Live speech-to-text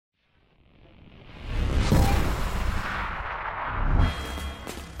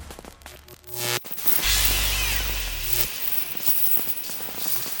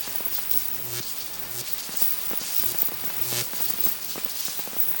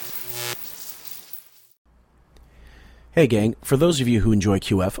Hey gang, for those of you who enjoy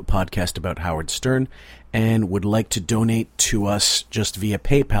QF, a podcast about Howard Stern, and would like to donate to us just via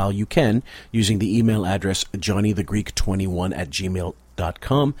PayPal, you can, using the email address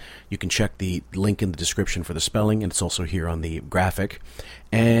johnnythegreek21@gmail.com. You can check the link in the description for the spelling, and it's also here on the graphic.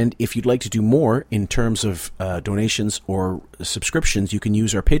 And if you'd like to do more in terms of donations or subscriptions, you can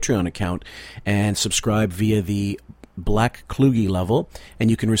use our Patreon account and subscribe via the Black Kluge level, and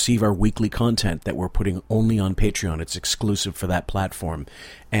you can receive our weekly content that we're putting only on Patreon. It's exclusive for that platform.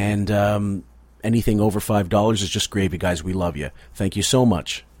 And anything over $5 is just gravy, guys. We love you. Thank you so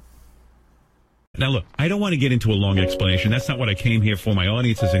much. Now, look, I don't want to get into a long explanation. That's not what I came here for. My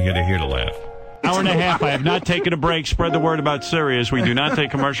audience isn't here. They're here to laugh. Hour and a half. I have not taken a break. Spread the word about Sirius. We do not take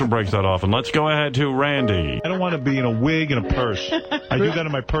commercial breaks that often. Let's go ahead to Randy. I don't want to be in a wig and a purse. I do that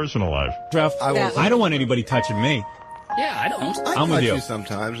in my personal life. Jeff, I don't want anybody touching me. Yeah, I don't. I'm with you.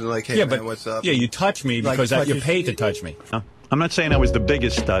 Sometimes. Like, hey, man, what's up? Yeah, you touch me because you're paid to touch me. I'm not saying I was the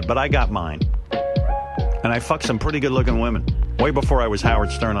biggest stud, but I got mine. And I fucked some pretty good-looking women. Way before I was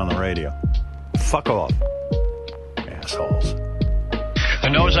Howard Stern on the radio. Fuck off. Assholes. The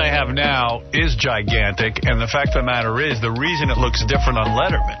nose I have now is gigantic, and the fact of the matter is, the reason it looks different on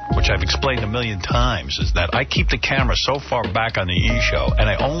Letterman, which I've explained a million times, is that I keep the camera so far back on the E! Show, and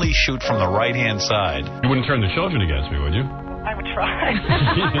I only shoot from the right-hand side. You wouldn't turn the children against me, would you? I would try.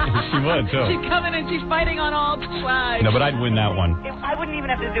 She would, too. She's coming and she's fighting on all sides. No, but I'd win that one. I wouldn't even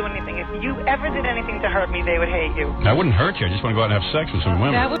have to do anything. If you ever did anything to hurt me, they would hate you. I wouldn't hurt you. I just want to go out and have sex with some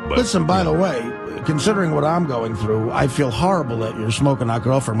women. Listen, by the way, considering what I'm going through, I feel horrible that your smoking hot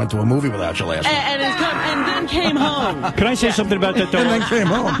girlfriend went to a movie without you last night. And then came home. Can I say something about that, though? And then came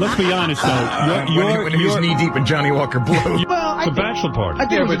home. Let's be honest, though. When he was knee-deep in Johnny Walker Blue. Well, It's a bachelor party. I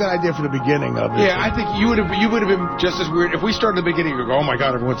think it was a good idea for the beginning of it. Yeah, I think you would have been just as weird. If we started at the beginning, you go, oh my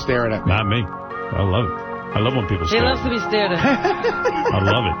God, everyone's staring at me. Not me. I love it. I love when people stare. He loves to be stared at. I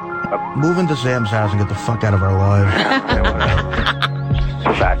love it. Move into Sam's house and get the fuck out of our lives.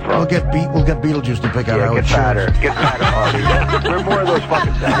 We'll get Beetlejuice to pick out our Get fatter. We're more of those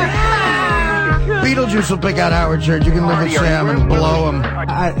fucking things. Beetlejuice will pick out Howard Church. You can live with Sam and blow him.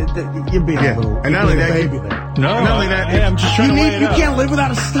 You're being a little, and not only that, baby there. No, not only that, I'm just trying to weigh it You up. can't live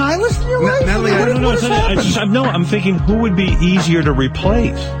without a stylist in your life? I'm thinking who would be easier to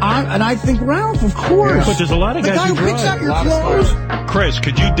replace? I think Ralph, of course. But there's a lot of the guys guy who who picks drive. out your clothes. Chris,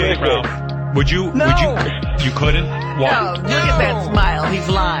 could you date Ralph? Would you? No. You couldn't? Why? No, look at that smile. He's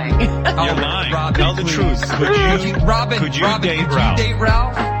lying. You're lying. Robin, Tell the please. truth. Could you date Ralph? Date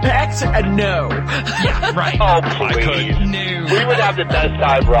Ralph? No. Yeah, right. Oh, I please. could. No. We would have the best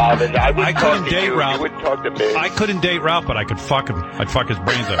time, Robin. I I couldn't date Ralph. You wouldn't talk to me. I couldn't date Ralph, but I could fuck him. I'd fuck his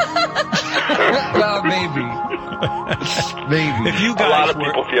brains out. Well, maybe. Maybe. If you A guys lot of were,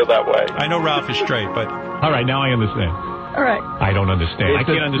 people feel that way. I know Ralph is straight, but all right, now I understand. All right. I don't understand. I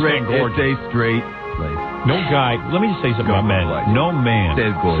can't understand gorgeous. It's a straight place. No guy. Let me just say something about men. No man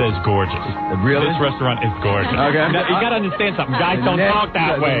Says gorgeous. Really? This restaurant is gorgeous. Okay. Now, you got to understand something. Guys don't talk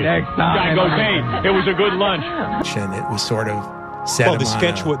that way. Next Guy time. goes, hey, it was a good lunch. And it was sort of set Well, the him on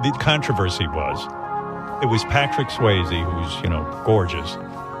sketch, a- what the controversy was, it was Patrick Swayze, who's, gorgeous.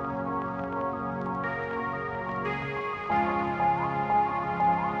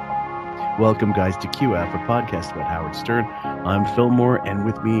 Welcome, guys, to QF, a podcast about Howard Stern. I'm Fillmore, and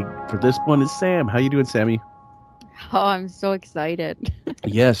with me for this one is Sam. How you doing, Sammy? Oh, I'm so excited.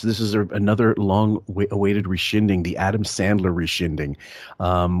 Yes, this is another long-awaited rescinding, the Adam Sandler rescinding.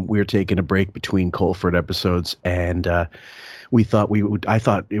 We're taking a break between Colford episodes, and I thought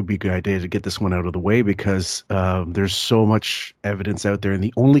it would be a good idea to get this one out of the way because there's so much evidence out there, and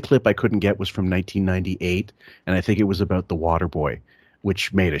the only clip I couldn't get was from 1998, and I think it was about the Waterboy,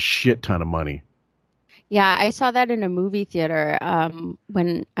 which made a shit ton of money. Yeah, I saw that in a movie theater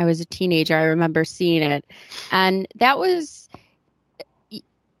when I was a teenager. I remember seeing it. And that was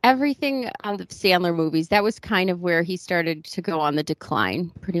everything on the Sandler movies. That was kind of where he started to go on the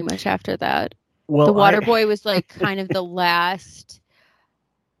decline pretty much after that. Well, the Waterboy was like kind of the last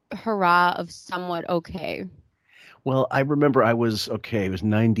hurrah of somewhat okay. Well, I remember it was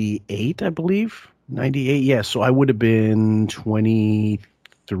 98, I believe. 98, yeah. So I would have been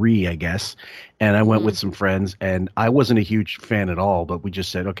 23, I guess. And I went with some friends, and I wasn't a huge fan at all, but we just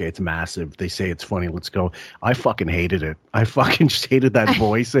said, okay, it's massive. They say it's funny. Let's go. I fucking hated it. I fucking just hated that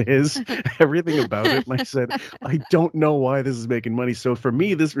voice of his, everything about it. And I said, I don't know why this is making money. So for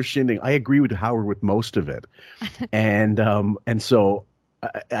me, this rescinding, I agree with Howard with most of it. And so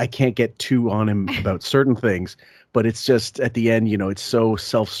I can't get too on him about certain things, but it's just at the end, it's so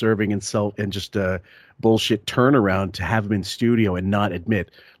self-serving and just a bullshit turnaround to have him in studio and not admit,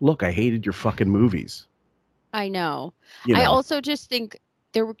 look, I hated your fucking movies. I know. You know. I also just think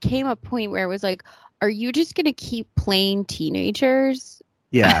there came a point where it was like, are you just going to keep playing teenagers?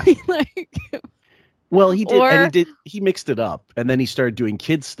 Yeah. Like, well, he did, and or, he mixed it up, and then he started doing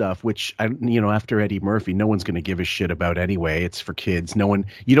kids stuff, which after Eddie Murphy, no one's going to give a shit about anyway. It's for kids.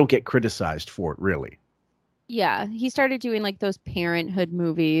 You don't get criticized for it, really. yeah, he started doing like those parenthood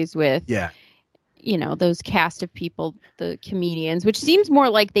movies with, Yeah. Those cast of people, the comedians, which seems more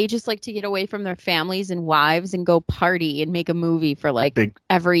like they just like to get away from their families and wives and go party and make a movie for like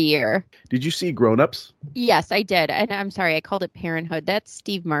every year. Did you see Grown Ups? Yes, I did. And I'm sorry, I called it Parenthood. That's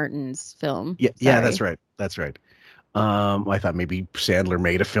Steve Martin's film. Yeah, that's right. That's right. I thought maybe Sandler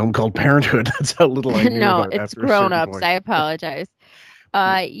made a film called Parenthood. That's how little I knew No, about it's Grown Ups. I apologize.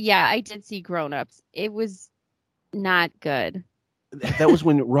 Yeah, I did see Grown Ups. It was not good. That was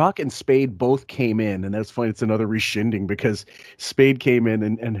when Rock and Spade both came in, and that's funny. It's another rescinding because Spade came in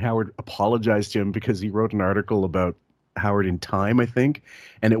and Howard apologized to him because he wrote an article about Howard in Time, I think,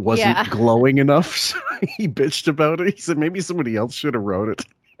 and it wasn't glowing enough. So he bitched about it. He said maybe somebody else should have wrote it.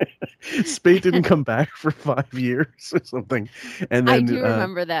 Spade didn't come back for 5 years or something. And then, I do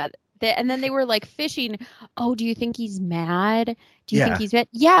remember that. And then they were like fishing. Oh, do you think he's mad? Do you think he's mad?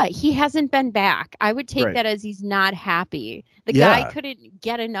 Yeah, he hasn't been back. I would take that as he's not happy. The guy couldn't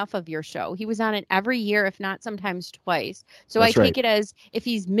get enough of your show. He was on it every year, if not sometimes twice. So that's I take it as if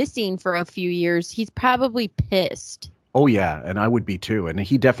he's missing for a few years, he's probably pissed. Oh, yeah, and I would be too, and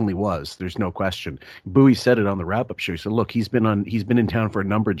he definitely was. There's no question. Bowie said it on the wrap-up show. He said, "Look, he's been in town for a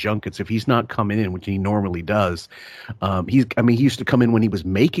number of junkets. If he's not coming in, which he normally does, he used to come in when he was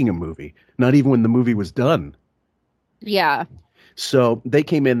making a movie, not even when the movie was done." Yeah. So they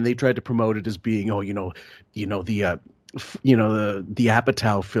came in and they tried to promote it as being, the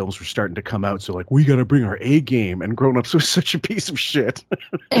Apatow films were starting to come out, so like we got to bring our A game. And Grown Ups was such a piece of shit.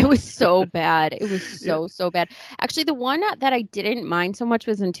 It was so bad. It was so bad. Actually, the one that I didn't mind so much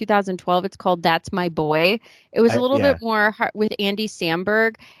was in 2012. It's called That's My Boy. It was a little bit more with Andy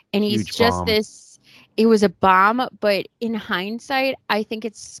Samberg, and he's Huge just bomb. this. It was a bomb, but in hindsight, I think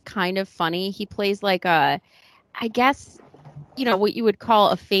it's kind of funny. He plays like I guess, what you would call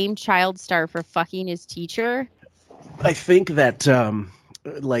a famed child star for fucking his teacher. I think that,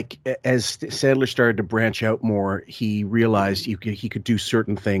 as Sandler started to branch out more, he realized he could do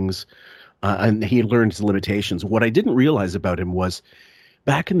certain things, and he learned his limitations. What I didn't realize about him was,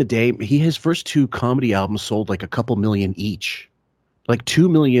 back in the day, his first 2 comedy albums sold like a couple million each, like 2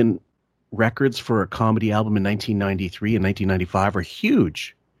 million records for a comedy album in 1993 and 1995 are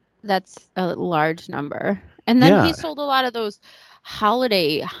huge. That's a large number. And then he sold a lot of those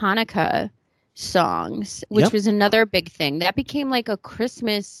holiday Hanukkah songs, which was another big thing that became like a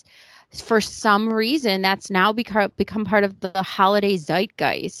Christmas for some reason. That's now become part of the holiday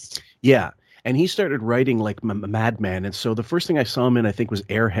zeitgeist. Yeah. And he started writing like Madman. And so the first thing I saw him in, I think, was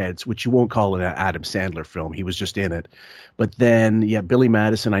Airheads, which you won't call it an Adam Sandler film. He was just in it. But then, Billy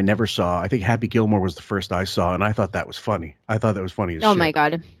Madison, I never saw. I think Happy Gilmore was the first I saw. And I thought that was funny. I thought that was funny as shit. Oh, my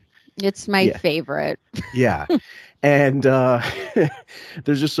God. It's my favorite. Yeah. And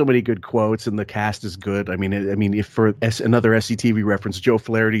there's just so many good quotes, and the cast is good. I mean, if for another SCTV reference, Joe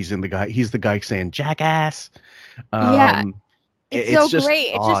Flaherty's he's the guy saying "jackass." It's so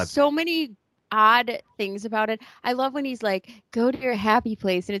great. It's just so many odd things about it. I love when he's like, "Go to your happy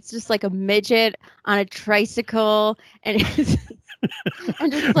place," and it's just like a midget on a tricycle, and it's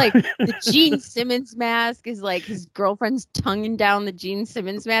and just like the Gene Simmons mask is like his girlfriend's tonguing down the Gene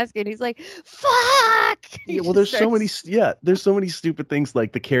Simmons mask, and he's like, "Fuck!" Yeah, well, there's so many stupid things,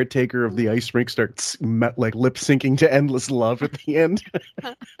 like the caretaker of the ice rink starts like lip syncing to "Endless Love" at the end.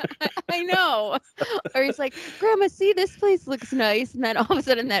 I know. Or he's like, "Grandma, see, this place looks nice," and then all of a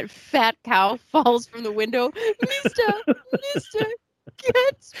sudden that fat cow falls from the window. Mister, get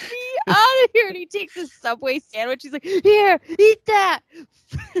me out of here. And he takes a Subway sandwich. He's like, "Here, eat that."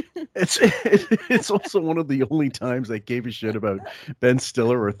 It's also one of the only times I gave a shit about Ben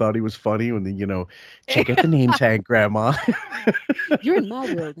Stiller or thought he was funny when check out the name tag, Grandma. You're in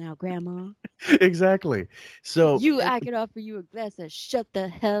my world now, Grandma. Exactly. So I could offer you a glass of shut the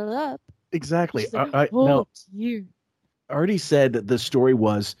hell up. Exactly. Like, now, Artie said that the story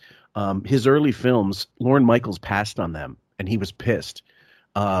was his early films, Lorne Michaels passed on them, and he was pissed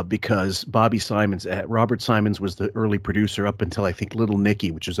because Robert Simons was the early producer up until, I think, Little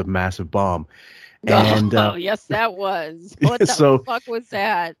Nicky, which is a massive bomb. And yes, that was. What the fuck was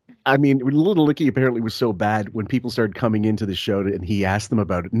that? I mean, Little Nicky apparently was so bad when people started coming into the show and he asked them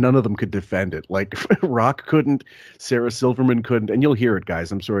about it, none of them could defend it. Like Rock couldn't, Sarah Silverman couldn't, and you'll hear it,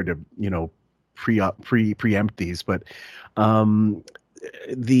 guys. I'm sorry to preempt these, but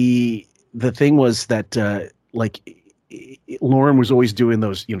the thing was that Lauren was always doing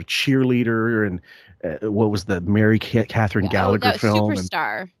those, cheerleader and what was the Mary Catherine Gallagher film?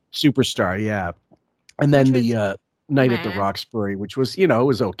 Superstar, yeah. And then the Night at the Roxbury, which was, it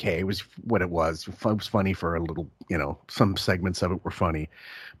was okay. It was what it was. It was funny for a little, some segments of it were funny,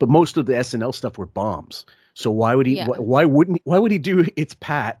 but most of the SNL stuff were bombs. So why would he? Yeah. Why would he do It's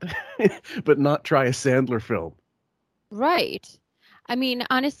Pat, but not try a Sandler film? Right. I mean,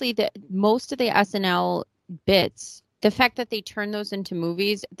 honestly, most of the SNL bits, the fact that they turned those into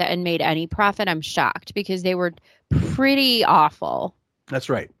movies and made any profit, I'm shocked because they were pretty awful. That's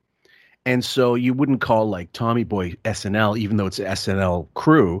right. And so you wouldn't call like Tommy Boy SNL, even though it's an SNL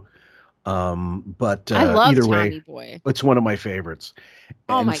crew. But I love either Tommy way, Boy. It's one of my favorites.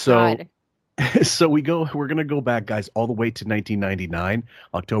 Oh my God. So we're going to go back, guys, all the way to 1999,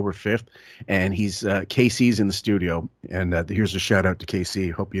 October 5th. And KC's in the studio. And here's a shout out to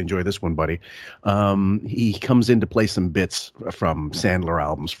KC. Hope you enjoy this one, buddy. He comes in to play some bits from Sandler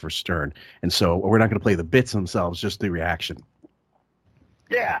albums for Stern. And so we're not going to play the bits themselves, just the reaction.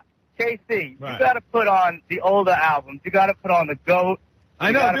 Yeah. KC, you got to put on the older albums. You got to put on The GOAT.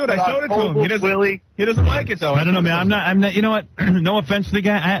 I know, dude. I showed it to him. He doesn't like it, though. I don't know, man. I'm not. You know what? No offense to the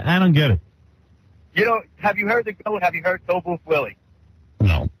guy. I don't get it. Have you heard The GOAT? Have you heard Tollbooth Willie?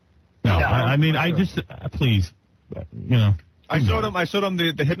 No. I mean, I just please, I showed him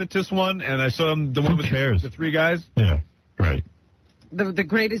the hypnotist one, and I showed him the one with the three guys. Yeah, right. The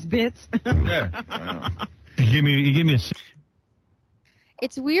greatest bits. Yeah. You give me a.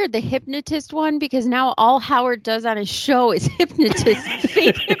 It's weird, the hypnotist one, because now all Howard does on his show is fake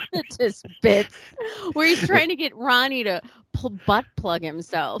hypnotist bits, where he's trying to get Ronnie to butt plug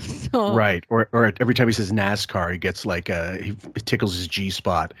himself. So. Right, or every time he says NASCAR, he gets like he tickles his G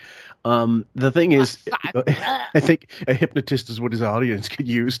spot. The thing is, I think a hypnotist is what his audience could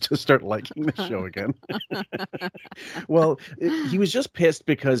use to start liking the show again. Well, he was just pissed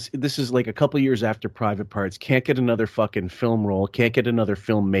because this is like a couple years after Private Parts. Can't get another fucking film role. Can't get another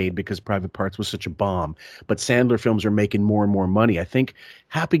film made because Private Parts was such a bomb. But Sandler films are making more and more money. I think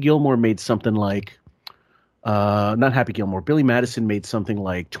Happy Gilmore made something like, not Happy Gilmore. Billy Madison made something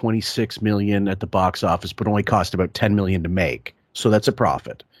like $26 million at the box office, but only cost about $10 million to make. So that's a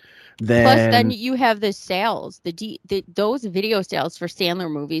profit. Plus, then you have the sales. Those video sales for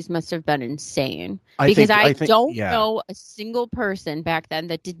Sandler movies must have been insane. Because I don't know a single person back then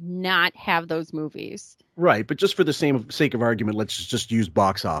that did not have those movies. Right, but just for the sake of argument, let's just use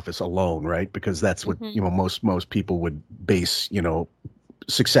box office alone, right? Because that's what most people would base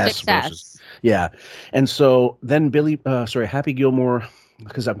success versus And so then Happy Gilmore.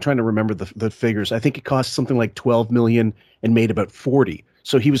 Because I'm trying to remember the figures. I think it cost something like $12 million and made about 40.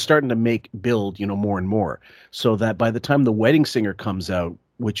 So he was starting to build, more and more. So that by the time The Wedding Singer comes out,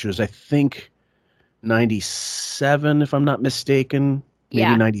 which was, I think, 97, if I'm not mistaken,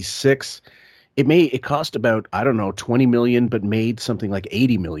 maybe 96, it cost about, I don't know, 20 million, but made something like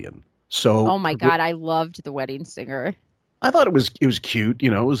 80 million. So oh my God, I loved The Wedding Singer. I thought it was cute. It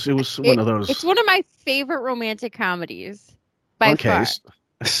was one of those. It's one of my favorite romantic comedies. By far.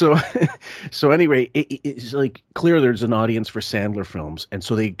 So anyway, it's like clear there's an audience for Sandler films, and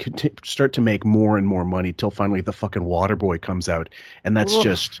so they start to make more and more money till finally the fucking Waterboy comes out, and that's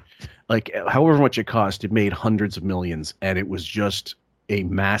just like however much it cost, it made hundreds of millions, and it was just a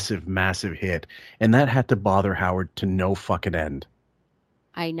massive, massive hit, and that had to bother Howard to no fucking end.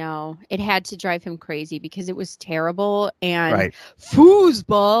 I know. It had to drive him crazy because it was terrible and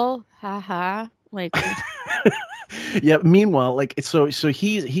foosball, haha. Like, yeah. Meanwhile, like so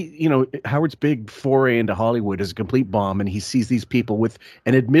he Howard's big foray into Hollywood is a complete bomb, and he sees these people with,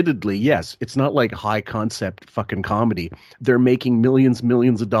 and admittedly, yes, it's not like high concept fucking comedy. They're making millions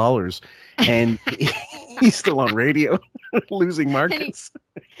of dollars, and he's still on radio, losing markets.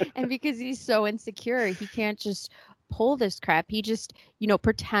 And because he's so insecure, he can't just pull this crap. He just,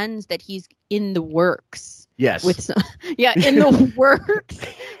 pretends that he's in the works. Yes. In the works.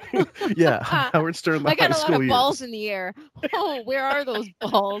 Yeah. Howard Stern. I got a lot of balls in the air. Oh, where are those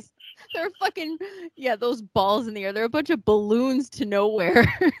balls? They're fucking, those balls in the air. They're a bunch of balloons to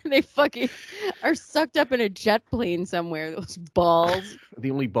nowhere. They fucking are sucked up in a jet plane somewhere. Those balls.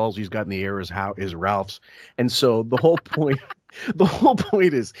 The only balls he's got in the air is Ralph's. And so the whole point. The whole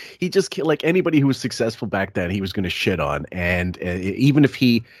point is he just like anybody who was successful back then, he was going to shit on. And even if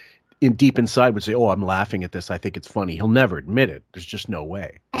he deep inside would say, "Oh, I'm laughing at this. I think it's funny," he'll never admit it. There's just no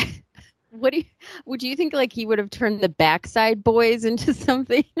way. Would you think like he would have turned the Backside Boys into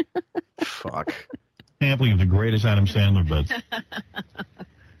something? Fuck. Sampling of the greatest Adam Sandler bits.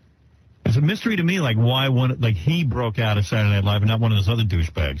 It's a mystery to me, like why he broke out of Saturday Night Live and not one of those other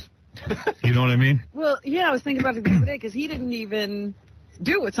douchebags. You know what I mean? Well, yeah, I was thinking about it the other day because he didn't even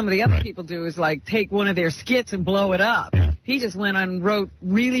do what some of the other people do, is like take one of their skits and blow it up. Yeah. He just went on and wrote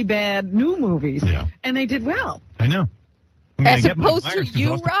really bad new movies, and they did well. I know. As opposed to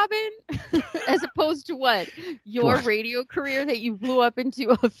you, Robin? As opposed to what? Your radio career that you blew up into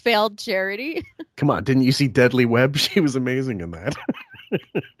a failed charity? Come on, didn't you see Deadly Web? She was amazing in that.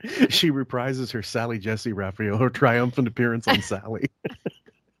 She reprises her Sally Jesse Raphael, her triumphant appearance on Sally.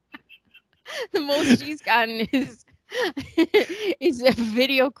 The most she's gotten is a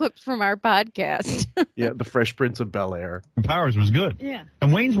video clips from our podcast. Yeah, The Fresh Prince of Bel-Air. Powers was good. Yeah.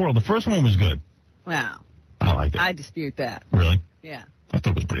 And Wayne's World, the first one was good. Wow. I liked it. I dispute that. Really? Yeah. I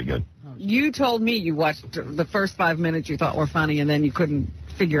thought it was pretty good. You told me you watched the first 5 minutes you thought were funny, and then you couldn't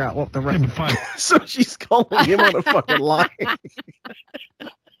figure out what the rest was. So she's calling him on a fucking lie.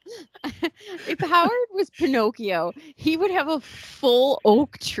 If Howard was Pinocchio, he would have a full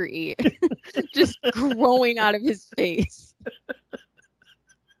oak tree just growing out of his face.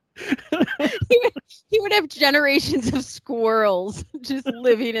 He would have generations of squirrels just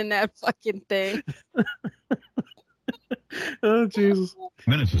living in that fucking thing. Oh, Jesus.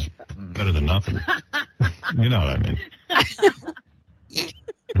 Minutes is better than nothing. You know what I mean?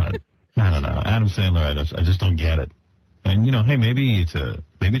 But, I don't know. Adam Sandler, I just don't get it. And, you know, hey, maybe it's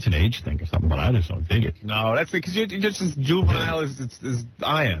an age thing or something, but I just don't dig it. No, that's because you're just as juvenile as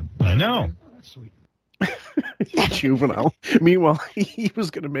I am. I know. Sweet. Juvenile. Meanwhile, he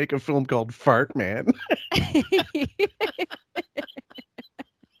was going to make a film called Fart Man.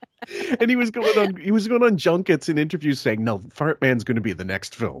 And he was going on junkets and interviews saying, no, Fart Man's going to be the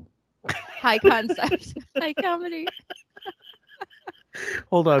next film. High concept. High comedy.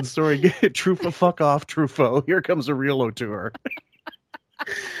 Hold on, sorry. Truffaut, fuck off, Truffaut. Here comes a real tour.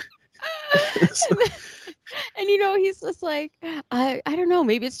 And you know, he's just like, I don't know,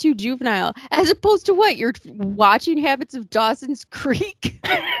 maybe it's too juvenile. As opposed to what? You're watching Habits of Dawson's Creek?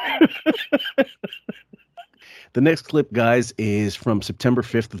 The next clip, guys, is from September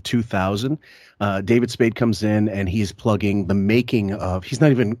 5th of 2000. David Spade comes in and he's plugging the making of, he's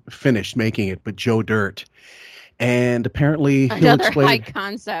not even finished making it, but Joe Dirt. And apparently he'll explain, high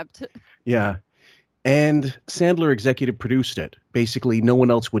concept. Yeah. And Sandler executive produced it. Basically, no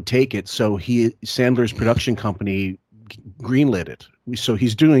one else would take it, so Sandler's production company greenlit it. So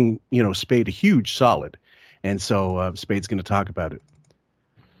he's doing, Spade a huge solid. And so Spade's going to talk about it.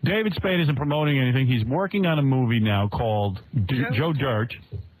 David Spade isn't promoting anything. He's working on a movie now called Joe Dirt.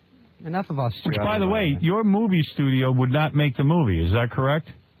 Enough of us. Which, by the way, your movie studio would not make the movie. Is that correct?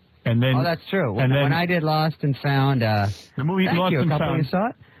 And then, that's true. When I did Lost and Found, the movie Lost and Found, you saw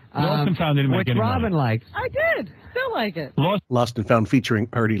it? Lost and Found didn't make any money. Which Robin liked. I did. Still like it. Lost and Found featuring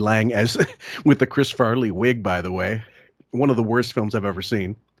Artie Lang as with the Chris Farley wig, by the way. One of the worst films I've ever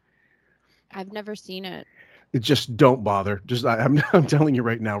seen. I've never seen it. Just don't bother. I'm telling you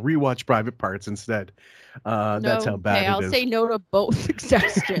right now, rewatch Private Parts instead. That's how bad it is. I'll say no to both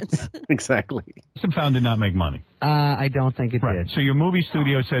suggestions. Exactly. Lost and Found did not make money. I don't think it did. So your movie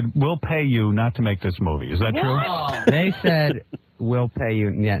studio said, we'll pay you not to make this movie. Is that true? They said, we'll pay you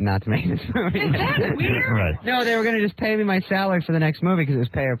not to make this movie. Is that weird? Right. No, they were going to just pay me my salary for the next movie because it was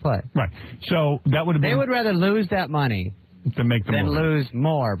pay or play. Right. So that would have been... They would rather lose that money to make the than movie. lose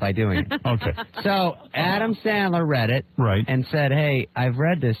more by doing it. Okay. So Adam Sandler read it and said, hey, I've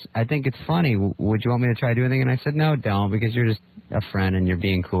read this. I think it's funny. Would you want me to try doing anything? And I said, no, don't, because you're just a friend and you're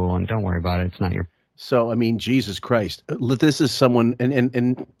being cool and don't worry about it. It's not your... So, I mean, Jesus Christ. This is someone,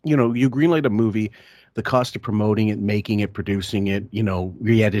 and you greenlight a movie, the cost of promoting it, making it, producing it,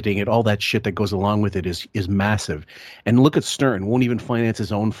 re-editing it, all that shit that goes along with it is massive. And look at Stern, won't even finance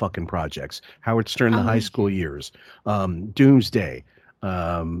his own fucking projects. Howard Stern, the high school years, Doomsday,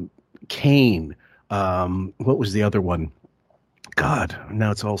 Kane, what was the other one? God,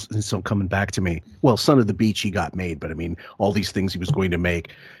 now it's all coming back to me. Well, Son of the Beach he got made, but I mean, all these things he was going to make,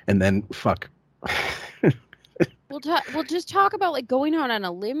 and then fuck. We'll just talk about like going out on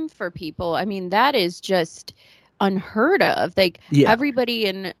a limb for people. I mean, that is just unheard of. Like everybody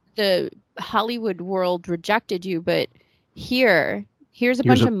in the Hollywood world rejected you, but here's a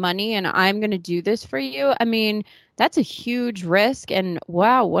bunch of money and I'm going to do this for you. I mean, that's a huge risk, and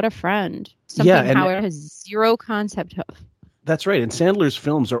wow, what a friend. Something Howard has zero concept of. That's right. And Sandler's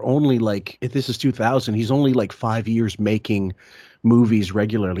films are only like, if this is 2000, he's only like 5 years making movies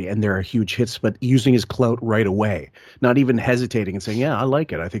regularly, and they're huge hits, but using his clout right away, not even hesitating and saying, yeah, I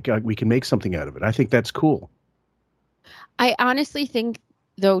like it. I think we can make something out of it. I think that's cool. I honestly think,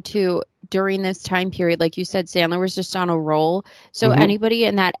 though, too, during this time period, like you said, Sandler was just on a roll. So anybody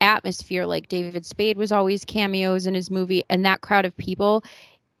in that atmosphere, like David Spade was always cameos in his movie, and that crowd of people,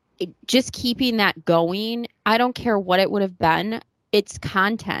 just keeping that going, I don't care what it would have been. It's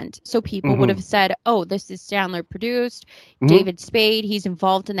content. So people would have said, oh, this is Sandler produced, David Spade, he's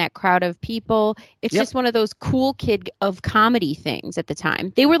involved in that crowd of people. It's just one of those cool kid of comedy things at the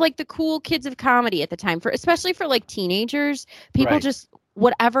time. They were like the cool kids of comedy at the time, especially for like teenagers. People just,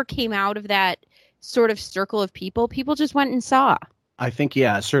 whatever came out of that sort of circle of people just went and saw. I think,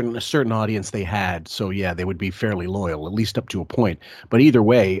 a certain audience they had. So, they would be fairly loyal, at least up to a point. But either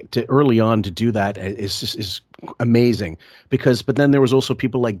way, early on to do that is amazing. But then there was also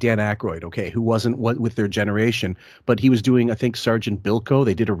people like Dan Aykroyd, who wasn't with their generation, but he was doing, I think, Sergeant Bilko.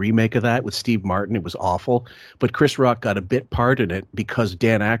 They did a remake of that with Steve Martin. It was awful. But Chris Rock got a bit part in it because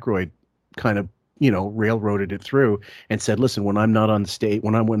Dan Aykroyd kind of, railroaded it through and said, listen, when I'm not on the stage,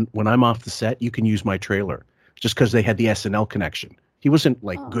 when I'm off the set, you can use my trailer, just because they had the SNL connection. He wasn't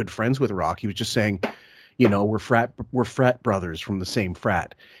like good friends with Rock. He was just saying, we're frat brothers from the same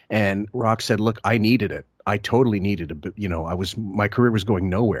frat. And Rock said, look, I needed it. I totally needed it. But, my career was going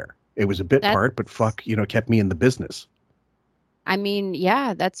nowhere. It was a bit part, but kept me in the business. I mean,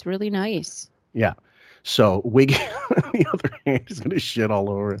 that's really nice. Yeah. So Wig, on the other hand, is going to shit all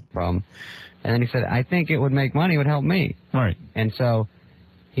over it. And then he said, I think it would make money. It would help me. Right. And so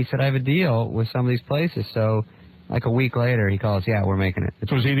he said, I have a deal with some of these places. So like a week later, he calls, we're making it.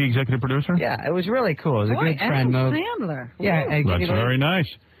 So was he the executive producer? Yeah, it was really cool. It was a good friend move. Sandler. Yeah. That's very nice.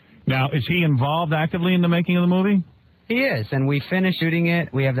 Now, is he involved actively in the making of the movie? He is, and we finished shooting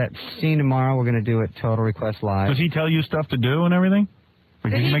it. We have that scene tomorrow. We're going to do it Total Request Live. Does he tell you stuff to do and everything?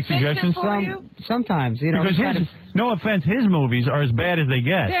 Like, Did he he make suggestions? Sometimes, Because no offense, his movies are as bad as they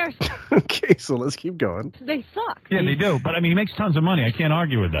get. Okay, so let's keep going. They suck. Yeah, they do. But, I mean, he makes tons of money. I can't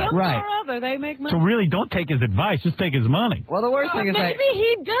argue with that. Somehow or other, they make money. So really, don't take his advice. Just take his money. Well, the worst thing is maybe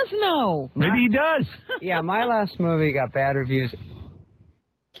he does know. Maybe he does. Yeah, my last movie got bad reviews.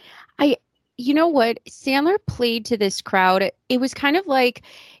 You know what? Sandler played to this crowd. It was kind of like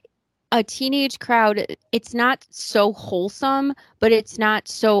a teenage crowd. It's not so wholesome, but it's not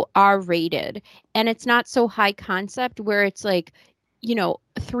so R-rated. And it's not so high concept where it's like,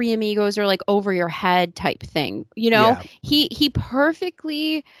 Three Amigos or like over your head type thing. He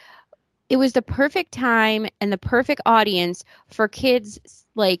perfectly, it was the perfect time and the perfect audience for kids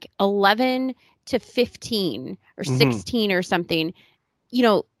like 11 to 15 or 16 or something.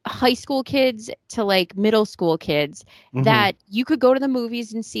 High school kids to like middle school kids that you could go to the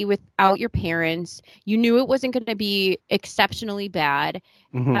movies and see without your parents. You knew it wasn't going to be exceptionally bad,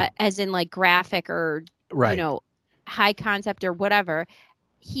 as in like graphic or, high concept or whatever.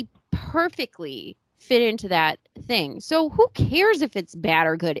 He perfectly fit into that thing. So who cares if it's bad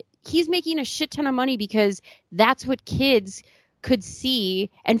or good? He's making a shit ton of money because that's what kids could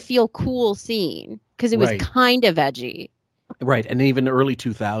see and feel cool seeing because it was kind of edgy. Right. And even the early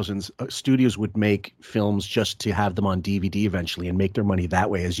 2000s, studios would make films just to have them on DVD eventually and make their money that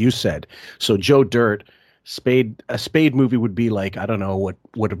way, as you said. So Joe Dirt, a Spade movie would be like, I don't know what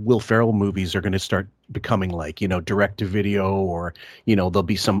Will Ferrell movies are going to start becoming like, direct to video, or, there'll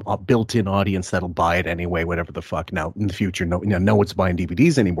be some built-in audience that'll buy it anyway, whatever the fuck. Now, in the future, no one's buying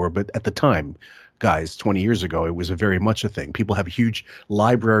DVDs anymore. But at the time, guys, 20 years ago, it was very much a thing. People have huge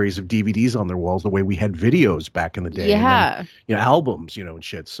libraries of DVDs on their walls the way we had videos back in the day. Yeah. And then, albums, and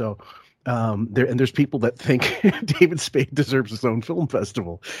shit. So there's people that think David Spade deserves his own film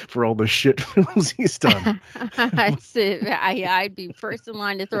festival for all the shit films he's done. I'd be first in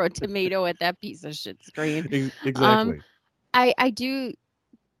line to throw a tomato at that piece of shit screen. Exactly. I do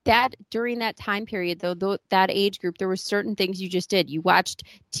that during that time period, though, that age group, there were certain things you just did. You watched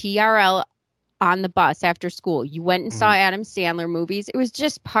TRL on the bus after school. You went and saw Adam Sandler movies. It was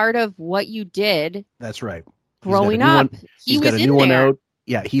just part of what you did. That's right. Growing up, he was in there. Out.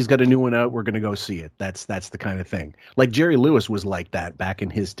 Yeah, he's got a new one out. We're going to go see it. That's the kind of thing. Like Jerry Lewis was like that back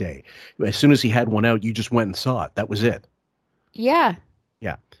in his day. As soon as he had one out, you just went and saw it. That was it. Yeah.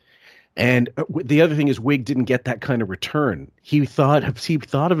 Yeah. And the other thing is, Wig didn't get that kind of return. He thought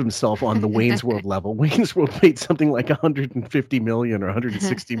of himself on the Wayne's World level. Wayne's World made something like 150 million or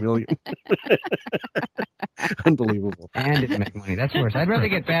 160 million. Unbelievable. And didn't make money. That's worse. I'd rather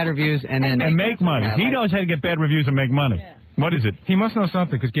get bad reviews and make money. He knows how to get bad reviews and make money. Yeah. What is it? He must know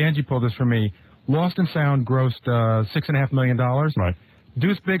something because Ganji pulled this for me. Lost in Sound grossed $6.5 million. Right.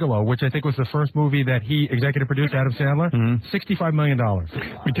 Deuce Bigalow, which I think was the first movie that he executive produced, Adam Sandler, $65 million.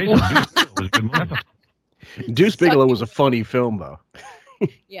 Deuce Bigalow was a funny film, though.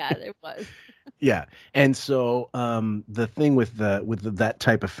 Yeah, it was. Yeah, and so the thing with that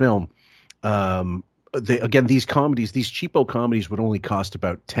type of film, these comedies, these cheapo comedies, would only cost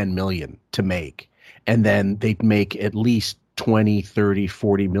about $10 million to make, and then they'd make at least 20, 30,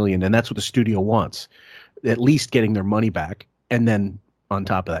 40 million. And that's what the studio wants. At least getting their money back. And then on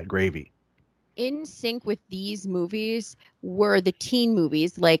top of that, gravy. In sync with these movies were the teen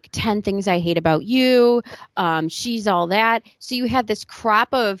movies, like 10 Things I Hate About You, She's All That. So you had this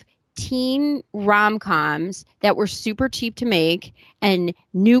crop of teen rom-coms that were super cheap to make and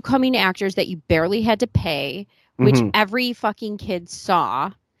new coming actors that you barely had to pay, which every fucking kid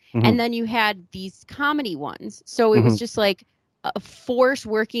saw. And then you had these comedy ones. So it was just like a force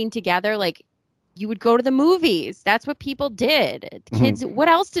working together. Like, you would go to the movies. That's what people did. Kids, what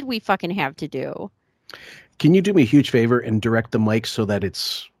else did we fucking have to do? Can you do me a huge favor and direct the mic so that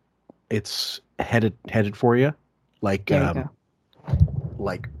it's headed for you? Like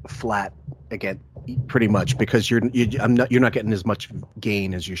like flat again, pretty much, because you're not getting as much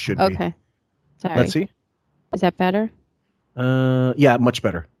gain as you should be. Okay. Sorry. Let's see. Is that better? Yeah, much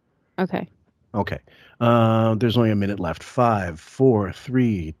better. Okay. Okay. There's only a minute left. 5, 4,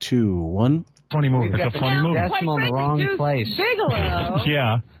 3, 2, 1. Funny movie. It's a funny movie. Decimal in the wrong place. Bigelow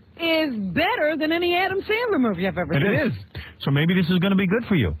Yeah. is better than any Adam Sandler movie I've ever seen. It is. So maybe this is going to be good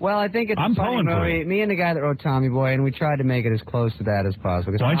for you. Well, I think it's I'm a funny pulling for movie. it. Me and the guy that wrote Tommy Boy, and we tried to make it as close to that as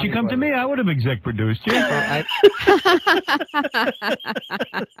possible. Why don't you come to me? I would have exec produced you.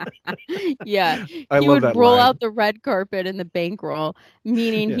 Yeah. I He love would that roll line. out the red carpet and the bankroll,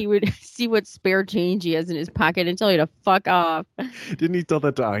 meaning he would see what spare change he has in his pocket and tell you to fuck off. Didn't he tell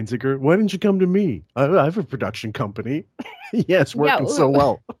that to Einziger? Why didn't you come to me? I have a production company. Yeah, it's working so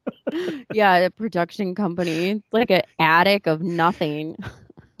well. Yeah, a production company. It's like an attic of nothing.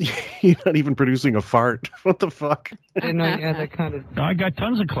 You're not even producing a fart. What the fuck? I didn't know you had that kind of I got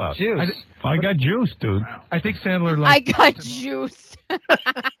tons of clout. juice. I got juice, dude. I think Sandler I got juice.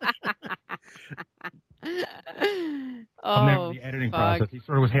 The editing process. He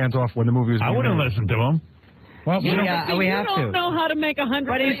sort of was hands off when the movie was. I wouldn't listen to him. Well, Yeah, we have You don't to. know how to make $100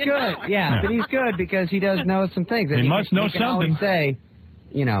 But he's million. good. Yeah, but he's good because he does know some things. And He must know can always something. say,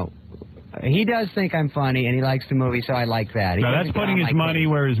 you know, he does think I'm funny and he likes the movie, so I like that. He Now doesn't that's get putting on his my money case.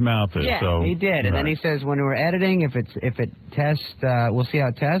 where his mouth is. Yeah, so he did, and then he says when we're editing, if it tests, we'll see how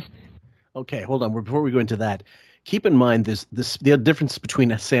it tests. Okay, hold on. Before we go into that, keep in mind the difference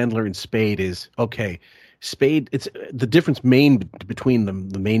between Sandler and Spade is, okay, Spade, it's the difference between them.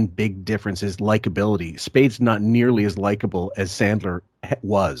 The main big difference is likability. Spade's not nearly as likable as Sandler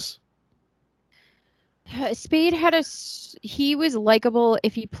was. Spade he was likable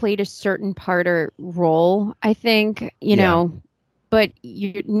if he played a certain part or role, I think, you know, but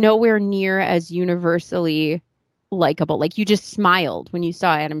you're nowhere near as universally likable. Like, you just smiled when you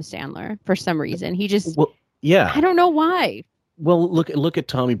saw Adam Sandler for some reason. He just, I don't know why. Well, look at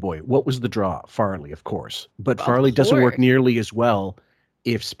Tommy Boy. What was the draw? Farley, of course. But Farley doesn't work nearly as well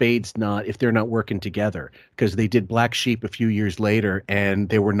if they're not working together, because they did Black Sheep a few years later and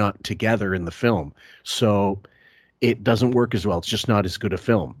they were not together in the film. So it doesn't work as well. It's just not as good a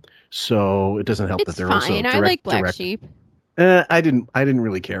film. So it doesn't help that they're also fine. I like Black Sheep. I didn't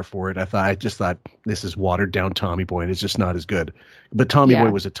really care for it. I just thought this is watered down Tommy Boy, and it's just not as good. But Tommy Boy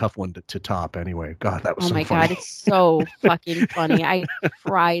was a tough one to top anyway. God, that was so funny. Oh my God, it's so fucking funny. I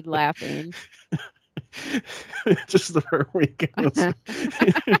cried laughing. Just the part where he goes,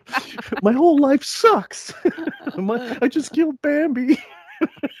 my whole life sucks. I just killed Bambi.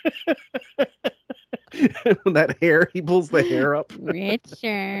 When that hair, he pulls the hair up.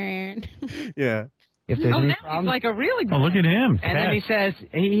 Richard. Yeah. If there's any That problem, like a really good. Oh, look at him. and then he says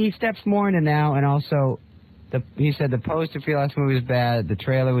he steps more into now, and also he said the poster for your last movie was bad, the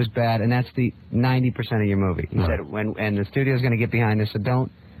trailer was bad, and that's the 90% of your movie. He said and the studio's going to get behind this, so don't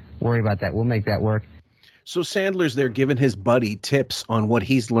worry about that. We'll make that work. So Sandler's there giving his buddy tips on what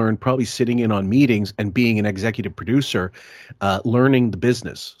he's learned, probably sitting in on meetings and being an executive producer, learning the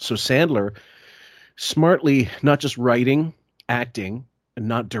business. So Sandler, smartly, not just writing, acting, and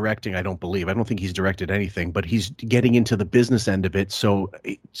not directing, I don't think he's directed anything, but he's getting into the business end of it. So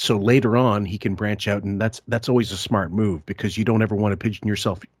later on he can branch out, and that's always a smart move, because you don't ever want to pigeon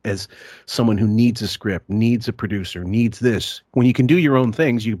yourself as someone who needs a script, needs a producer, needs this. When you can do your own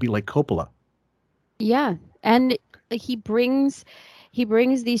things, you'd be like Coppola. Yeah, and he brings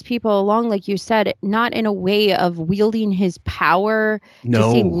these people along, like you said, not in a way of wielding his power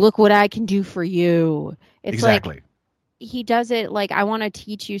to say, look what I can do for you. It's exactly. Like he does it like, I want to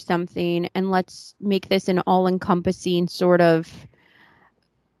teach you something, and let's make this an all-encompassing sort of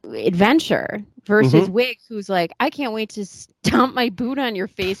adventure, versus Wig, who's like, I can't wait to stomp my boot on your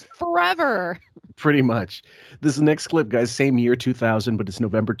face forever. Pretty much. This next clip, guys, same year, 2000, but it's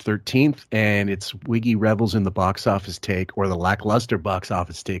November 13th, and it's Wiggy revels in the box office take, or the lackluster box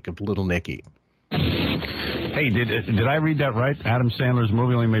office take, of Little Nicky. Hey, did I read that right? Adam Sandler's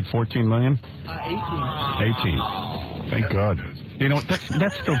movie only made $14 million? 18. Thank God. You know,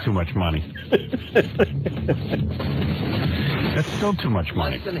 that's still too much money. That's still too much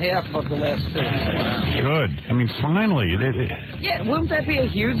money. Less than half of the last two. Good. I mean, finally. Yeah, wouldn't that be a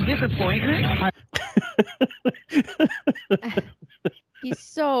huge disappointment? He's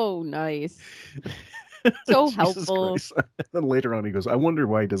so nice. So helpful. Then later on he goes, I wonder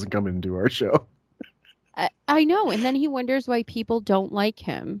why he doesn't come into our show. I know. And then he wonders why people don't like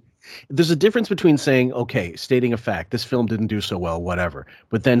him. There's a difference between saying, okay, stating a fact, this film didn't do so well, whatever.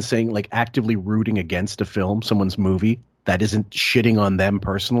 But then saying, like, actively rooting against a film, someone's movie, that isn't shitting on them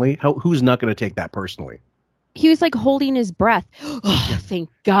personally. Who's not going to take that personally? He was like holding his breath. Oh, thank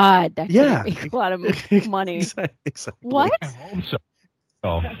God. That could make a lot of money. Exactly. What? I hope so.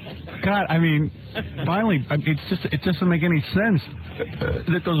 Oh, God, I mean, finally, it doesn't make any sense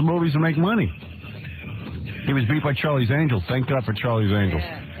that those movies make money. He was beat by Charlie's Angels. Thank God for Charlie's Angels.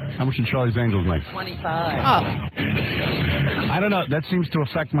 Yeah. How much did Charlie's Angels make? 25. I don't know. That seems to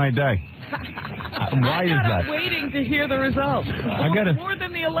affect my day. Why is that? I'm waiting to hear the results. More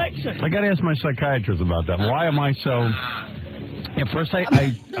than the election. I got to ask my psychiatrist about that. Why am I so... At first, I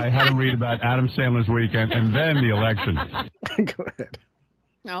had to read about Adam Sandler's weekend and then the election. Go ahead.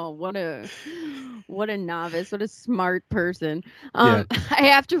 Oh, what a novice. What a smart person. I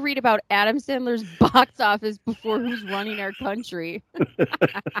have to read about Adam Sandler's box office before who's running our country.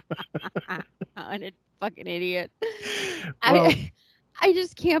 I'm a fucking idiot. Well, I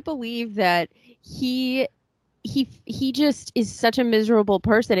just can't believe that he just is such a miserable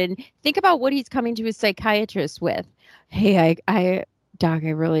person. And think about what he's coming to his psychiatrist with. Hey, Doc,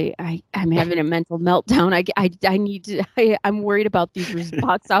 I'm having a mental meltdown. I need to. I'm worried about these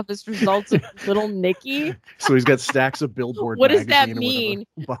box office results of Little Nicky. So he's got stacks of Billboard. What does that mean?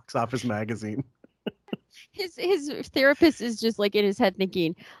 Box office magazine. His therapist is just like in his head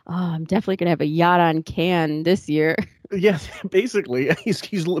thinking, "Oh, I'm definitely gonna have a yacht on Cannes this year." Yes, basically, he's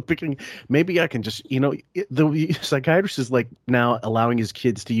picking. Maybe I can just, the psychiatrist is like now allowing his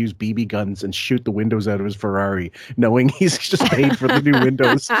kids to use BB guns and shoot the windows out of his Ferrari, knowing he's just paid for the new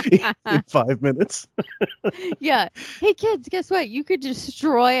windows in 5 minutes. Yeah. Hey, kids, guess what? You could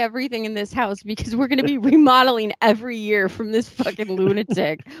destroy everything in this house because we're going to be remodeling every year from this fucking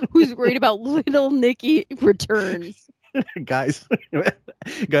lunatic who's worried about Little Nicky returns. Guys,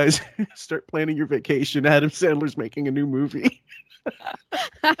 start planning your vacation. Adam Sandler's making a new movie.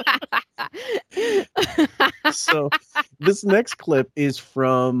 So this next clip is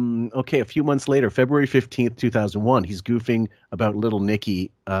from, a few months later, February 15th, 2001. He's goofing about Little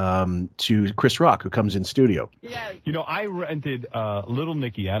Nicky to Chris Rock, who comes in studio. Yeah. You know, I rented Little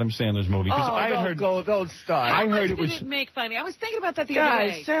Nicky, Adam Sandler's movie. Don't start. I heard it was... didn't make funny. I was thinking about that the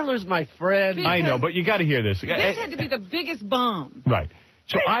other day. Sandler's my friend. I know, but you got to hear this. This had to be the biggest bomb. Right.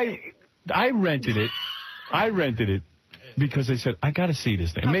 So I rented it. Because they said, I got to see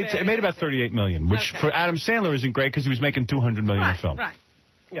this thing. It made about $38 million, which for Adam Sandler isn't great because he was making $200 million a film. Right.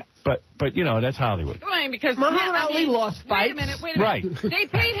 Yeah. But that's Hollywood. Right, because Muhammad Ali lost fights. Wait a minute. Right. They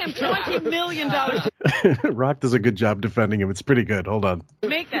paid him $20 million Rock does a good job defending him. It's pretty good. Hold on. to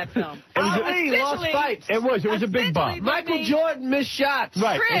make that film. Ali lost fights. It was a big bomb. Michael Jordan missed shots.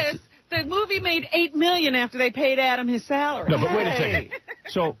 Right. Chris, the movie made $8 million after they paid Adam his salary. No, but wait a second.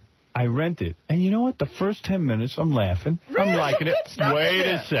 So I rent it, and you know what? The first 10 minutes, I'm laughing. Really? I'm liking it. Wait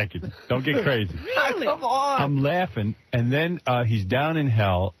a second. Don't get crazy. Really? Come on. I'm laughing, and then he's down in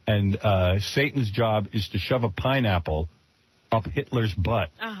hell, and Satan's job is to shove a pineapple up Hitler's butt.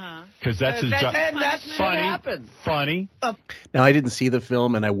 Uh-huh. Because that's his job. And that's what happened. Funny. Now, I didn't see the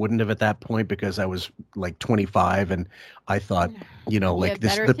film, and I wouldn't have at that point because I was like 25, and I thought, like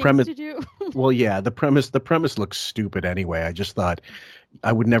this, the premise. To do. Well, yeah, the premise looks stupid anyway. I just thought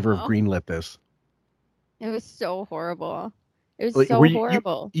I would never have greenlit this. It was so horrible. It was so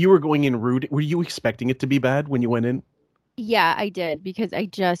horrible. You were going in rude. Were you expecting it to be bad when you went in? Yeah, I did because I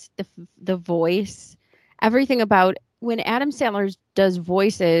just the voice, everything about when Adam Sandler does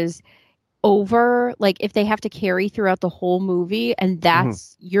voices over, like if they have to carry throughout the whole movie, and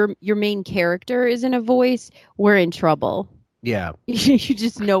that's your main character is in a voice, we're in trouble. Yeah, you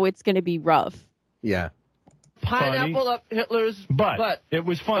just know it's going to be rough. Yeah. Pineapple up Hitler's butt. It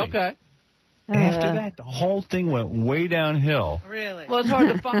was funny. Okay. After that, the whole thing went way downhill. Really? Well, it's hard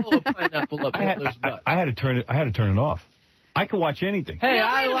to follow a pineapple up Hitler's butt. I had to turn it off. I can watch anything. Hey,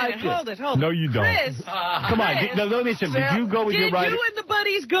 Yeah, I wait a like minute. it. Hold it. No, you don't. Chris, Come on. No, let me say, did you go with your did writer? you and the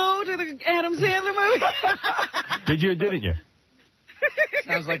buddies go to the Adam Sandler movie? Did you or didn't you?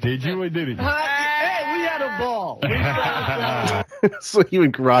 Sounds like. Did you or didn't you? Hey, we had a ball. So you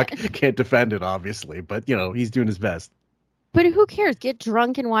and Rock can't defend it, obviously, but he's doing his best. But who cares? Get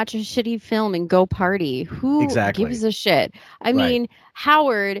drunk and watch a shitty film and go party. Who gives a shit? I mean,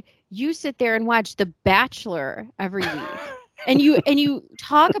 Howard, you sit there and watch The Bachelor every week. And you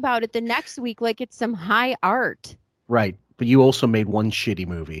talk about it the next week like it's some high art. Right. But you also made one shitty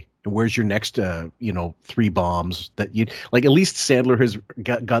movie. And where's your next 3 bombs that you like? At least Sandler has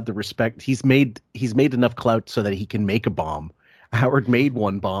got the respect. He's made enough clout so that he can make a bomb. Howard made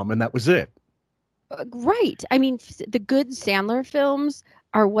one bomb and that was it. Right. I mean, the good Sandler films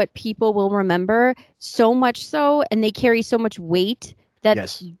are what people will remember, so much so, and they carry so much weight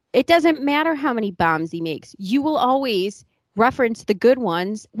that it doesn't matter how many bombs he makes. You will always reference the good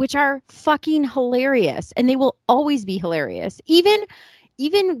ones, which are fucking hilarious, and they will always be hilarious. Even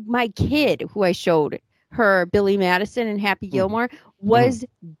my kid, who I showed her Billy Madison and Happy Gilmore, was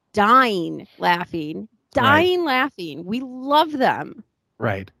dying laughing. We love them.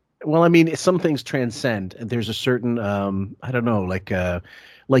 Right. Well, I mean, some things transcend. There's a certain, I don't know,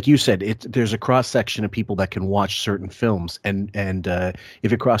 like you said, there's a cross section of people that can watch certain films, and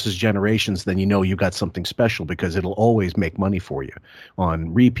if it crosses generations, then you got something special because it'll always make money for you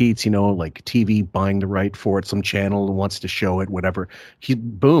on repeats. Like TV buying the right for it, some channel wants to show it, whatever.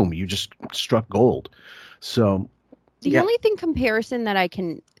 Boom, you just struck gold. So the only comparison that I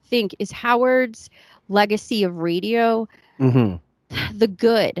can think is Howard's legacy of radio. Mm-hmm. The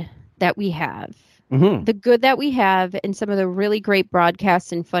good that we have, and some of the really great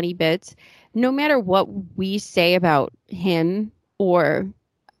broadcasts and funny bits, no matter what we say about him or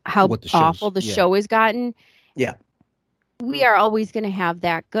how awful the show has gotten, we are always going to have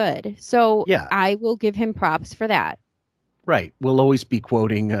that good. So I will give him props for that. Right. We'll always be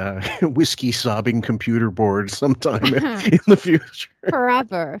quoting whiskey sobbing computer board sometime in the future.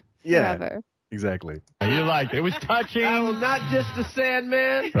 Forever. Yeah. Forever. Exactly. You liked it. It was touching. I will not diss the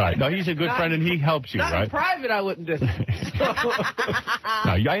Sandman. Right. No, he's a good friend and he helps you, not right? In private, I wouldn't diss him. No,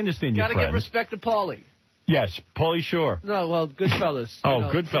 I understand your friend. Got to give respect to Paulie. Yes, Paulie Shore. No, well, Goodfellas.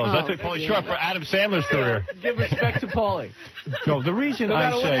 Goodfellas. That's what Paulie Shore for Adam Sandler's career. Give respect to Paulie. No, the reason no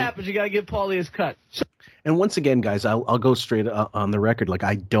matter I say... what happens, you got to give Paulie his cut. And once again, guys, I'll go straight on the record. Like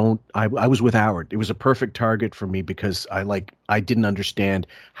I was with Howard. It was a perfect target for me because I didn't understand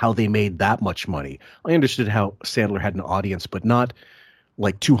how they made that much money. I understood how Sandler had an audience, but not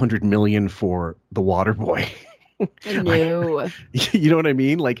like 200 million for The Waterboy. No. You know what I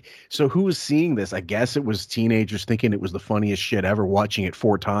mean? Like, so who was seeing this? I guess it was teenagers thinking it was the funniest shit ever, watching it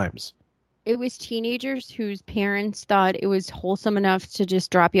 4 times. It was teenagers whose parents thought it was wholesome enough to just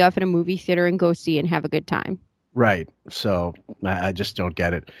drop you off at a movie theater and go see and have a good time. Right. So I just don't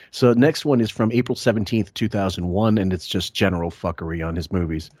get it. So next one is from April 17th, 2001, and it's just general fuckery on his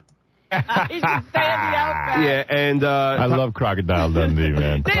movies. He's just saying the outback. Yeah, and I love Crocodile Dundee,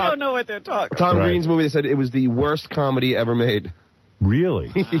 man. They don't know what they're talking Tom about. Green's movie, they said it was the worst comedy ever made.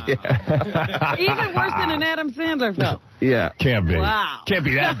 Really? Yeah. Even worse than an Adam Sandler film. Yeah. Can't be. Wow. Can't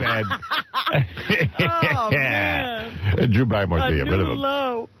be that bad. Oh, man. Drew Barrymore be a bit of a...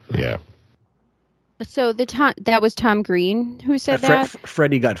 low. Yeah. So that was Tom Green who said that?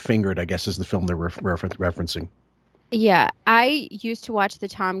 Freddie Got Fingered, I guess, is the film they're referencing. Yeah, I used to watch the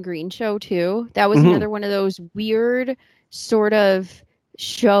Tom Green show, too. That was another one of those weird sort of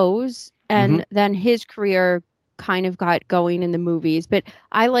shows. And then his career kind of got going in the movies. But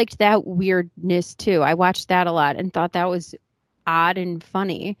I liked that weirdness, too. I watched that a lot and thought that was odd and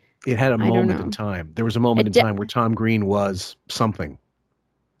funny. It had a moment in time. There was a moment in time where Tom Green was something.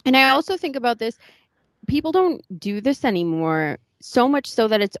 And I also think about this. People don't do this anymore. So much so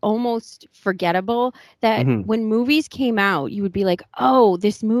that it's almost forgettable that when movies came out, you would be like, oh,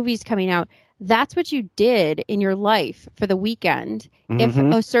 this movie's coming out. That's what you did in your life for the weekend. If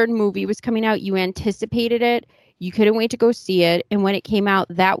a certain movie was coming out, you anticipated it. You couldn't wait to go see it. And when it came out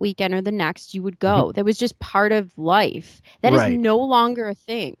that weekend or the next, you would go. That was just part of life. That is no longer a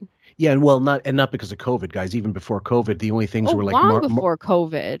thing. Yeah, and well, not because of COVID, guys. Even before COVID, the only things were like long before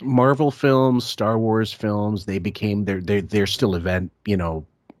COVID. Marvel films, Star Wars films. They became they're still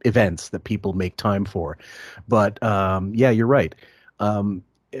events that people make time for. But yeah, you're right. And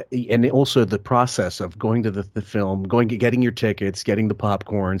also the process of going to the film, getting your tickets, getting the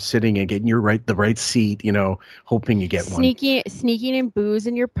popcorn, sitting and getting the right seat. Hoping you get sneaking in booze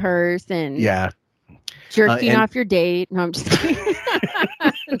in your purse and jerking off your date. No, I'm just kidding.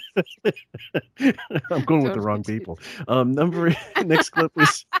 I'm going with the wrong people. Next clip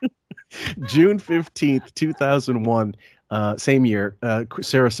is June 15th, 2001. Same year.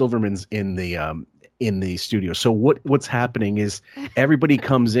 Sarah Silverman's in in the studio. So what's happening is everybody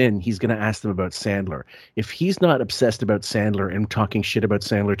comes in, he's going to ask them about Sandler. If he's not obsessed about Sandler and talking shit about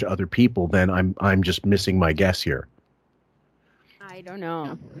Sandler to other people, then I'm just missing my guess here. I don't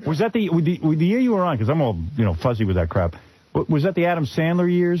know. Was that the year you were on? Because I'm all fuzzy with that crap. Was that the Adam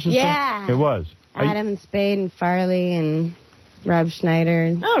Sandler years? Yeah. It was. Adam Spade and Farley and Rob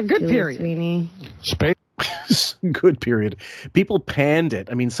Schneider. Oh, good Julie period. Sweeney. Spade. Good period. People panned it.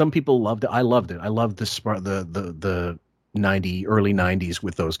 I mean, some people loved it. I loved it. I loved the early 90s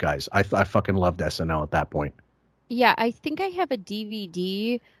with those guys. I fucking loved SNL at that point. Yeah, I think I have a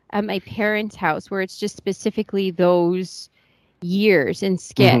DVD at my parents' house where it's just specifically those years and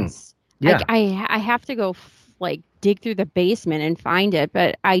skits. Mm-hmm. Yeah. Like, I have to go dig through the basement and find it,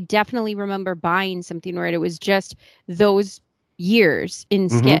 but I definitely remember buying something where it was just those years in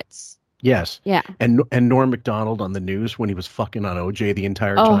skits. Yes. Yeah. And Norm Macdonald on the news when he was fucking on OJ the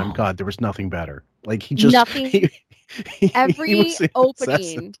entire time. God, there was nothing better. Like he just nothing. Every opening,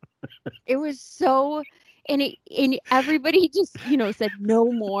 obsessive. it was so, and everybody just said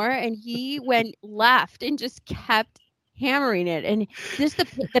no more, and he went left and just kept hammering it, and just the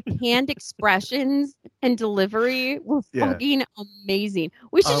panned expressions and delivery were fucking amazing.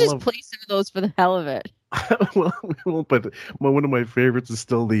 We should just play some of those for the hell of it. well, but one of my favorites is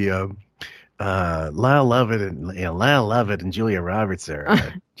still the Lyle Lovett and Julia Roberts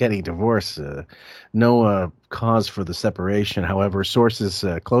are getting divorced. No cause for the separation. However, sources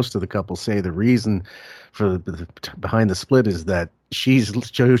close to the couple say the reason for behind the split is that she's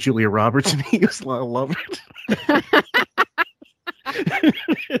Julia Roberts and he is Lyle Lovett.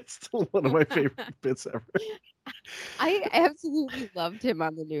 It's still one of my favorite bits ever. I absolutely loved him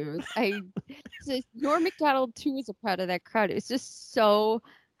on the news. Norm Macdonald too was a part of that crowd. It was just so.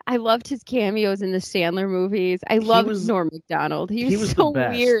 I loved his cameos in the Sandler movies. I loved Norm Macdonald. He was so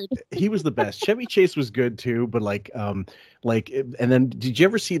weird. He was the best. Chevy Chase was good too, but and then did you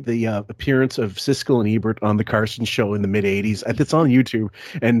ever see the appearance of Siskel and Ebert on the Carson show in the mid '80s? It's on YouTube,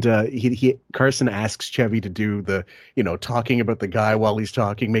 and Carson asks Chevy to do the talking about the guy while he's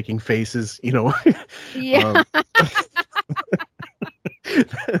talking, making faces, Yeah.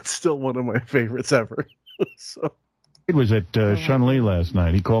 That's still one of my favorites ever. So. He was at Shun Lee last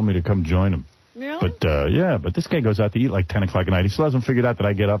night. He called me to come join him. Really? But this guy goes out to eat like 10 o'clock at night. He still hasn't figured out that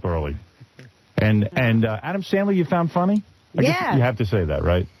I get up early. And Adam Sandler, you found funny? I guess you have to say that,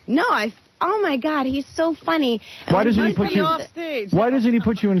 right? No, oh my God, he's so funny. And Why doesn't he put you? Why doesn't he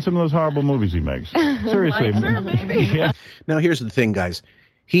put you in some of those horrible movies he makes? Seriously. Yeah. Now here's the thing, guys.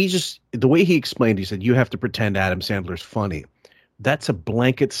 The way he explained, he said you have to pretend Adam Sandler's funny. That's a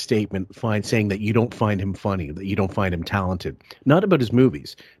blanket statement saying that you don't find him funny, that you don't find him talented. Not about his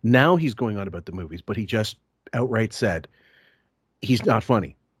movies. Now he's going on about the movies, but he just outright said he's not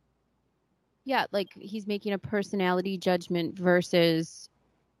funny. Yeah, like he's making a personality judgment versus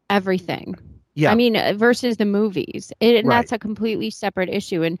everything. Yeah. I mean, versus the movies. And that's a completely separate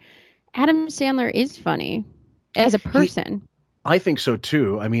issue. And Adam Sandler is funny as a person. I think so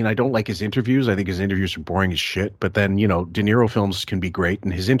too. I mean, I don't like his interviews. I think his interviews are boring as shit. But then, De Niro films can be great,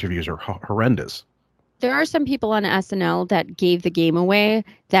 and his interviews are horrendous. There are some people on SNL that gave the game away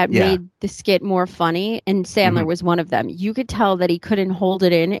that made the skit more funny, and Sandler was one of them. You could tell that he couldn't hold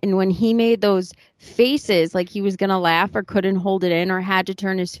it in, and when he made those faces like he was going to laugh or couldn't hold it in or had to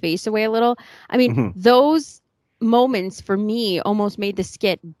turn his face away a little, I mean, those moments for me almost made the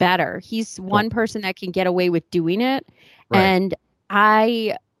skit better. He's one person that can get away with doing it. Right. And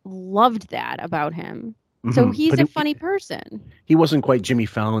I loved that about him. So he's a funny person. He wasn't quite Jimmy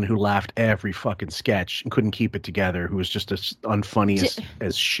Fallon, who laughed every fucking sketch and couldn't keep it together, who was just as unfunny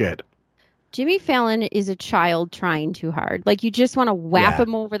as shit. Jimmy Fallon is a child trying too hard. Like, you just want to whap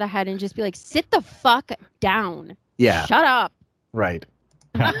him over the head and just be like, sit the fuck down. Yeah. Shut up. Right.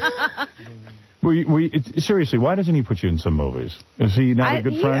 Seriously, why doesn't he put you in some movies? Is he not a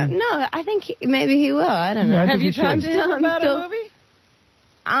good friend? No, I think maybe he will. I don't know. Yeah, Have you talked to him about a movie?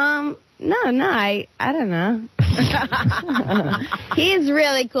 No, I don't know. He's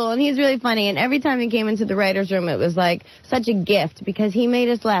really cool and he's really funny. And every time he came into the writer's room, it was like such a gift because he made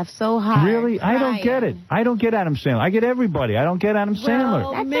us laugh so hard. Really? I don't get it. I don't get Adam Sandler. I get everybody. I don't get Adam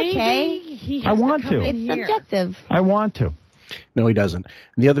Sandler. That's okay. I want to. It's subjective. I want to. No, he doesn't.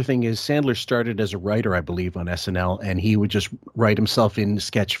 And the other thing is Sandler started as a writer, I believe, on SNL, and he would just write himself in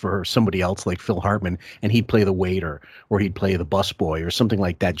sketch for somebody else like Phil Hartman, and he'd play the waiter or he'd play the busboy or something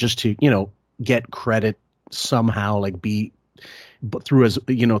like that just to, get credit somehow, like through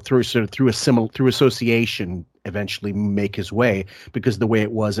association, eventually make his way, because the way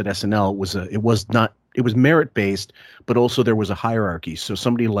it was at SNL was merit based, but also there was a hierarchy. So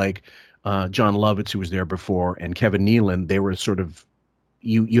somebody like John Lovitz, who was there before, and Kevin Nealon, they were sort of,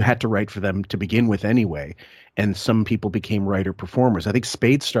 you had to write for them to begin with anyway. And some people became writer performers. I think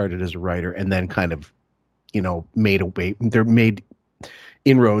Spade started as a writer and then kind of, made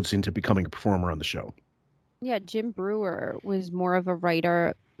inroads into becoming a performer on the show. Yeah, Jim Brewer was more of a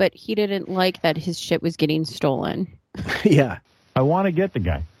writer, but he didn't like that his shit was getting stolen. Yeah. I want to get the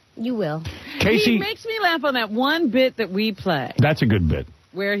guy. You will. Casey. He makes me laugh on that one bit that we play. That's a good bit.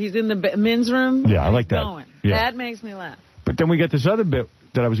 Where he's in the men's room. Yeah, I like that. Going. Yeah. That makes me laugh. But then we get this other bit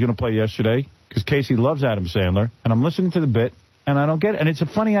that I was going to play yesterday because Casey loves Adam Sandler, and I'm listening to the bit, and I don't get it. And it's a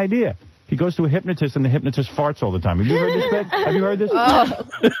funny idea. He goes to a hypnotist, and the hypnotist farts all the time. Have you heard this bit? Have you heard this?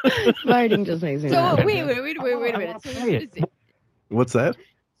 Farting just makes me laugh. So wait a minute. So, What's that?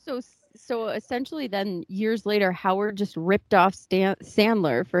 So essentially, then years later, Howard just ripped off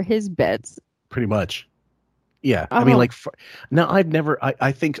Sandler for his bits. Pretty much. Yeah. I mean, like, now I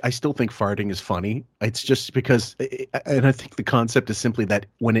still think farting is funny. It's just because, and I think the concept is simply that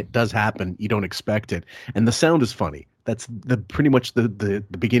when it does happen, you don't expect it. And the sound is funny. That's pretty much the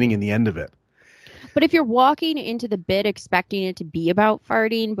beginning and the end of it. But if you're walking into the bit expecting it to be about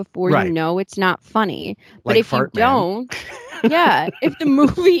farting before you know it's not funny. But if you don't, if the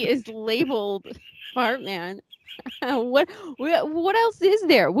movie is labeled Fart Man, what else is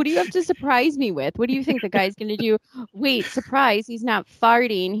there? What do you have to surprise me with? What do you think the guy's going to do? Wait, surprise, he's not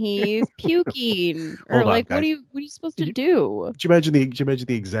farting, he's puking. Or like, what are you supposed to do? Do you imagine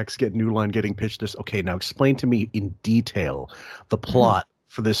the execs New Line getting pitched this? Okay, now explain to me in detail the plot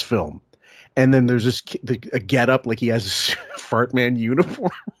for this film. And then there's this a get-up like he has a Fart Man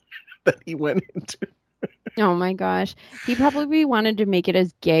uniform that he went into. Oh my gosh. He probably wanted to make it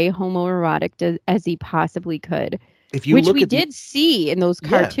as gay, homoerotic as he possibly could. Which we did see in those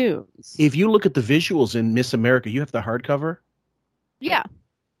cartoons. If you look at the visuals in Miss America, you have the hardcover? Yeah.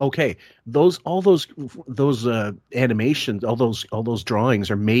 Okay. All those animations, all those drawings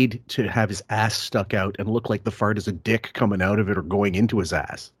are made to have his ass stuck out and look like the fart is a dick coming out of it or going into his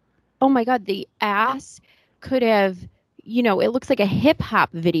ass. Oh my God, the ass could have, it looks like a hip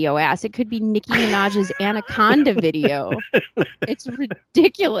hop video ass. It could be Nicki Minaj's Anaconda video. It's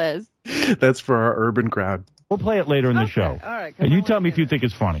ridiculous. That's for our urban crowd. We'll play it later in the show. All right. And you tell me if you think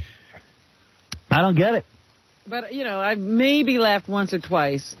it's funny. I don't get it. But, I've maybe laughed once or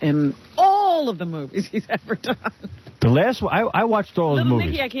twice in all of the movies he's ever done. The last one, I watched all his movies.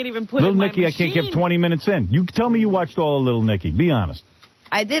 Little Nicky, I can't even put Little in my Nicky, machine. I can't get 20 minutes in. You tell me you watched all of Little Nicky. Be honest.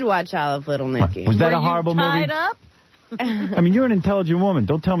 I did watch all of Little Nicky. Was that a horrible movie? Tied up? I mean, you're an intelligent woman.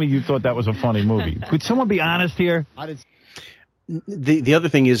 Don't tell me you thought that was a funny movie. Could someone be honest here? The other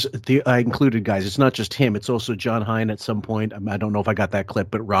thing is, I included, guys, it's not just him. It's also John Hine at some point. I don't know if I got that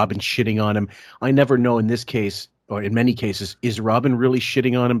clip, but Robin shitting on him. I never know in this case, or in many cases, is Robin really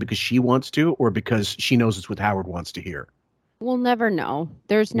shitting on him because she wants to or because she knows it's what Howard wants to hear? We'll never know.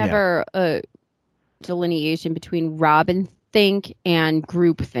 There's never a delineation between Robin think and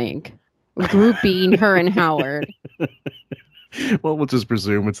group think. Group being her and Howard. Well, we'll just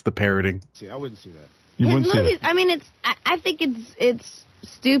presume it's the parroting. See, I wouldn't see that. You His wouldn't see movies, it. I mean, I think it's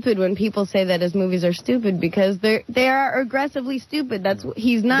stupid when people say that his movies are stupid because they are aggressively stupid. That's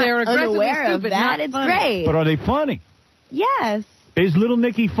he's not unaware of that. It's great. But are they funny? Yes. Is Little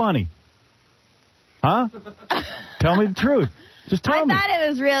Nicky funny? Huh? Tell me the truth. Just tell me. I thought it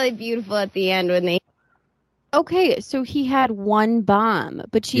was really beautiful at the end when they. Okay, so he had one bomb,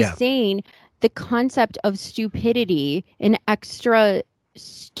 but she's saying the concept of stupidity and extra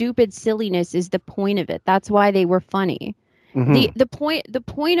stupid silliness is the point of it. That's why they were funny. Mm-hmm. The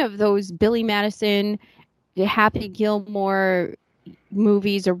point of those Billy Madison, Happy Gilmore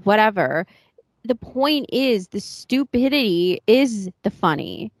movies or whatever, the point is the stupidity is the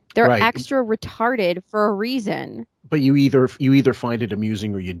funny. They're extra retarded for a reason. But you either find it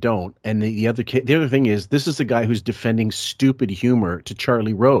amusing or you don't. And the other thing is, this is the guy who's defending stupid humor to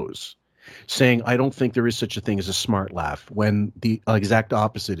Charlie Rose, saying, I don't think there is such a thing as a smart laugh, when the exact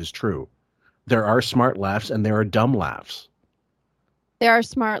opposite is true. There are smart laughs and there are dumb laughs. There are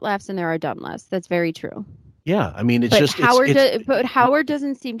smart laughs and there are dumb laughs. That's very true. Yeah, I mean, but Howard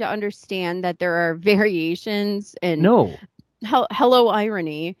doesn't seem to understand that there are variations and hello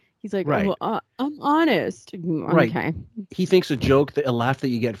irony. He's like, I'm honest. Right. Okay. He thinks a laugh that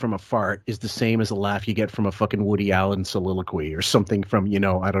you get from a fart is the same as a laugh you get from a fucking Woody Allen soliloquy or something from,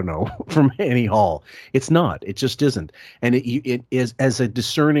 I don't know, from Annie Hall. It's not. It just isn't. And it is, as a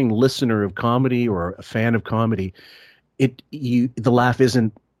discerning listener of comedy or a fan of comedy, the laugh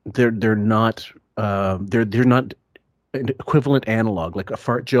isn't. They're not an equivalent analog, like a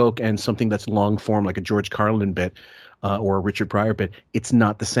fart joke and something that's long form, like a George Carlin bit, or a Richard Pryor bit, it's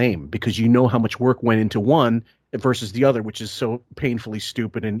not the same because you know how much work went into one versus the other, which is so painfully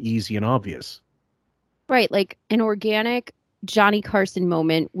stupid and easy and obvious. Right, like an organic Johnny Carson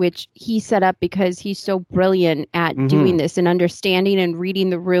moment, which he set up because he's so brilliant at doing this and understanding and reading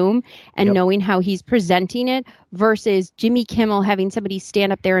the room and knowing how he's presenting it versus Jimmy Kimmel having somebody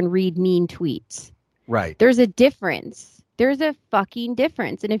stand up there and read mean tweets. Right. There's a difference. There's a fucking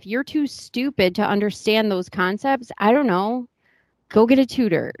difference. And if you're too stupid to understand those concepts, I don't know, go get a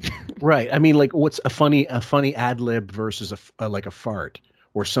tutor. Right. I mean, like, what's a funny ad lib versus like a fart?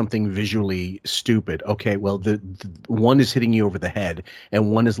 Or something visually stupid. Okay, well, the one is hitting you over the head, and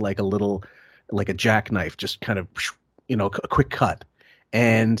one is like a jackknife, just kind of, a quick cut,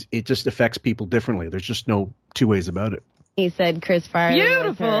 and it just affects people differently. There's just no two ways about it. He said Chris Farley.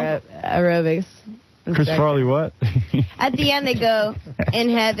 Beautiful. Aerobics. Chris Farley, what? At the end, they go in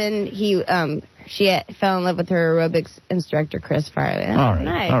heaven. She fell in love with her aerobics instructor, Chris Farley. All right,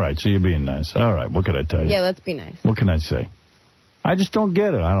 nice. all right. So you're being nice. All right, what could I tell you? Yeah, let's be nice. What can I say? I just don't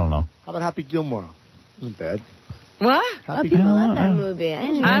get it. I don't know. How about Happy Gilmore? Wasn't bad. What? Happy People love that movie.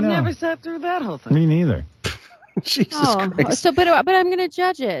 I've never sat through that whole thing. Me neither. Jesus Christ. So, but I'm going to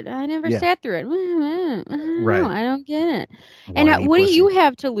judge it. I never sat through it. Right. I don't get it. And what do you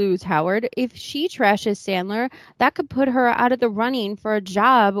have to lose, Howard? If she trashes Sandler, that could put her out of the running for a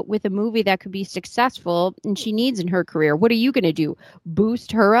job with a movie that could be successful and she needs in her career. What are you going to do?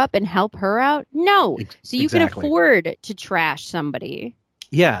 Boost her up and help her out? No. So you can afford to trash somebody.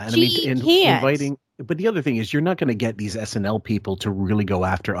 Yeah. And She I mean, can't. inviting. But the other thing is, you're not going to get these SNL people to really go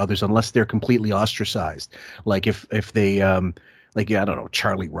after others unless they're completely ostracized. Like if they, I don't know,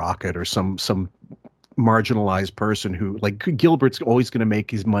 Charlie Rocket or some marginalized person who, like, Gilbert's always going to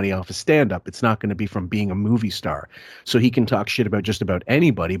make his money off of stand-up. It's not going to be from being a movie star. So he can talk shit about just about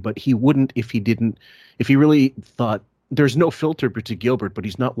anybody, but he wouldn't if he really thought. There's no filter to Gilbert, but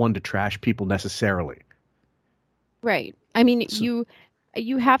he's not one to trash people necessarily. Right. I mean, you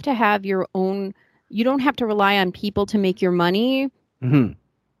have to have your own. You don't have to rely on people to make your money. Mm-hmm.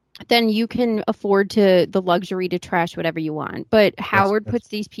 Then you can afford the luxury to trash whatever you want. But Howard puts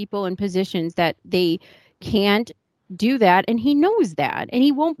these people in positions that they can't do that, and he knows that, and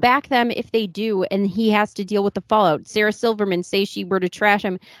he won't back them if they do, and he has to deal with the fallout. Sarah Silverman says she were to trash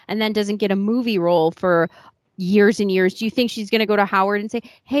him and then doesn't get a movie role for years and years. Do you think she's going to go to Howard and say,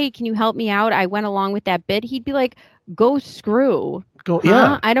 hey, can you help me out? I went along with that bit. He'd be like, go screw.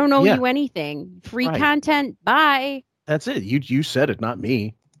 Yeah. I don't know you anything. Free content. Bye. That's it. You said it, not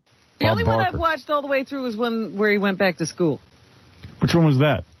me. The only one I've watched all the way through was one where he went back to school. Which one was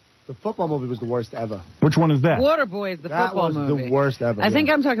that? The football movie was the worst ever. Which one is that? Waterboy is the football movie. That was the worst ever. I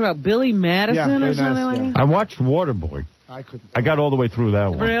think I'm talking about Billy Madison or something like that. I watched Waterboy. I got all the way through that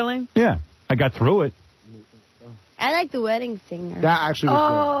one. Really? Yeah, I got through it. I like The Wedding Singer. That actually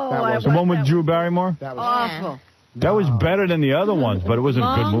was good. That was the one with Drew Barrymore? That was awful. That was better than the other ones, but it wasn't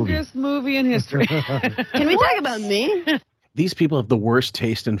a good movie. Longest movie in history. Can we talk about me? These people have the worst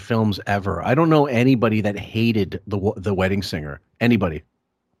taste in films ever. I don't know anybody that hated the Wedding Singer. Anybody?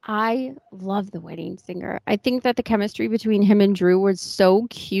 I love The Wedding Singer. I think that the chemistry between him and Drew was so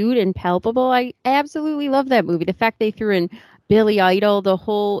cute and palpable. I absolutely love that movie. The fact they threw in Billy Idol, the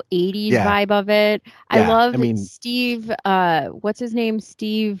whole 80s vibe of it. I love Steve, what's his name?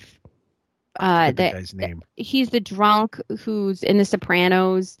 Steve. The guy's name. He's the drunk who's in The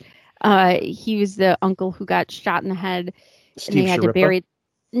Sopranos. He was the uncle who got shot in the head. Steve and they had Sharippa? to bury.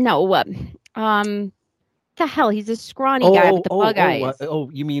 No, the hell? He's a scrawny guy with the bug eyes.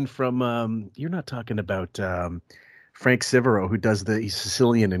 You mean from? You're not talking about Frank Sivero, who does he's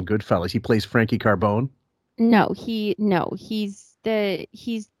Sicilian in Goodfellas. He plays Frankie Carbone. He's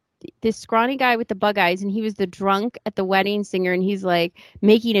this scrawny guy with the bug eyes, and he was the drunk at the Wedding Singer, and he's like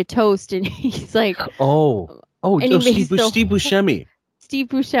making a toast, and he's like, Steve Buscemi. Steve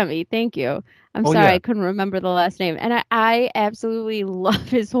Buscemi, thank you. I'm sorry, I couldn't remember the last name, and I absolutely love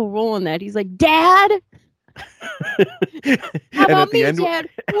his whole role in that. He's like, Dad. How about me, Dad?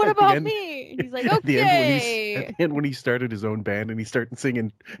 What about me? And he's like, okay. At the end, when he started his own band and he started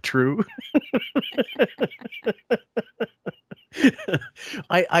singing True.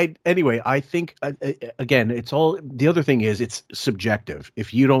 I think again, it's all, the other thing is it's subjective.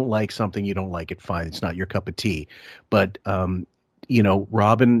 If you don't like something, you don't like it, fine. It's not your cup of tea. But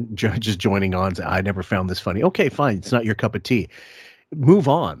Robin just joining on, I never found this funny. Okay, fine. It's not your cup of tea. Move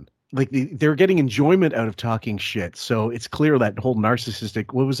on. Like they're getting enjoyment out of talking shit. So it's clear that whole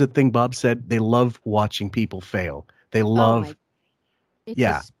narcissistic, what was the thing Bob said? They love watching people fail. They love. It's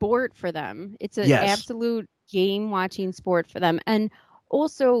a sport for them. It's an absolute game watching sport for them. And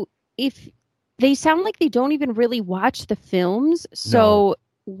also, if they sound like they don't even really watch the films. So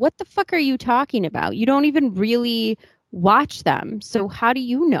what the fuck are you talking about? You don't even really watch them. So how do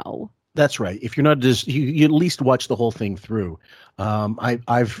you know? That's right. If you're not just you at least watch the whole thing through.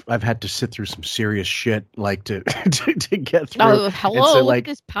 I've had to sit through some serious shit like to get through. Oh, hello! So, look at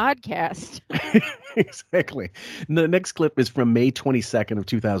this podcast. Exactly. The next clip is from May 22nd of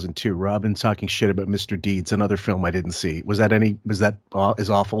 2002. Robin talking shit about Mr. Deeds, another film I didn't see. Was that as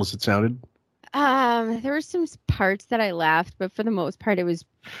awful as it sounded? There were some parts that I laughed, but for the most part, it was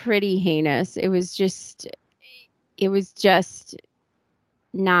pretty heinous. It was just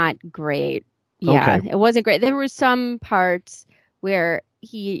not great. Yeah, okay. It wasn't great. There were some parts where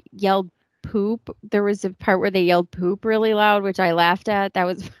he yelled poop. There was a part where they yelled poop really loud, which I laughed at. That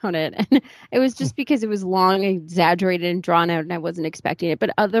was about it. And it was just because it was long, exaggerated, and drawn out, and I wasn't expecting it.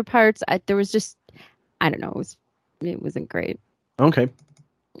 But other parts, there was just, I don't know, it wasn't great. Okay.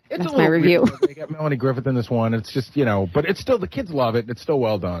 That's my review. They got Melanie Griffith in this one. It's just, but it's still, the kids love it. It's still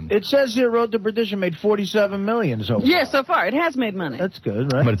well done. It says here Road to Perdition made $47 million so far. Yeah, so far. It has made money. That's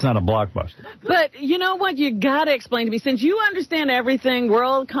good, right? But it's not a blockbuster. But you know what? You got to explain to me, since you understand everything,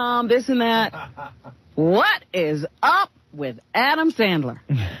 WorldCom, this and that, what is up with Adam Sandler?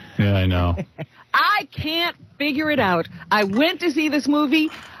 Yeah, I know. I can't figure it out. I went to see this movie.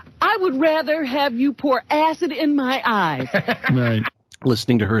 I would rather have you pour acid in my eyes. Right.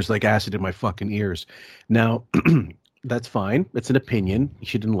 Listening to her is like acid in my fucking ears. Now, that's fine. It's an opinion.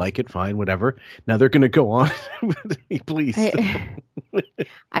 She didn't like it. Fine, whatever. Now they're going to go on. Please.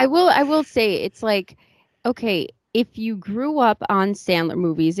 I will say it's like, okay, if you grew up on Sandler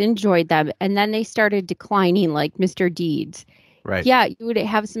movies, enjoyed them, and then they started declining like Mr. Deeds, right? Yeah, you would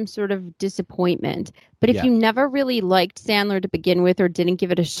have some sort of disappointment. But if you never really liked Sandler to begin with or didn't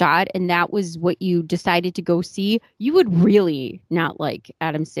give it a shot, and that was what you decided to go see, you would really not like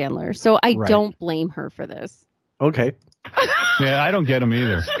Adam Sandler. So I don't blame her for this. Okay. Yeah, I don't get him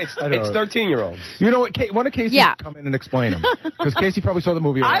either. It's 13-year-olds. You know what? Why don't Casey come in and explain him? Because Casey probably saw the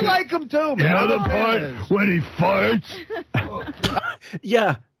movie. I like him too, man. You know the part when he farts?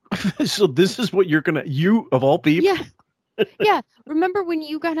 Yeah. So this is what you of all people? Yeah. Yeah. Remember when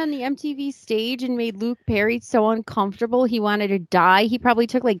you got on the MTV stage and made Luke Perry so uncomfortable he wanted to die? He probably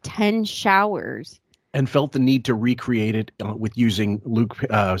took like 10 showers. And felt the need to recreate it with using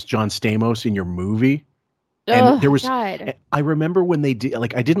John Stamos in your movie. And there was, God. I remember when they did,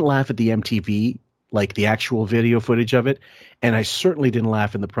 like, I didn't laugh at the MTV, like the actual video footage of it. And I certainly didn't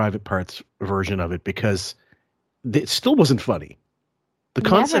laugh in the private parts version of it because it still wasn't funny. The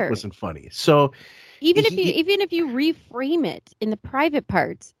concept wasn't funny. So even if you reframe it in the private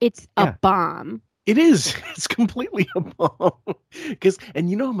parts, it's a bomb. It is. It's completely a bomb. And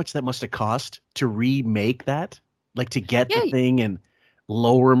you know how much that must have cost to remake that? Like to get the thing and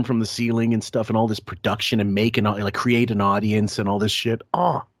lower him from the ceiling and stuff and all this production and create an audience and all this shit.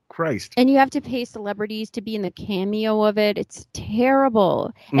 Oh, Christ. And you have to pay celebrities to be in the cameo of it. It's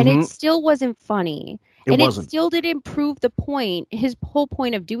terrible. And it still wasn't funny. It still didn't prove the point. His whole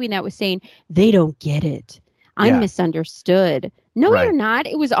point of doing that was saying, they don't get it. I'm misunderstood. No, you're not.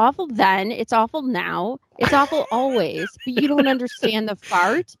 It was awful then. It's awful now. It's awful always. But you don't understand the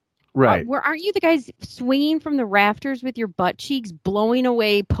fart. Right. Aren't you the guys swinging from the rafters with your butt cheeks, blowing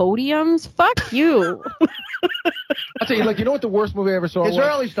away podiums? Fuck you. I'll tell you, you know what the worst movie I ever saw His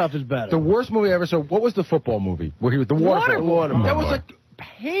early stuff is better. The worst movie I ever saw, what was the football movie? Where he was the Waterboy. That was like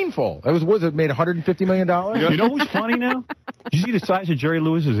painful. It was it made $150 million? You know who's funny now? Did you see the size of Jerry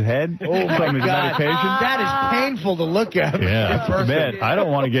Lewis's head? Oh, my God. That is painful to look at. Yeah, man, I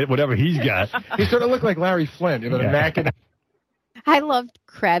don't want to get whatever he's got. He sort of looked like Larry Flint. I loved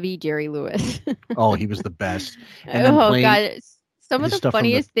Krabby Jerry Lewis. Oh, he was the best. And God. Some of the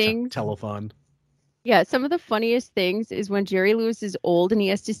funniest things. Telethon. Yeah, some of the funniest things is when Jerry Lewis is old and he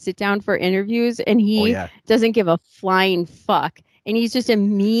has to sit down for interviews and he doesn't give a flying fuck. And he's just a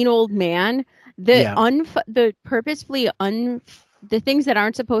mean old man. The purposefully the things that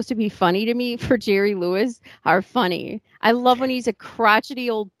aren't supposed to be funny to me for Jerry Lewis are funny. I love when he's a crotchety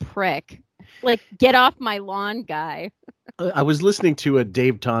old prick. Like, get off my lawn, guy. I was listening to a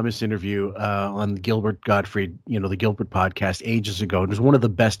Dave Thomas interview on Gilbert Gottfried, the Gilbert podcast ages ago. It was one of the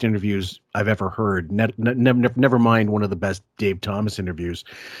best interviews I've ever heard. Never mind one of the best Dave Thomas interviews.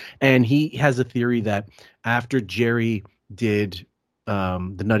 And he has a theory that after Jerry did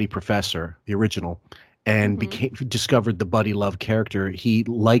The Nutty Professor, the original, and discovered the Buddy Love character, he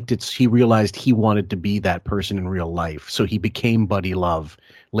liked it. He realized he wanted to be that person in real life. So he became Buddy Love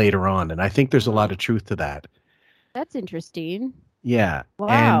later on. And I think there's a lot of truth to that. That's interesting. Yeah.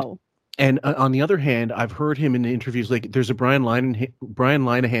 Wow. And on the other hand, I've heard him in interviews. Like there's a Brian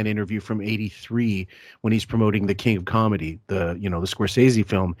Linehan interview from '83 when he's promoting The King of Comedy, the Scorsese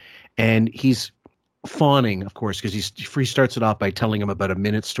film, and he's fawning, of course, because he starts it off by telling him about a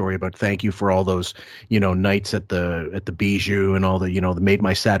minute story about thank you for all those nights at the Bijou and all the that made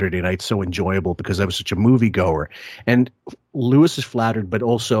my Saturday night so enjoyable because I was such a moviegoer. And Lewis is flattered, but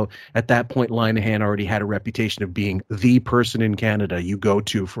also at that point Linehan already had a reputation of being the person in Canada you go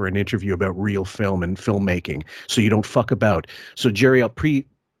to for an interview about real film and filmmaking, so you don't fuck about. So Jerry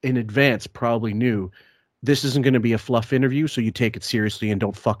in advance probably knew this isn't going to be a fluff interview, so you take it seriously and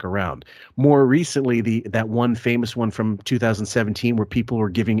don't fuck around. More recently, that one famous one from 2017 where people were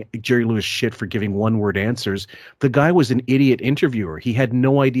giving Jerry Lewis shit for giving one-word answers. The guy was an idiot interviewer. He had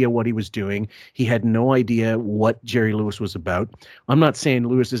no idea what he was doing. He had no idea what Jerry Lewis was about. I'm not saying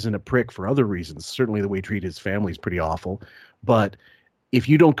Lewis isn't a prick for other reasons. Certainly the way he treated his family is pretty awful. But if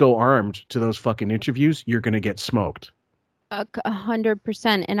you don't go armed to those fucking interviews, you're going to get smoked.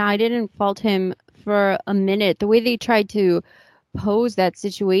 100%. And I didn't fault him for a minute. The way they tried to pose that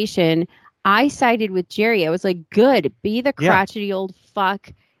situation, I sided with Jerry. I was like, good, be the crotchety old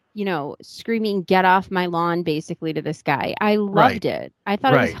fuck, screaming, get off my lawn, basically, to this guy. I loved it. I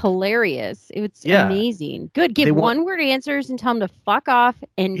thought it was hilarious. It was amazing. Good. Give one-word answers and tell him to fuck off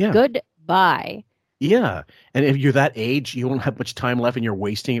and goodbye. Yeah. And if you're that age, you don't have much time left and you're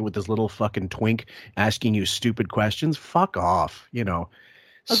wasting it with this little fucking twink asking you stupid questions. Fuck off,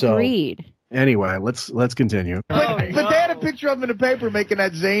 Agreed. So, anyway, let's continue. But they had a picture of him in the paper making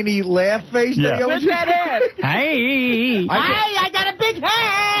that zany laugh face. Yeah. What's that head? Hey! I got a big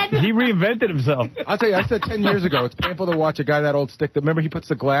head! He reinvented himself. I'll tell you, I said 10 years ago, it's painful to watch a guy that old stick. Remember he puts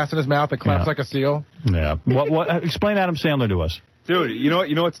the glass in his mouth and claps like a seal? Yeah. What? Explain Adam Sandler to us. Dude, you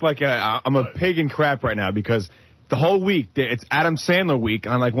know it's like I'm a pagan crap right now because the whole week it's Adam Sandler week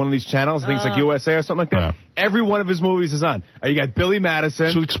on like one of these channels, things like USA or something like that. Yeah. Every one of his movies is on. You got Billy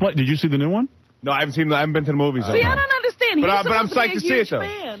Madison. So explain. Did you see the new one? No, I haven't seen. I haven't been to the movies. See, I don't understand. But I'm psyched to see it though.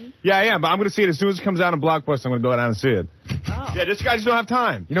 Fan. Yeah, I am. But I'm going to see it as soon as it comes out in Blockbuster. I'm going to go down and see it. Oh. Yeah, this guy just don't have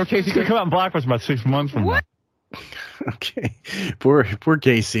time. Casey could come out in Blockbuster about 6 months from now. Okay, poor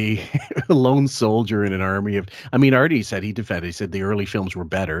Casey, a lone soldier in an army of. I mean, Artie said he defended. He said the early films were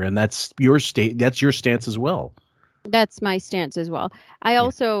better, and that's your stance as well. That's my stance as well. I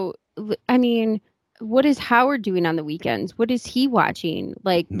also, I mean, what is Howard doing on the weekends? What is he watching?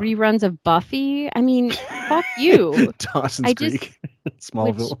 Like reruns of Buffy? I mean, fuck you. Dawson's Creek,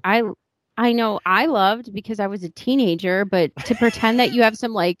 Smallville. I know I loved because I was a teenager, but to pretend that you have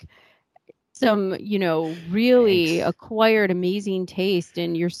some really acquired amazing taste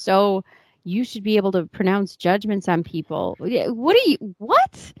and you should be able to pronounce judgments on people.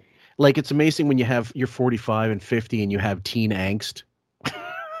 What? Like, it's amazing when you're 45 and 50 and you have teen angst.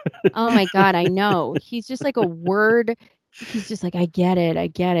 Oh my God, I know. He's just like a word. He's just like, I get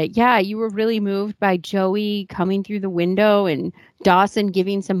it. Yeah, you were really moved by Joey coming through the window and Dawson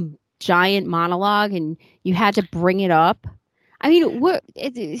giving some giant monologue and you had to bring it up. I mean,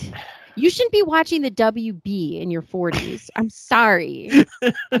 you shouldn't be watching the WB in your 40s. I'm sorry.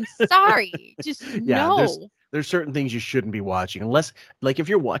 Just no. There's certain things you shouldn't be watching unless, like, if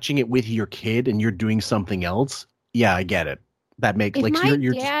you're watching it with your kid and you're doing something else. Yeah, I get it. That makes if my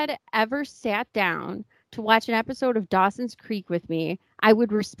dad ever sat down to watch an episode of Dawson's Creek with me, I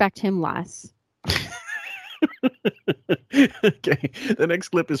would respect him less. Okay. The next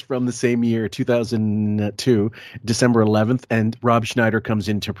clip is from the same year, 2002, December 11th, and Rob Schneider comes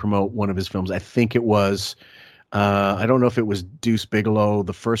in to promote one of his films. I think it was, I don't know if it was Deuce Bigalow,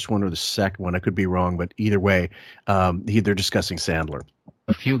 the first one or the second one. I could be wrong, but either way, they're discussing Sandler.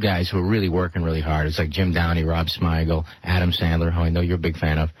 A few guys who are really working really hard. It's like Jim Downey, Rob Smigel, Adam Sandler, who I know you're a big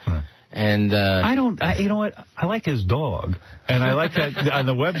fan of. Huh. And you know what? I like his dog, and I like that on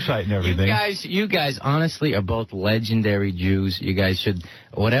the website and everything. You guys, honestly, are both legendary Jews. You guys should,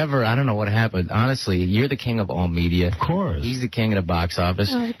 whatever. I don't know what happened. Honestly, you're the king of all media. Of course. He's the king of the box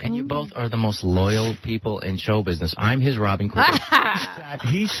office, and you both are the most loyal people in show business. I'm his Robin Hood.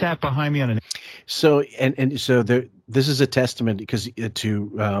 He sat behind me on an. So this is a testament because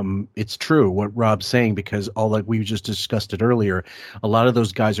it's true what Rob's saying, because like we just discussed it earlier, a lot of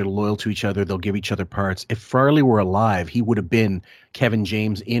those guys are loyal to each other. They'll give each other parts. If Farley were alive, he would have been Kevin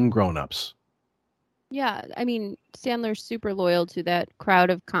James in Grown Ups. Yeah, I mean, Sandler's super loyal to that crowd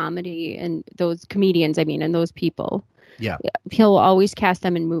of comedy and those comedians, and those people. Yeah. He'll always cast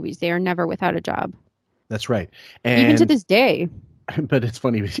them in movies. They are never without a job. That's right. And even to this day. But it's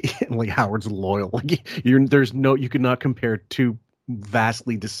funny, like Howard's loyal. Like you could not compare two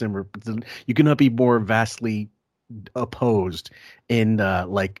vastly dissimilar. You cannot be more vastly opposed in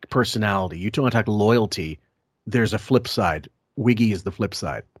like personality. You want to talk loyalty. There's a flip side. Wiggy is the flip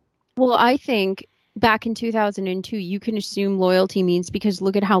side. Well, I think back in 2002, you can assume loyalty means because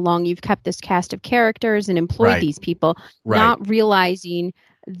look at how long you've kept this cast of characters and employed these people, not realizing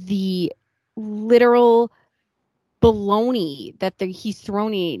the literal baloney that he's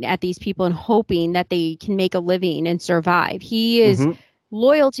throwing at these people and hoping that they can make a living and survive. He is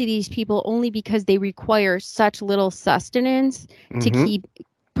loyal to these people only because they require such little sustenance to keep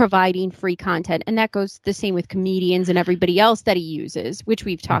providing free content. And that goes the same with comedians and everybody else that he uses, which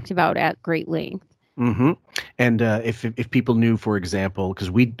we've talked about at great length. And if people knew, for example,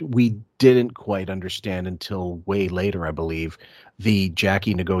 because we didn't quite understand until way later, I believe, the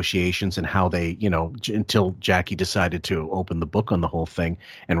Jackie negotiations and how they, until Jackie decided to open the book on the whole thing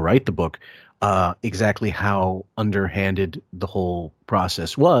and write the book, exactly how underhanded the whole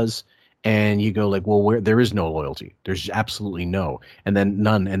process was. And you go like, well, there is no loyalty. There's absolutely no, and then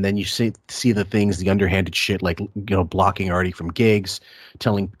none. And then you see the things, the underhanded shit, like, blocking Artie from gigs,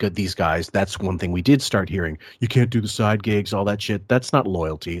 telling these guys, that's one thing we did start hearing. You can't do the side gigs, all that shit. That's not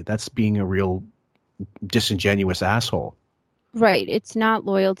loyalty. That's being a real disingenuous asshole. Right. It's not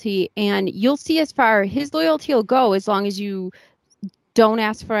loyalty. And you'll see as far his loyalty will go as long as you don't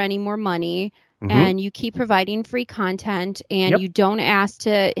ask for any more money. And you keep providing free content and you don't ask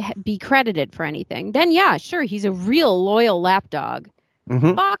to be credited for anything. Then, yeah, sure, he's a real loyal lapdog.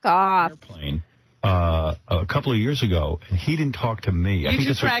 Fuck off. A couple of years ago, and he didn't talk to me. You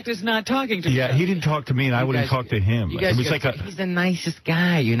should practice not talking to me. Yeah, he didn't talk to me, and I wouldn't talk to him. It was like he's the nicest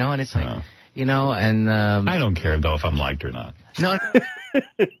guy, and it's like, and... I don't care, though, if I'm liked or not. No.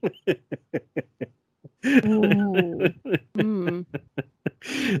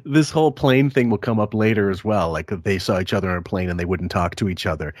 This whole plane thing will come up later as well. Like they saw each other on a plane and they wouldn't talk to each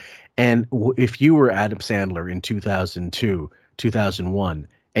other. And if you were Adam Sandler in 2002, 2001,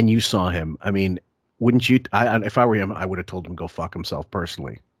 and you saw him, I mean, wouldn't you? If I were him, I would have told him go fuck himself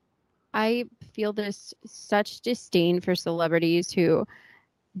personally. I feel such disdain for celebrities who,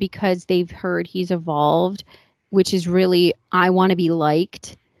 because they've heard he's evolved, which is really, I want to be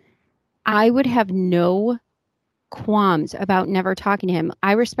liked. I would have no qualms about never talking to him.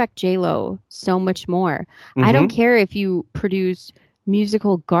 I respect J-Lo so much more. I don't care if you produce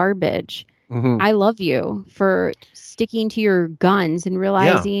musical garbage. I love you for sticking to your guns and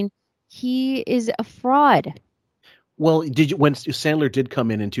realizing he is a fraud. Well, when Sandler did come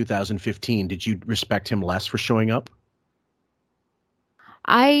in 2015, did you respect him less for showing up?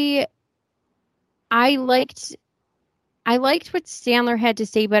 I liked what Sandler had to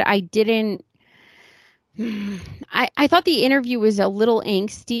say, but I didn't. I thought the interview was a little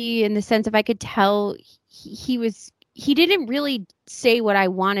angsty in the sense of I could tell he didn't really say what I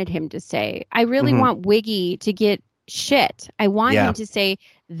wanted him to say. I really want Wiggy to get shit. I want him to say,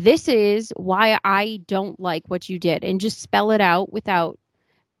 this is why I don't like what you did, and just spell it out without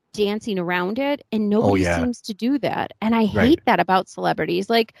dancing around it. And nobody seems to do that. And I hate that about celebrities.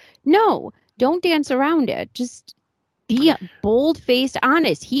 Like, no, don't dance around it. Just be bold-faced,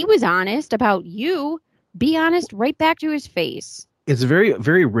 honest. He was honest about you. Be honest right back to his face. It's very,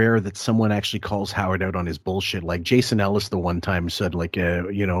 very rare that someone actually calls Howard out on his bullshit. Like Jason Ellis the one time said, like,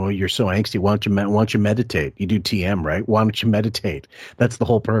 you're so angsty. Why don't you meditate? You do TM, right? Why don't you meditate? That's the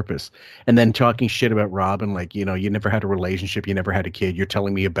whole purpose. And then talking shit about Robin, like, you never had a relationship. You never had a kid. You're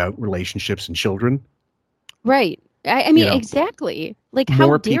telling me about relationships and children. Right. I mean, exactly. Like,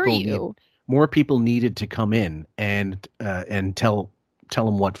 how dare you? More people needed to come in and tell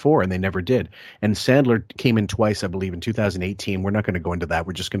them what for, and they never did. And Sandler came in twice, I believe, in 2018. We're not going to go into that.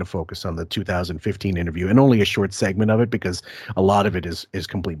 We're just going to focus on the 2015 interview, and only a short segment of it because a lot of it is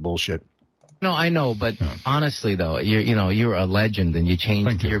complete bullshit. No, I know, but honestly, though, you're a legend, and you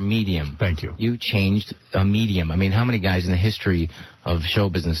changed your medium. Thank you. You changed a medium. I mean, how many guys in the history of show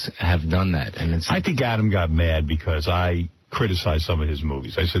business have done that? And I think Adam got mad because I criticized some of his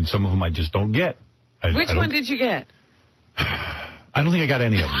movies. I said some of them I just don't get. Which one did you get? I don't think I got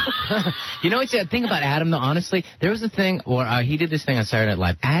any of them. It's the thing about Adam, though, honestly. There was a thing where he did this thing on Saturday Night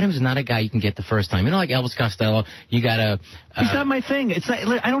Live. Adam's not a guy you can get the first time. Like Elvis Costello, you got to... He's not my thing. It's not.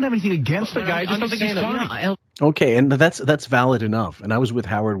 I don't have anything against the guy. I just don't think he's funny. Okay, and that's valid enough. And I was with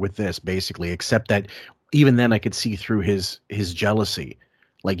Howard with this, basically, except that even then I could see through his jealousy.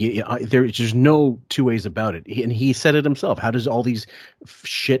 Like, there's no two ways about it. And he said it himself. How does all these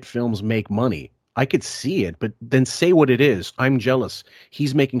shit films make money? I could see it, but then say what it is. I'm jealous.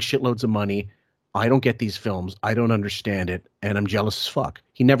 He's making shitloads of money. I don't get these films. I don't understand it. And I'm jealous as fuck.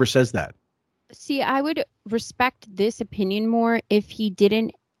 He never says that. See, I would respect this opinion more if he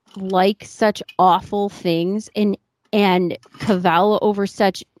didn't like such awful things and cavil over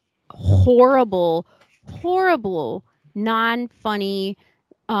such horrible, non-funny,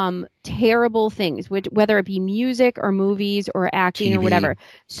 terrible things, whether it be music or movies or acting TV. or whatever.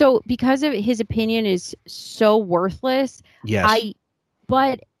 So because of his opinion is so worthless, Yes.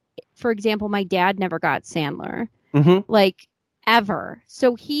 But for example, my dad never got Sandler, Mm-hmm. Ever.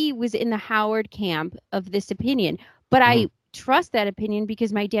 So he was in the Howard camp of this opinion, but I trust that opinion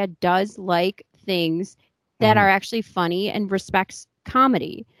because my dad does like things that are actually funny and respects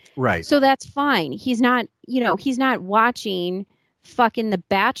comedy. Right. So that's fine. He's not watching fucking The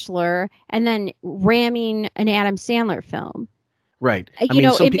Bachelor and then ramming an Adam Sandler film. Right.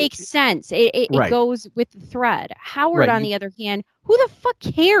 It makes sense. It goes with the thread. Howard, on the other hand, who the fuck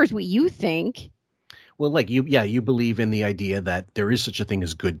cares what you think? Well, you believe in the idea that there is such a thing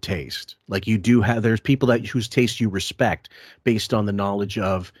as good taste. There's people whose taste you respect based on the knowledge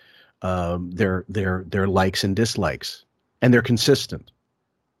of their likes and dislikes, and they're consistent.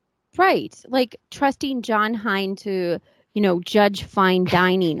 Right. Like trusting John Hine to, judge fine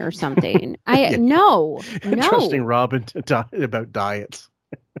dining or something. No. Trusting Robin about diets.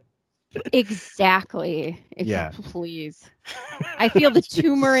 Exactly. Yeah. Please. I feel the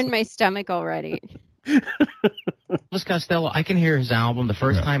tumor in my stomach already. Elvis Costello, I can hear his album the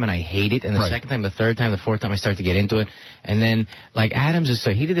first time and I hate it, and the second time, the third time, the fourth time I start to get into it, and then Adams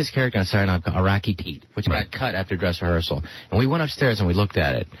he did this character on Saturday Night, Iraqi Pete, which got cut after dress rehearsal, and we went upstairs and we looked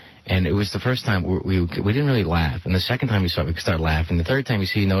at it, and it was the first time we didn't really laugh, and the second time we started laughing, the third time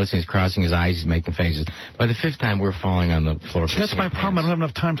he's noticing he's crossing his eyes, he's making faces. By the fifth time we're falling on the floor. That's my problem. I don't have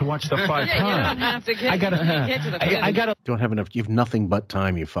enough time to watch the 5 times. You don't have to get to the I gotta. Don't have enough. You have nothing but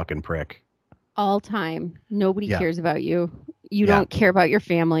time, you fucking prick. All time. Nobody cares about you. You don't care about your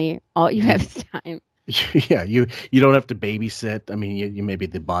family. All you have is time. Yeah, you don't have to babysit. I mean, you maybe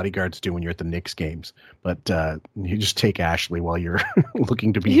the bodyguards do when you're at the Knicks games, but you just take Ashley while you're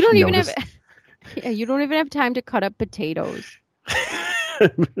looking to be. You don't even have. Yeah, you don't even have time to cut up potatoes.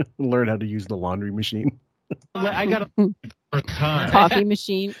 Learn how to use the laundry machine. I got a coffee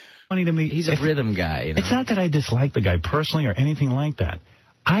machine. Funny to me. He's a rhythm guy. It's not that I dislike the guy personally or anything like that.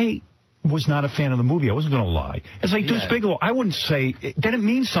 I was not a fan of the movie. I wasn't going to lie. It's like Deuce Bigelow. I wouldn't say that it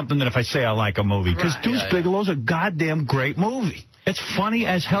means something that if I say I like a movie, because Deuce Bigelow's a goddamn great movie. It's funny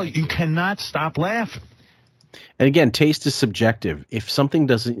as hell. You cannot stop laughing. And again, taste is subjective. If something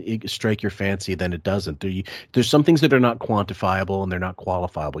doesn't strike your fancy, then it doesn't. There's some things that are not quantifiable and they're not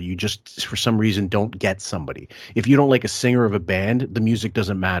qualifiable. You just, for some reason, don't get somebody. If you don't like a singer of a band, the music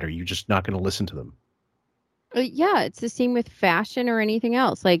doesn't matter. You're just not going to listen to them. Yeah, it's the same with fashion or anything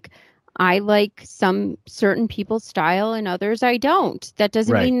else. I like some certain people's style and others I don't. That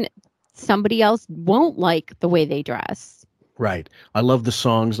doesn't mean somebody else won't like the way they dress. Right. I love the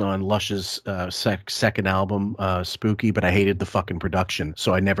songs on Lush's second album, Spooky, but I hated the fucking production,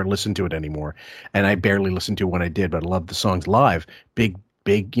 so I never listened to it anymore. And I barely listened to it when I did, but I love the songs live. Big,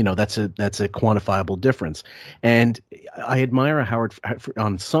 that's a quantifiable difference. And I admire Howard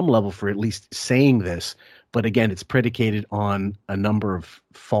on some level for at least saying this. But again, it's predicated on a number of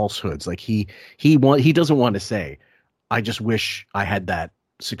falsehoods. Like he doesn't want to say, I just wish I had that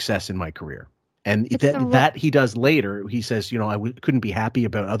success in my career. And that he does later. He says, couldn't be happy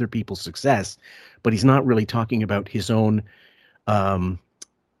about other people's success, but he's not really talking about his own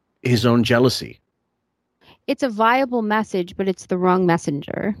jealousy. It's a viable message, but it's the wrong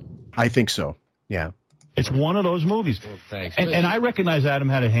messenger. I think so. Yeah. It's one of those movies. Well, thanks. And I recognize Adam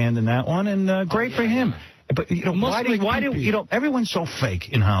had a hand in that one, and great for him. But why do everyone's so fake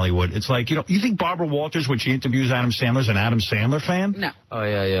in Hollywood? It's like you think Barbara Walters, when she interviews Adam Sandler, is an Adam Sandler fan? No. Oh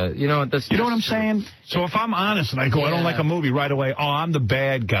yeah. You know what I'm saying? So if I'm honest and I go, I don't like a movie right away. Oh, I'm the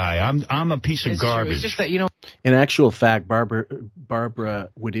bad guy. I'm a piece of garbage. It's just that In actual fact, Barbara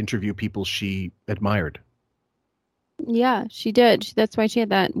would interview people she admired. Yeah, she did. That's why she had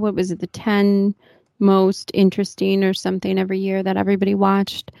that. What was it? The 10 most interesting or something every year that everybody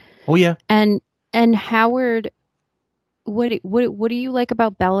watched. Oh yeah. And Howard, what do you like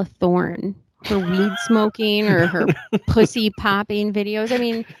about Bella Thorne? Her weed smoking or her pussy popping videos? I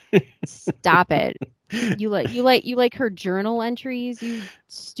mean, stop it. You like her journal entries, you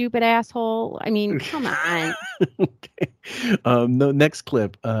stupid asshole. I mean, come on. Okay. The next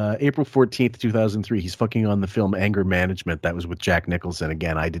clip, April 14th, 2003. He's fucking on the film Anger Management. That was with Jack Nicholson.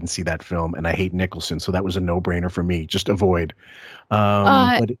 Again, I didn't see that film, and I hate Nicholson, so that was a no-brainer for me. Just avoid.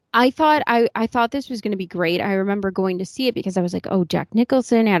 But I thought this was going to be great. I remember going to see it because I was like, oh, Jack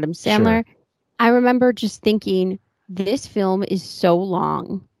Nicholson, Adam Sandler. Sure. I remember just thinking, this film is so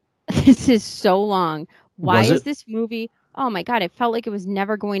long. This is so long. Why is this movie oh my God, it felt like it was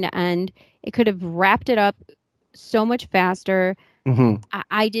never going to end. It could have wrapped it up so much faster. Mm-hmm.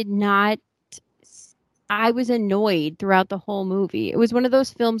 I did not. I was annoyed throughout the whole movie. It was one of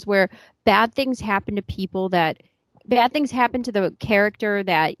those films where bad things happen to people bad things happen to the character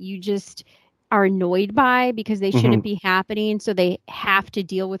that you just are annoyed by because they shouldn't be happening. So they have to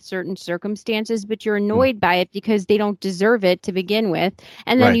deal with certain circumstances, but you're annoyed by it because they don't deserve it to begin with.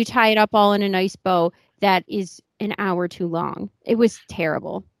 And then you tie it up all in a nice bow that is an hour too long. It was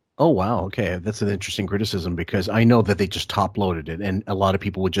terrible. Oh, wow. Okay. That's an interesting criticism because I know that they just top loaded it. And a lot of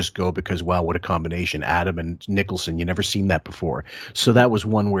people would just go because, wow, what a combination. Adam and Nicholson. You never seen that before. So that was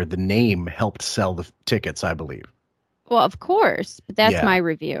one where the name helped sell the tickets, I believe. Well, of course. But that's my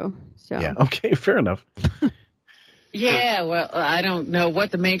review. So. Yeah. Okay. Fair enough. Yeah. Well, I don't know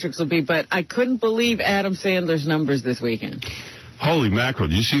what the Matrix will be, but I couldn't believe Adam Sandler's numbers this weekend. Holy mackerel.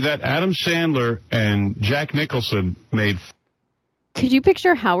 Did you see that? Adam Sandler and Jack Nicholson made... Could you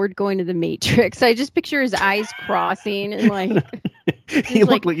picture Howard going to the Matrix? I just picture his eyes crossing and like he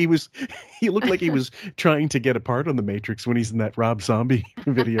looked like he was trying to get a part on the Matrix when he's in that Rob Zombie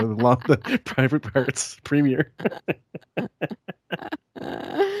video, the Private Parts premiere.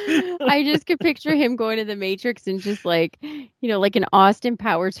 I just could picture him going to the Matrix and just like, like an Austin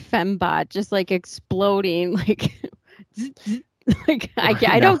Powers fembot, just like exploding, like,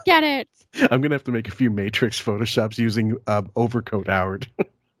 I don't get it. I'm gonna have to make a few Matrix photoshops using Overcoat Howard.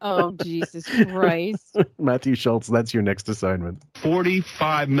 Oh, Jesus Christ. Matthew Schultz, that's your next assignment.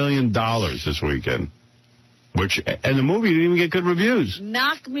 $45 million this weekend. And the movie didn't even get good reviews.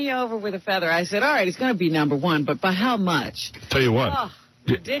 Knock me over with a feather. I said, all right, it's going to be number one, but by how much? Tell you what. Oh,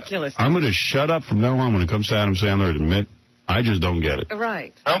 ridiculous. I'm going to shut up from now on when it comes to Adam Sandler and admit I just don't get it.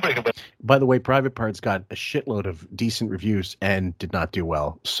 Right. By the way, Private Parts got a shitload of decent reviews and did not do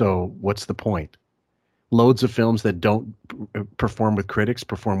well. So what's the point? Loads of films that don't perform with critics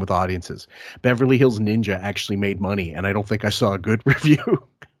perform with audiences. Beverly Hills Ninja actually made money, and I don't think I saw a good review.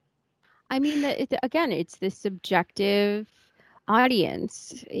 I mean, again, it's this subjective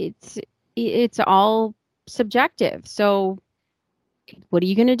audience. It's all subjective. So what are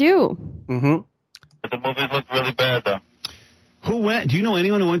you going to do? Mm-hmm. The movies look really bad, though. Who went? Do you know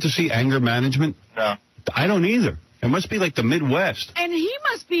anyone who went to see Anger Management? No. I don't either. It must be like the Midwest. And he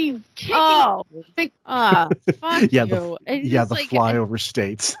must be kicking. Oh, fuck yeah, you. The flyover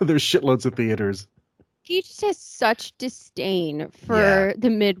states. There's shitloads of theaters. He just has such disdain for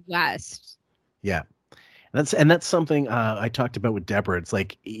the Midwest. Yeah. That's something I talked about with Deborah. It's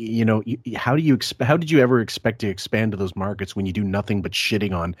like, how did you ever expect to expand to those markets when you do nothing but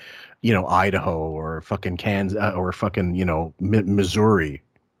shitting on, Idaho or fucking Kansas or fucking, Missouri.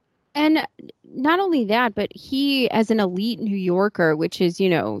 And not only that, but he, as an elite New Yorker, which is,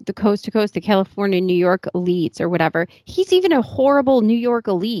 the coast to coast, the California, New York elites or whatever, he's even a horrible New York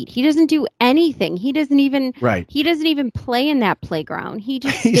elite. He doesn't do anything. He doesn't even play in that playground. He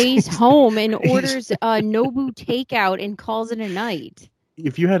just stays home and orders Nobu takeout and calls it a night.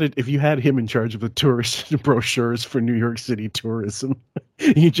 If you had him in charge of the tourist brochures for New York City tourism,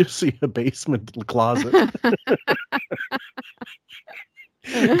 you just see a basement closet.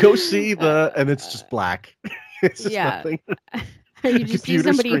 Go see and it's just black. It's just nothing. You just see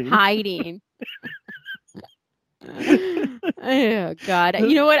somebody hiding. Oh God!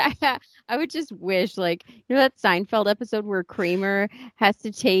 You know what? I would just wish, that Seinfeld episode where Kramer has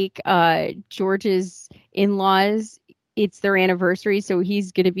to take George's in-laws. It's their anniversary, so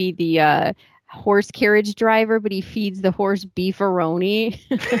he's going to be the horse carriage driver, but he feeds the horse beefaroni.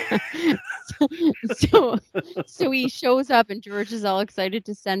 so he shows up and George is all excited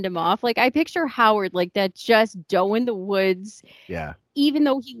to send him off. Like, I picture Howard like that, just doe in the woods. Yeah. Even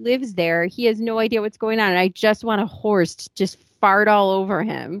though he lives there, he has no idea what's going on. And I just want a horse to just fart all over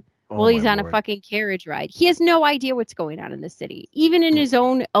him while he's on a fucking carriage ride. He has no idea what's going on in the city, even in his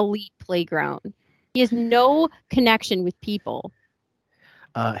own elite playground. He has no connection with people.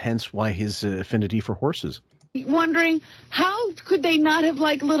 Hence why his affinity for horses. Wondering, how could they not have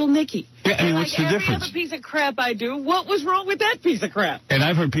liked Little Nicky? Yeah, I mean, what's the difference? Every other piece of crap I do, what was wrong with that piece of crap? And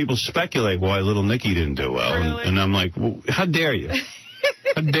I've heard people speculate why Little Nicky didn't do well. Really? And I'm like, well, how dare you?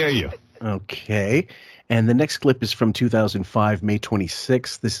 How dare you? Okay. And the next clip is from 2005, May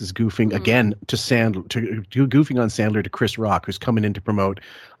 26th. This is goofing again to Sandler, goofing on Sandler to Chris Rock, who's coming in to promote,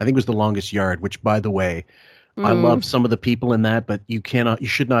 I think it was The Longest Yard, which, by the way, I love some of the people in that, but you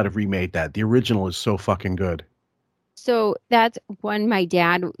should not have remade that. The original is so fucking good. So that's one my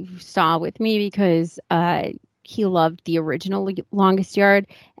dad saw with me because he loved the original Longest Yard,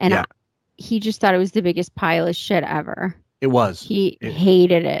 and he just thought it was the biggest pile of shit ever. It was. He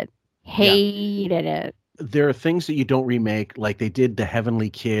hated it. Hated it. there are things that you don't remake, like they did The Heavenly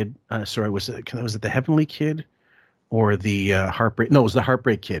Kid. Was it The Heavenly Kid or the Heartbreak? No, it was The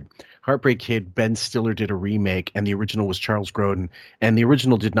Heartbreak Kid. Heartbreak Kid, Ben Stiller did a remake, and the original was Charles Grodin, and the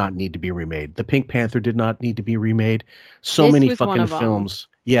original did not need to be remade. The Pink Panther did not need to be remade. So many fucking films.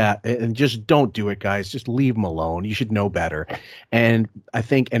 Yeah, and just don't do it, guys. Just leave them alone. You should know better. And I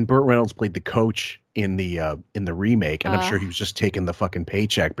think, and Burt Reynolds played the coach in the remake, and I'm sure he was just taking the fucking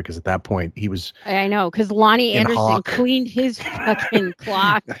paycheck because at that point he was. I know, because Lonnie Anderson cleaned his fucking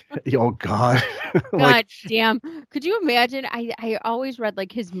clock. Oh God. God damn! Could you imagine? I always read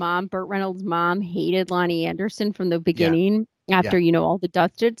like his mom, Burt Reynolds' mom, hated Lonnie Anderson from the beginning. Yeah. After all the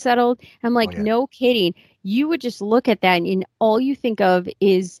dust had settled, I'm like, no kidding. You would just look at that, and all you think of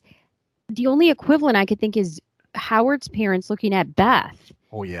is the only equivalent I could think is Howard's parents looking at Beth.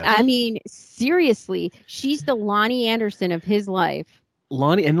 Oh yeah. I mean, seriously, she's the Lonnie Anderson of his life.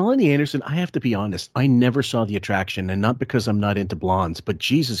 Lonnie Anderson, I have to be honest, I never saw The Attraction, and not because I'm not into blondes, but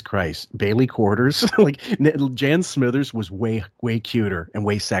Jesus Christ, Bailey Quarters, like Jan Smithers was way cuter and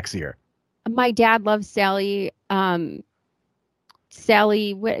way sexier. My dad loves Sally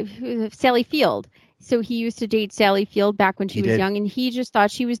Field. So he used to date Sally Field back when she was young, and he just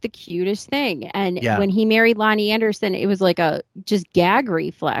thought she was the cutest thing. And when he married Lonnie Anderson, it was like a just gag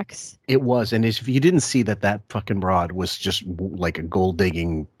reflex. It was. And if you didn't see that fucking broad was just like a gold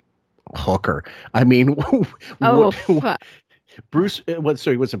digging hooker. I mean, Bruce,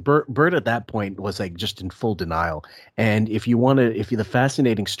 Bert at that point was like just in full denial. And if the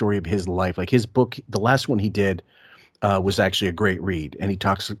fascinating story of his life, like his book, the last one he did, was actually a great read. And he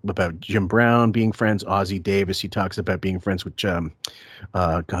talks about Jim Brown being friends, Ozzie Davis. He talks about being friends with,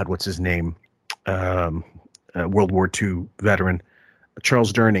 what's his name? World War II veteran,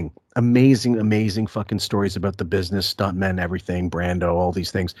 Charles Durning. Amazing fucking stories about the business, stuntmen, everything, Brando, all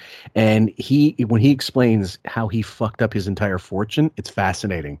these things. And when he explains how he fucked up his entire fortune, it's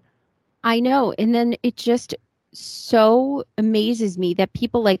fascinating. I know. And then it just so amazes me that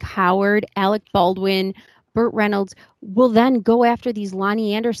people like Howard, Alec Baldwin, Burt Reynolds will then go after these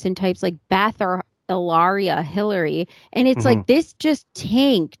Lonnie Anderson types like Beth or Ilaria Hillary. And it's like, this just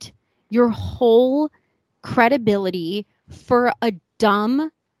tanked your whole credibility for a dumb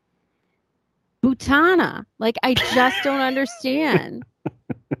Butana. Like, I just don't understand.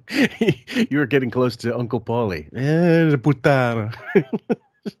 You were getting close to Uncle Paulie. Butana.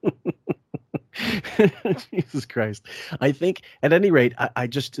 Jesus Christ. I think at any rate, I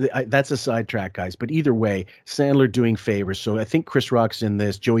that's a sidetrack, guys, but either way, Sandler doing favors. So I think Chris Rock's in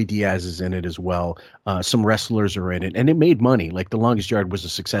this, Joey Diaz is in it as well. Some wrestlers are in it, and it made money. Like The Longest Yard was a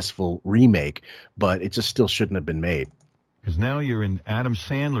successful remake, but it just still shouldn't have been made. Because now you're in Adam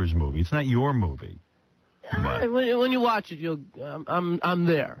Sandler's movie. It's not your movie. When you watch it, I'm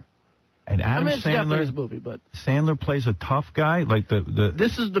there. And Adam Sandler's movie, but Sandler plays a tough guy, like the.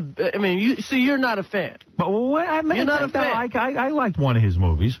 This is the. I mean, you're not a fan. But you're not a fan. I liked one of his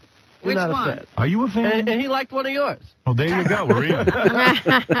movies. You're not a fan. Are you a fan? And he liked one of yours. Oh, there you go. We're in.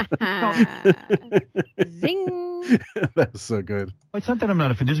 Zing. That's so good. It's not that I'm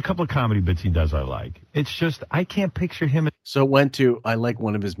not a fan. There's a couple of comedy bits he does I like. It's just I can't picture him. So it went to I like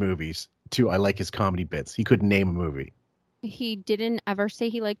one of his movies to I like his comedy bits. He couldn't name a movie. He didn't ever say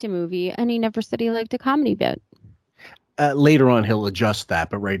he liked a movie, and he never said he liked a comedy bit. Later on, he'll adjust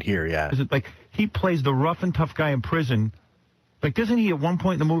that, but right here, yeah. Is it like he plays the rough and tough guy in prison? Like, doesn't he at one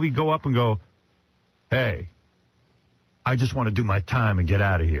point in the movie go up and go, "Hey, I just want to do my time and get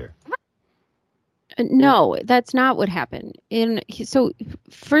out of here"? No, that's not what happened. So,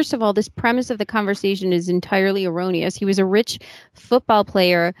 first of all, this premise of the conversation is entirely erroneous. He was a rich football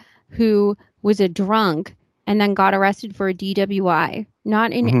player who was a drunk and then got arrested for a DWI.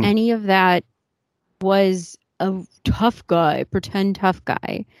 Not in any of that was a tough guy, pretend tough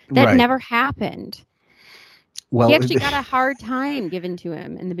guy. That never happened. Well, he actually got a hard time given to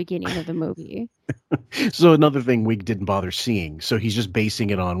him in the beginning of the movie. So another thing we didn't bother seeing. So he's just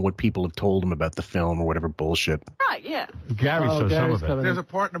basing it on what people have told him about the film or whatever bullshit. Right, yeah. Gary saw some of it. There's a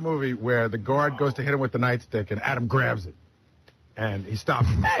part in the movie where the guard goes to hit him with the nightstick and Adam grabs it. And he stops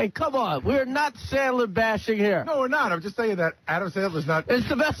him. Hey, come on. We're not Sandler bashing here. No, we're not. I'm just saying that Adam Sandler's not. It's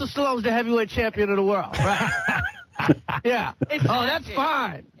Sylvester Stallone's the heavyweight champion of the world, right? Yeah. That's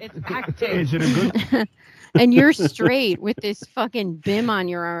fine. It's acting. Is it a good... And you're straight with this fucking bim on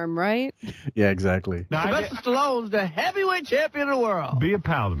your arm, right? Yeah, exactly. Sylvester Stallone's the heavyweight champion of the world. Be a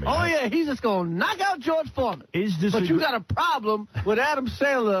pal to me. Oh, yeah. He's just going to knock out George Foreman. But you got a problem with Adam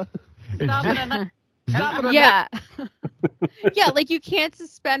Sandler. Yeah. Yeah, like you can't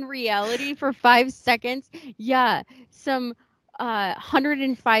suspend reality for 5 seconds. Yeah, some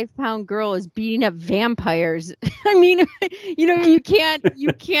 105-pound girl is beating up vampires. I mean, you can't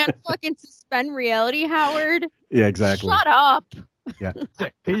fucking suspend reality, Howard. Yeah, exactly. Shut up. Yeah.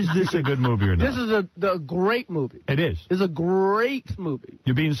 Is this a good movie or not? This is a great movie. It is. It's a great movie.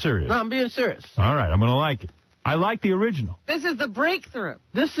 You're being serious? No, I'm being serious. All right, I'm going to like it. I like the original. This is the breakthrough.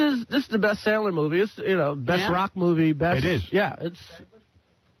 This is the best Sandler movie. It's best rock movie. Best. It is. Yeah, it's.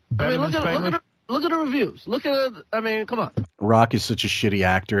 Better look than Spengler? at the reviews. Look at it. I mean, come on. Rock is such a shitty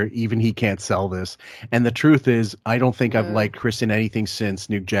actor. Even he can't sell this. And the truth is, I don't think I've liked Chris in anything since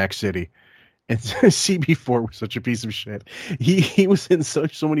New Jack City. And CB4 was such a piece of shit. He was in so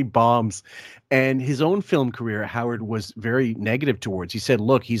many bombs. And his own film career, Howard was very negative towards. He said,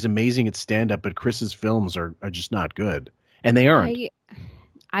 look, he's amazing at stand-up, but Chris's films are just not good. And they aren't.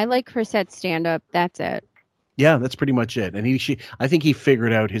 I like Chris at stand-up. That's it. Yeah, that's pretty much it. And I think he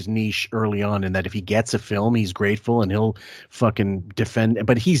figured out his niche early on, in that if he gets a film, he's grateful and he'll fucking defend.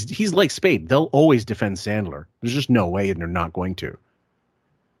 But he's like Spade. They'll always defend Sandler. There's just no way, and they're not going to.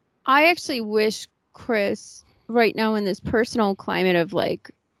 I actually wish Chris, right now in this personal climate of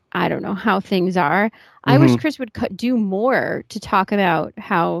I don't know how things are, I wish Chris would do more to talk about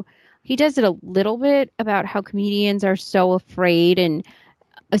how he does it a little bit, about how comedians are so afraid and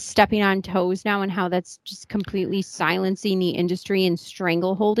stepping on toes now, and how that's just completely silencing the industry and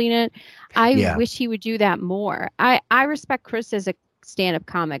strangleholding it. I wish he would do that more. I respect Chris as a stand-up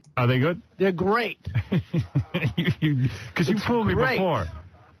comic. Are they good? They're great. Because you fooled me before.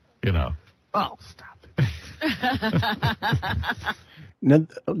 Oh, stop it. No,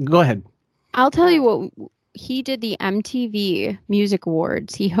 go ahead. I'll tell you what, he did the MTV Music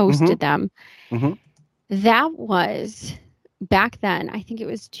Awards. He hosted them. Mm-hmm. That was, back then, I think it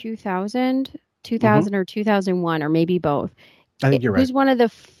was 2000 or 2001, or maybe both. I think you're right. It was one of the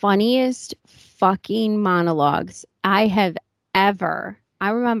funniest fucking monologues I have ever. I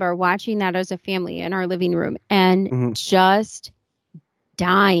remember watching that as a family in our living room and just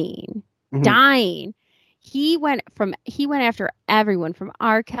dying. He went after everyone, from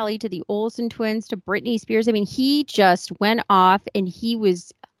R. Kelly to the Olsen twins to Britney Spears. I mean, he just went off, and he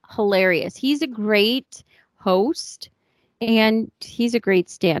was hilarious. He's a great host, and he's a great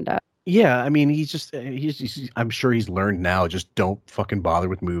stand-up. Yeah, I mean, he's I'm sure he's learned now, just don't fucking bother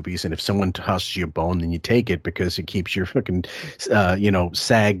with movies. And if someone tosses you a bone, then you take it, because it keeps your fucking,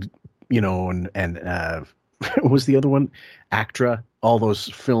 SAG, and what was the other one? ACTRA, all those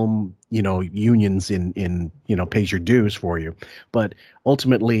film, unions in pays your dues for you. But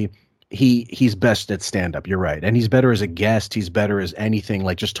ultimately, he's best at stand-up. You're right. And he's better as a guest. He's better as anything,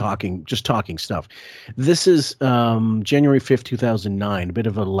 like just talking stuff. This is January 5th, 2009. A bit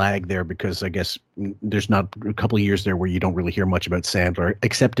of a lag there, because I guess there's not a couple of years there where you don't really hear much about Sandler,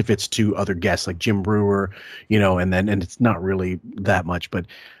 except if it's to other guests like Jim Brewer, and it's not really that much. But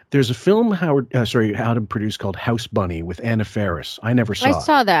there's a film Howard produced called House Bunny with Anna Faris. I never saw it. I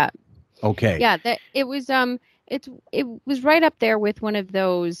saw that. Okay. Yeah, it was right up there with one of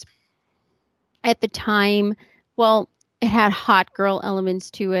those. At the time, well, it had hot girl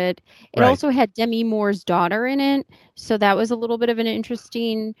elements to it. It also had Demi Moore's daughter in it, so that was a little bit of an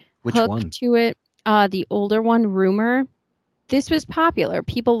interesting hook to it. The older one, Rumor. This was popular.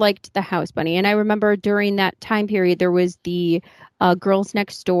 People liked the House Bunny, and I remember during that time period there was the Girls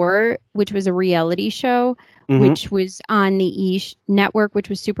Next Door, which was a reality show, which was on the E! Network, which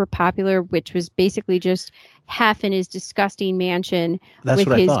was super popular, which was basically just Hef in his disgusting mansion. That's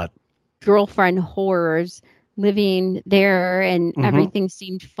what I thought. Girlfriend horrors living there, and everything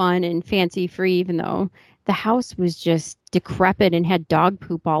seemed fun and fancy free, even though the house was just decrepit and had dog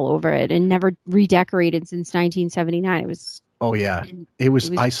poop all over it and never redecorated since 1979. It was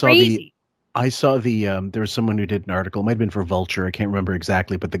I saw the there was someone who did an article, it might have been for Vulture, I can't remember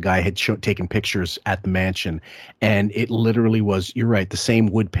exactly, but the guy had taken pictures at the mansion, and it literally was, you're right, the same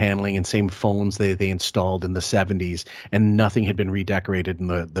wood paneling and same phones they installed in the 70s, and nothing had been redecorated, and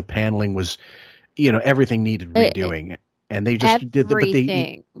the paneling was, everything needed redoing. And they just did, but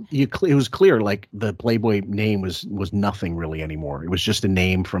it was clear, like the Playboy name was nothing really anymore. It was just a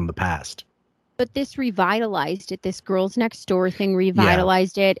name from the past. But this revitalized it. This Girls Next Door thing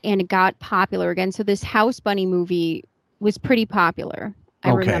revitalized it, and it got popular again. So this House Bunny movie was pretty popular. I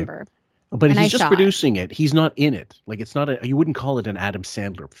remember. But he's just producing it. He's not in it. Like, it's not you wouldn't call it an Adam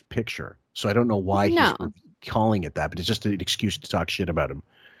Sandler picture. So I don't know why he's calling it that, but it's just an excuse to talk shit about him.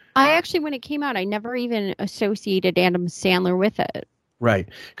 I actually, when it came out, I never even associated Adam Sandler with it. Right.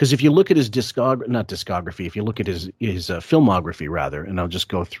 Because if you look at his if you look at his filmography, rather, and I'll just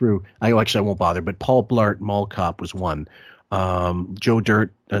go through, I won't bother, but Paul Blart Mall Cop was one. Joe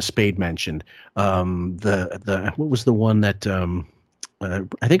Dirt Spade mentioned. What was the one that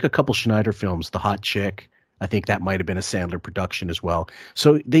I think a couple Schneider films, The Hot Chick. I think that might have been a Sandler production as well.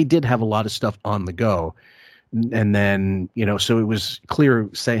 So they did have a lot of stuff on the go. And then, so it was clear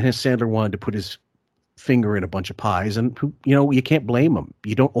Sandler wanted to put his finger in a bunch of pies, and you can't blame him.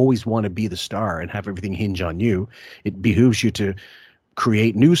 You don't always want to be the star and have everything hinge on you. It behooves you to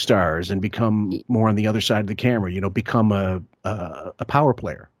create new stars and become more on the other side of the camera, become a power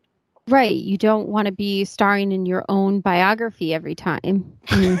player. Right. You don't want to be starring in your own biography every time.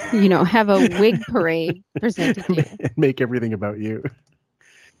 And, have a wig parade presented to you. Make everything about you.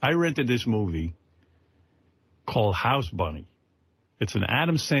 I rented this movie called House Bunny. It's an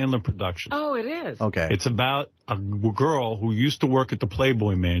Adam Sandler production. Oh, it is. Okay. It's about a girl who used to work at the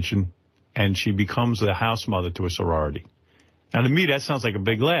Playboy Mansion, and she becomes the house mother to a sorority. Now, to me, that sounds like a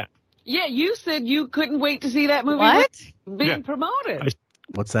big laugh. Yeah, you said you couldn't wait to see that movie being promoted.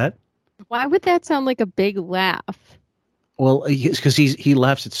 What's that? Why would that sound like a big laugh? Well, because he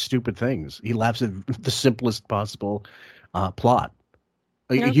laughs at stupid things. He laughs at the simplest possible plot.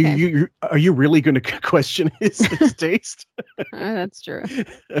 Okay. Are you really going to question his taste? That's true.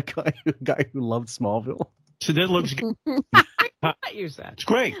 A guy who loved Smallville. So that looks good. Use that. It's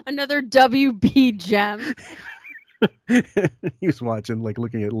great. Another WB gem. He was watching,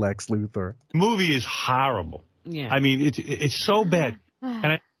 looking at Lex Luthor. The movie is horrible. Yeah. I mean, it's so bad. And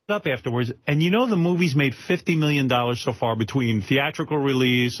I up afterwards, and the movie's made $50 million so far between theatrical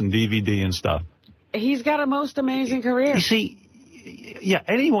release and DVD and stuff. He's got a most amazing career. You see, yeah,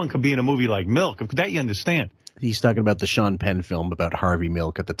 anyone could be in a movie like Milk. That you understand. He's talking about the Sean Penn film about Harvey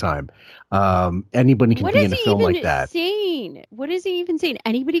Milk at the time. Anybody can be in a film like that. What is he even saying?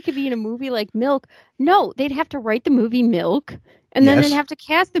 Anybody could be in a movie like Milk. No, they'd have to write the movie Milk, and then they'd have to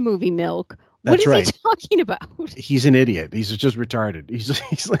cast the movie Milk. That's what is he talking about? He's an idiot. He's just retarded. He's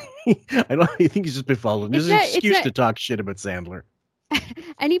like, I think he's just been following. There's an excuse to talk shit about Sandler.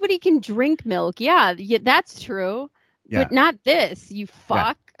 Anybody can drink milk. Yeah, that's true. Yeah. But not this, you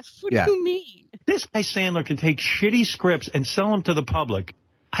fuck. Yeah. What do you mean? This guy Sandler can take shitty scripts and sell them to the public.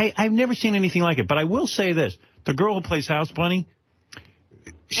 I've never seen anything like it. But I will say this. The girl who plays House Bunny,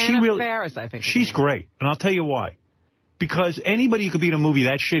 Ferris, I think. She's great. And I'll tell you why. Because anybody who could be in a movie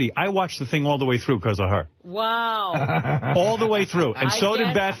that shitty, I watched the thing all the way through because of her. Wow. All the way through. And so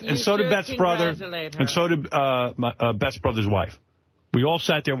did Beth, and so did Beth's brother, and so did Beth's brother's wife. We all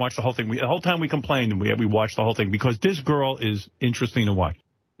sat there and watched the whole thing. The whole time we complained, and we watched the whole thing because this girl is interesting to watch.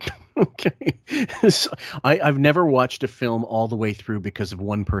 Okay. So I've never watched a film all the way through because of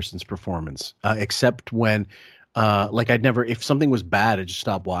one person's performance, except when, if something was bad, I just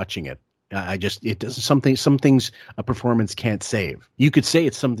stopped watching it. It does some things a performance can't save. You could say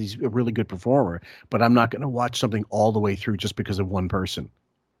it's a really good performer, but I'm not going to watch something all the way through just because of one person.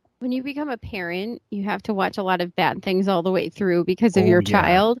 When you become a parent, you have to watch a lot of bad things all the way through because of your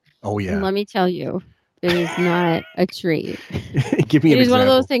child. Oh, yeah. And let me tell you, it is not a treat. Give me an example. It is one of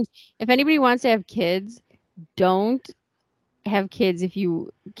those things. If anybody wants to have kids, don't have kids if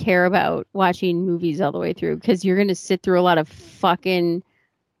you care about watching movies all the way through because you're going to sit through a lot of fucking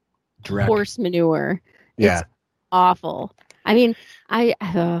horse manure. Yeah. It's awful. I mean,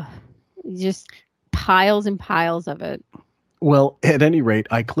 just piles and piles of it. Well, at any rate,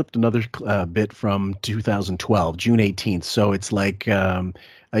 I clipped another bit from 2012, June 18th. So it's like a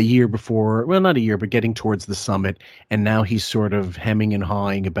year before, well, not a year, but getting towards the summit. And now he's sort of hemming and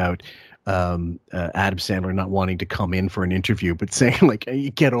hawing about Adam Sandler not wanting to come in for an interview, but saying like, hey,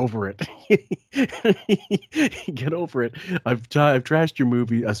 get over it. Get over it. I've trashed your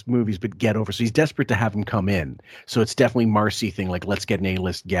movies, but get over it. So he's desperate to have him come in. So it's definitely Marcy thing, like let's get an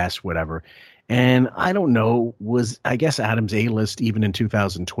A-list guest, whatever. And I don't know, I guess Adam's A-list even in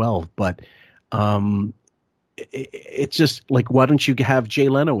 2012, but it's just like, why don't you have Jay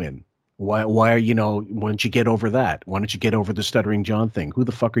Leno in? Why why don't you get over that? Why don't you get over the Stuttering John thing? Who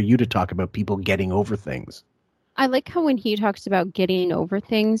the fuck are you to talk about people getting over things? I like how when he talks about getting over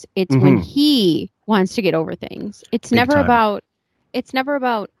things, it's when he wants to get over things. It's never about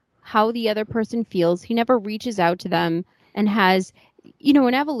how the other person feels. He never reaches out to them and has,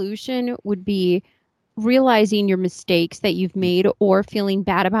 an evolution would be realizing your mistakes that you've made or feeling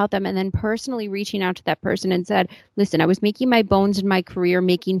bad about them and then personally reaching out to that person and said, listen, I was making my bones in my career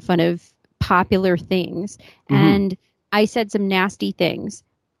making fun of popular things and I said some nasty things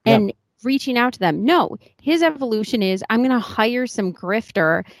and reaching out to them. No, his evolution is I'm going to hire some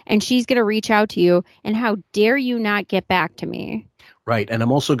grifter and she's going to reach out to you and how dare you not get back to me? Right. And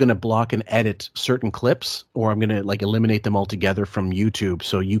I'm also going to block and edit certain clips, or I'm going to like eliminate them altogether from YouTube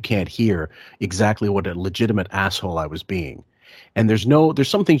so you can't hear exactly what a legitimate asshole I was being. And there's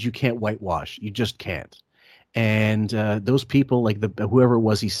some things you can't whitewash. You just can't. And those people, like whoever it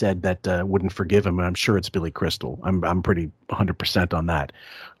was he said that wouldn't forgive him, and I'm sure it's Billy Crystal. I'm pretty 100% on that.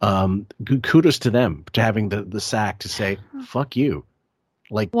 Kudos to them to having the sack to say, fuck you.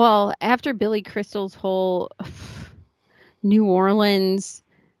 Like, well, after Billy Crystal's whole New Orleans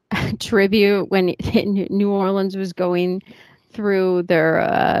tribute, when New Orleans was going through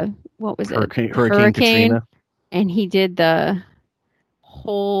their what was Hurricane Katrina, and he did the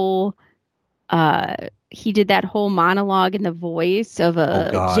whole he did that whole monologue in the voice of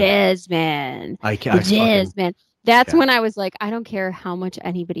a jazz man. Jazz man. That's when I was like, I don't care how much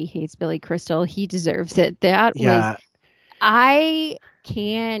anybody hates Billy Crystal, he deserves it. That was, I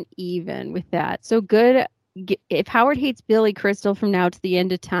can't even with that. So good. If Howard hates Billy Crystal from now to the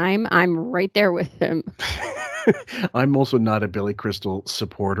end of time, I'm right there with him. I'm also not a Billy Crystal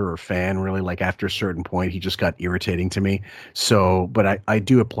supporter or fan, really. Like, after a certain point, he just got irritating to me. So, but I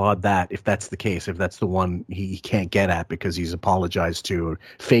do applaud that if that's the case, if that's the one he can't get at because he's apologized to,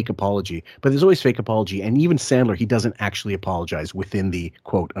 fake apology. But there's always fake apology. And even Sandler, he doesn't actually apologize within the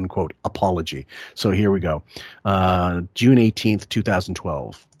quote unquote apology. So here we go. June 18th,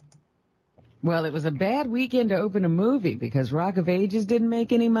 2012. Well, it was a bad weekend to open a movie because Rock of Ages didn't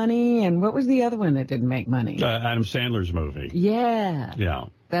make any money. And what was the other one that didn't make money? Adam Sandler's movie. Yeah. Yeah.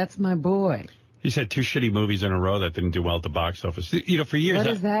 That's my boy. He's had 2 shitty movies in a row that didn't do well at the box office. You know, for years. What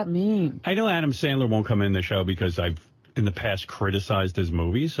does that mean? I know Adam Sandler won't come in the show because I've, in the past, criticized his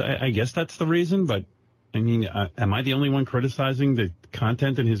movies. I guess that's the reason. But, I mean, am I the only one criticizing the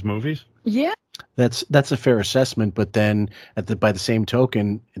content in his movies? Yeah. That's a fair assessment, but then by the same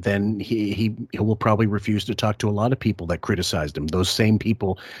token, then he will probably refuse to talk to a lot of people that criticized him. Those same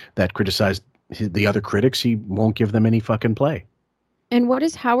people that criticized the other critics, he won't give them any fucking play. And what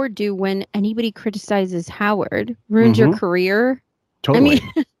does Howard do when anybody criticizes Howard? Ruins your career? Totally.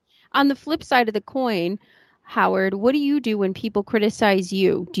 I mean, on the flip side of the coin, Howard, what do you do when people criticize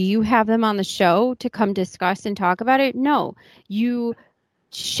you? Do you have them on the show to come discuss and talk about it? No. You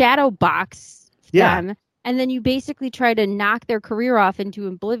shadow box them, and then you basically try to knock their career off into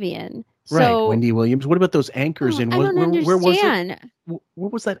oblivion. Right, So, Wendy Williams. What about those anchors in? I don't understand. Where was it?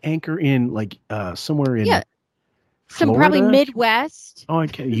 What was that anchor in? Like somewhere in some probably Midwest. Oh,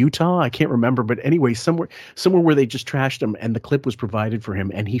 Utah. I can't remember, but anyway, somewhere where they just trashed him, and the clip was provided for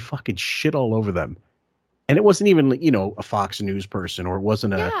him, and he fucking shit all over them. And it wasn't even, a Fox News person, or it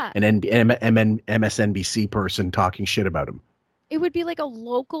wasn't an MSNBC person talking shit about him. It would be like a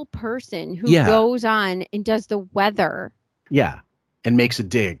local person who goes on and does the weather. Yeah, and makes a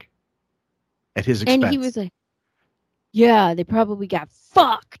dig at his expense. And he was like, yeah, they probably got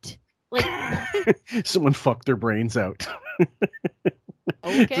fucked. Like, someone fucked their brains out.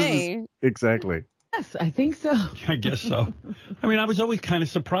 Okay. Exactly. Yes, I think so. I guess so. I mean, I was always kind of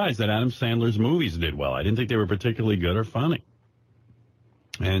surprised that Adam Sandler's movies did well. I didn't think they were particularly good or funny.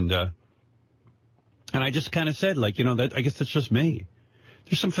 And I just kind of said, like, that I guess that's just me.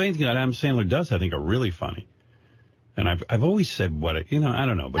 There's some things that Adam Sandler does I think are really funny. And I've always said I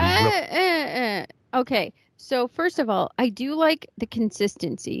don't know. But okay. So first of all, I do like the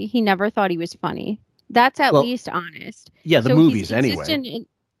consistency. He never thought he was funny. That's at least honest. Yeah, the movies anyway.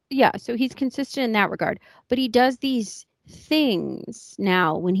 So he's consistent in that regard. But he does these things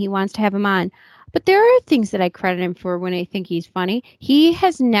now when he wants to have him on. But there are things that I credit him for when I think he's funny. He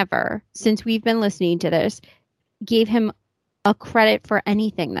has never, since we've been listening to this, gave him a credit for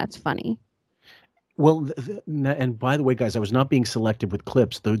anything that's funny. Well, and by the way, guys, I was not being selective with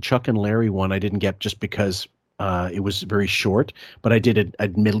clips. The Chuck and Larry one I didn't get just because it was very short, but I did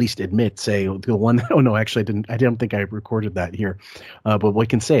at least say the one. Oh no, actually, I don't think I recorded that here, but we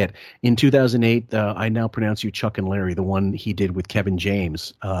can say it. In 2008, I Now Pronounce You Chuck and Larry, the one he did with Kevin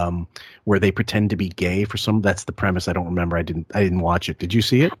James, where they pretend to be gay for some. That's the premise. I don't remember. I didn't watch it. Did you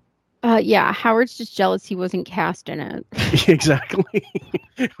see it? Yeah, Howard's just jealous he wasn't cast in it. Exactly.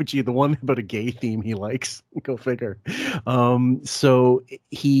 Which the one about a gay theme he likes. Go figure. So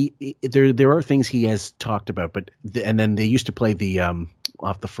there are things he has talked about, but and then they used to play the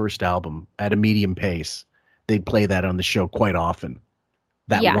off the first album at a medium pace. They'd play that on the show quite often.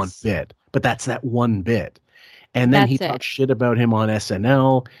 That one bit, but that's that one bit, and then he talks shit about him on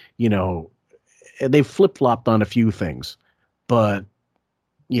SNL. They've flip flopped on a few things, but.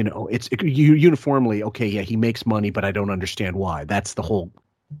 It's uniformly okay. Yeah, he makes money, but I don't understand why. That's the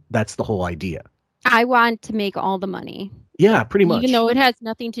whole idea. I want to make all the money. Yeah, pretty much. Even though it has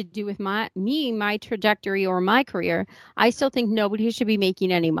nothing to do with my trajectory or my career, I still think nobody should be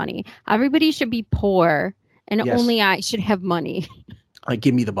making any money. Everybody should be poor, and only I should have money.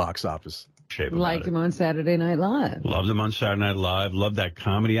 Give me the box office. Liked him on Saturday Night Live. Loved him on Saturday Night Live. Loved that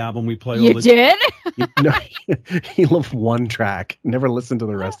comedy album we play. You did? No, he loved one track. Never listened to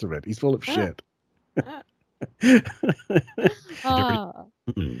the rest of it. He's full of shit.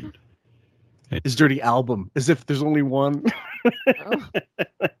 His dirty album, as if there's only one. I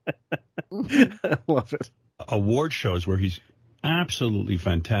love it. Award shows where he's absolutely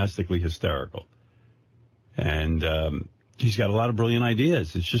fantastically hysterical. And he's got a lot of brilliant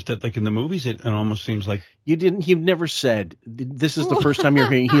ideas. It's just that, like, in the movies, it almost seems like... You've never said, this is the first time you're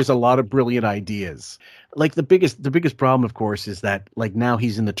hearing he has a lot of brilliant ideas. Like, the biggest problem, of course, is that, like, now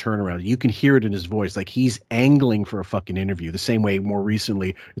he's in the turnaround. You can hear it in his voice. Like, he's angling for a fucking interview. The same way more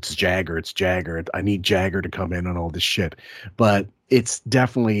recently, it's Jagger. I need Jagger to come in on all this shit. But it's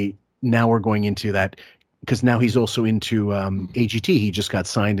definitely, now we're going into that, because now he's also into AGT. He just got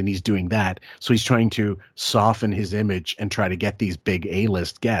signed and he's doing that. So he's trying to soften his image and try to get these big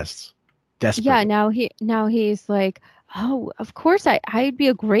A-list guests. Desperate. Yeah, now he's like, oh, of course I'd be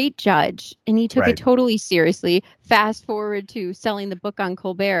a great judge. And he took it totally seriously. Fast forward to selling the book on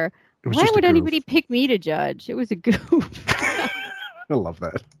Colbert. Why would anybody pick me to judge? It was a goof. I love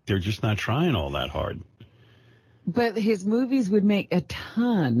that. They're just not trying all that hard. But his movies would make a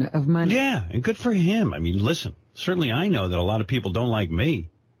ton of money. Yeah, and good for him. I mean, listen, certainly I know that a lot of people don't like me,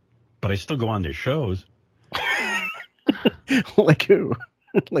 but I still go on their shows. Like who?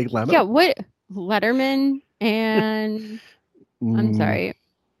 Like Leno? Yeah, what? Letterman and... I'm sorry.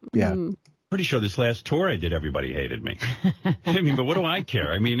 Yeah. Pretty sure this last tour I did, everybody hated me. I mean, but what do I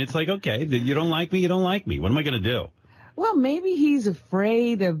care? I mean, it's like, okay, you don't like me, you don't like me. What am I going to do? Well, maybe he's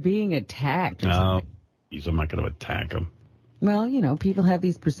afraid of being attacked. No. I'm not going to attack him. Well, people have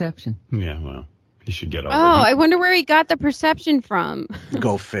these perceptions. Yeah, well, he should get over it. I wonder where he got the perception from.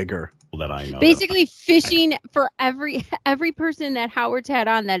 Go figure. That I know. Basically fishing for every person that Howard's had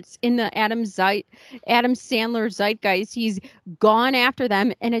on that's in the Adam Sandler zeitgeist. He's gone after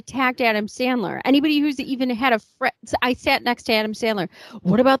them and attacked Adam Sandler. Anybody who's even had a friend. I sat next to Adam Sandler.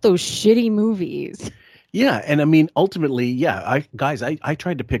 What about those shitty movies? Yeah, and I mean, ultimately, yeah, I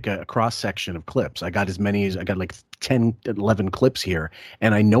tried to pick a cross section of clips. I got like 10, 11 clips here,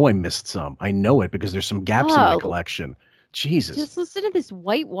 and I know I missed some. I know it because there's some gaps in my collection. Jesus. Just listen to this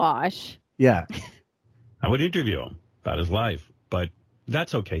whitewash. Yeah. I would interview him about his life, but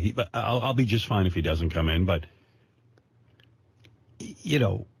that's okay. I'll be just fine if he doesn't come in, but,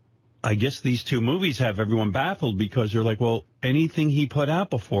 I guess these two movies have everyone baffled because they're like, well, anything he put out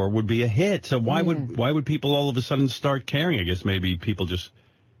before would be a hit. So why would people all of a sudden start caring? I guess maybe people just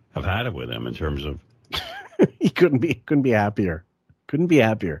have had it with him in terms of... He couldn't be happier. Couldn't be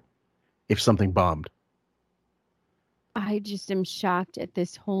happier if something bombed. I just am shocked at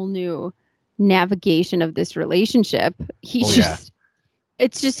this whole new navigation of this relationship.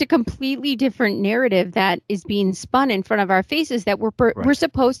 It's just a completely different narrative that is being spun in front of our faces that we're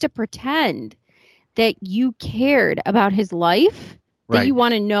supposed to pretend that you cared about his life, that you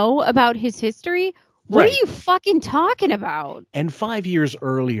want to know about his history. What are you fucking talking about? And 5 years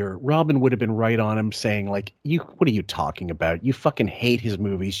earlier, Robin would have been right on him saying, like, what are you talking about? You fucking hate his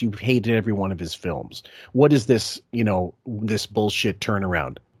movies. You've hated every one of his films. What is this, this bullshit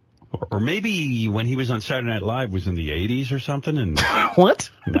turnaround? Or maybe when he was on Saturday Night Live was in the 80s or something. And what?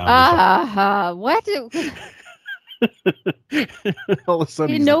 What? All of a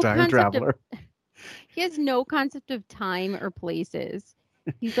sudden he's a time traveler. He has no concept of time or places.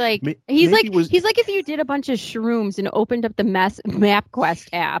 He's like if you did a bunch of shrooms and opened up the MapQuest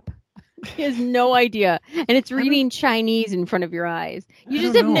app. He has no idea, and it's reading Chinese in front of your eyes. You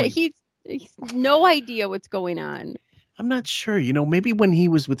just have he's no idea what's going on. I'm not sure. Maybe when he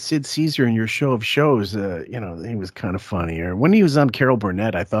was with Sid Caesar in your show of shows, he was kind of funny. Or when he was on Carol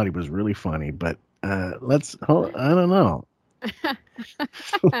Burnett, I thought he was really funny. But I don't know.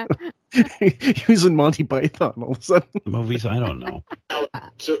 He was in Monty Python all of a sudden. Movies, I don't know.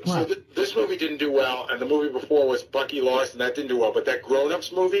 So this movie didn't do well, and the movie before was Bucky Lost, and that didn't do well. But that Grown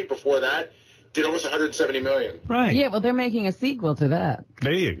Ups movie before that did almost $170 million. Right. Yeah, well, they're making a sequel to that.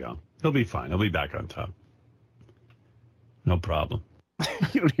 There you go. He'll be fine. He'll be back on top. No problem.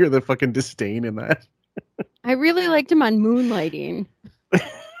 You don't hear the fucking disdain in that. I really liked him on Moonlighting.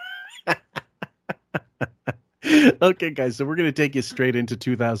 Okay, guys, so we're going to take you straight into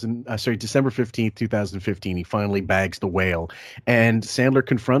December 15th, 2015. He finally bags the whale, and Sandler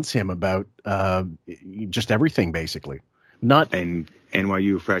confronts him about just everything, basically. And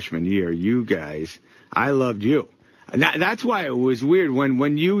NYU freshman year, you guys, I loved you. That's why it was weird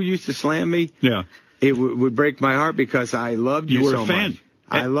when you used to slam me. Yeah, it would break my heart because I loved you, you were so a fan. much.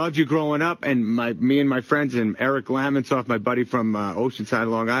 I loved you growing up, and me and my friends and Eric Lamonsoff, my buddy from Oceanside,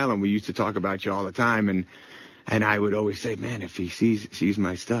 Long Island, we used to talk about you all the time, and I would always say, man, if he sees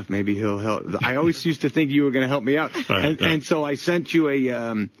my stuff, maybe he'll help. I always used to think you were going to help me out, and so I sent you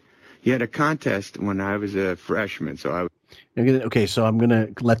you had a contest when I was a freshman, so Okay, so I'm gonna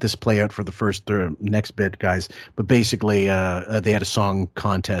let this play out for the next bit, guys. But basically, they had a song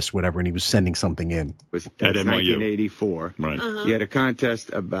contest, whatever, and he was sending something in. It was 1984. Right. You had a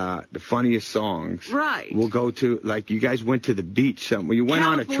contest about the funniest songs. Right. We'll go to, like, you guys went to the beach somewhere. You went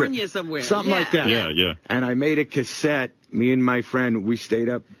on a California trip. somewhere. Something like that. Yeah. And I made a cassette. Me and my friend, we stayed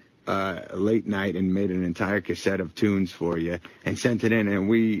up late night and made an entire cassette of tunes for you and sent it in.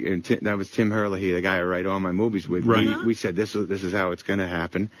 And that was Tim Herlihy, the guy I write all my movies with. Right. We said this is how it's going to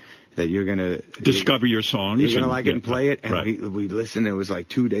happen. That you're going to discover your songs. You're going to like it and play it. And right. we listened. It was like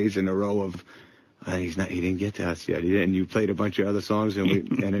 2 days in a row of. He didn't get to us yet. And you played a bunch of other songs, and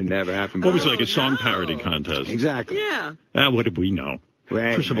it never happened. What was like a song parody contest? Exactly. Yeah. What did we know?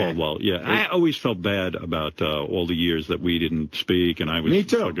 Right, First of all, I always felt bad about all the years that we didn't speak, and I was. Me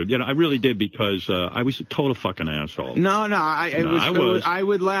too. I really did because I was a total fucking asshole. No, I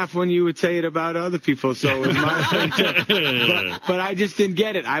would laugh when you would say it about other people. So it was my thing too. But I just didn't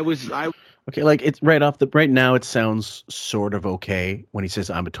get it. Okay, like it's right now it sounds sort of okay when he says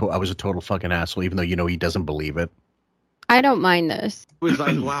I was a total fucking asshole, even though he doesn't believe it. I don't mind this. It was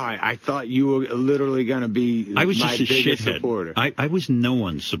like, wow, I thought you were literally going to be I was my just a biggest shithead. supporter. I was no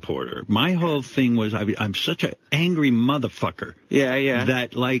one's supporter. My whole thing was I'm such an angry motherfucker. Yeah.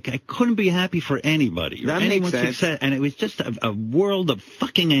 That, like, I couldn't be happy for anybody. That makes sense. Success, and it was just a world of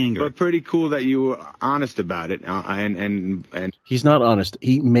fucking anger. But pretty cool that you were honest about it. And he's not honest.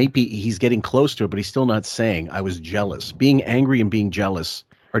 He's getting close to it, but he's still not saying I was jealous. Being angry and being jealous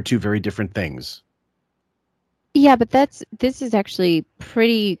are two very different things. Yeah, but this is actually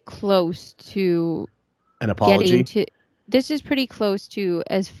pretty close to an apology. This is pretty close to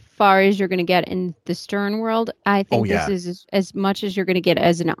as far as you're going to get in the Stern world. I think this is as much as you're going to get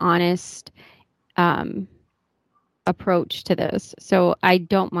as an honest approach to this. So I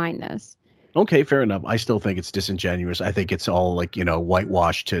don't mind this. Okay, fair enough. I still think it's disingenuous. I think it's all like,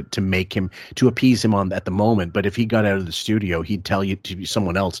 whitewashed to make him, to appease him at the moment. But if he got out of the studio, he'd tell you to be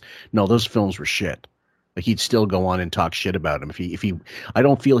someone else. No, those films were shit. Like, he'd still go on and talk shit about him. If he, I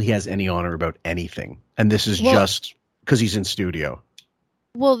don't feel he has any honor about anything. And this is just because he's in studio.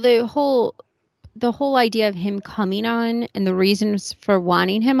 Well, the whole idea of him coming on and the reasons for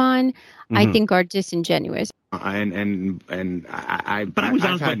wanting him on, I think are disingenuous. I've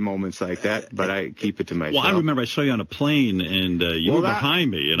had moments like that, but I keep it to myself. Well, I remember I saw you on a plane, and you were behind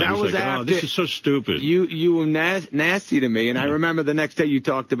me, and I was like, oh, this is so stupid. You were nasty to me, and I remember the next day you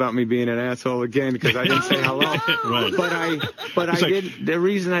talked about me being an asshole again because I didn't say hello. Right. But I did. The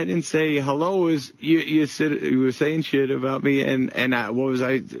reason I didn't say hello is you were saying shit about me, and what was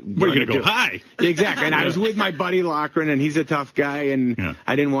I? We're gonna go hi. Exactly, and I was with my buddy Loughran, and he's a tough guy, and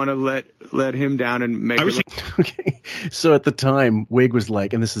I didn't want to let him down and make it. Okay, so at the time, Wig was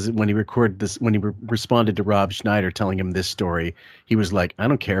like, and this is when he recorded this, when he responded to Rob Schneider telling him this story, he was like, I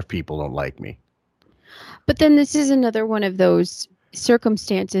don't care if people don't like me. But then this is another one of those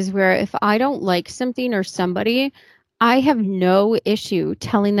circumstances where if I don't like something or somebody, I have no issue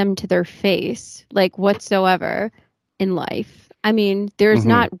telling them to their face, like whatsoever in life. I mean, there's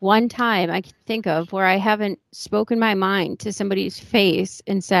not one time I can think of where I haven't spoken my mind to somebody's face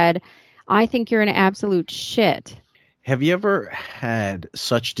and said, I think you're an absolute shit. Have you ever had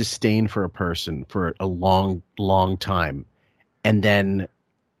such disdain for a person for a long, long time and then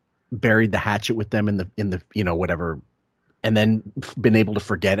buried the hatchet with them in the whatever, and then been able to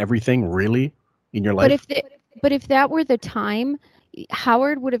forget everything really in your life? But if that were the time,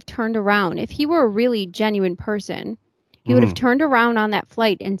 Howard would have turned around. If he were a really genuine person, he would have turned around on that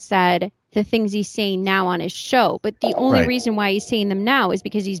flight and said the things he's saying now on his show. But the only reason why he's saying them now is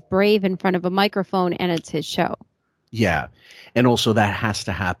because he's brave in front of a microphone and it's his show. Yeah. And also that has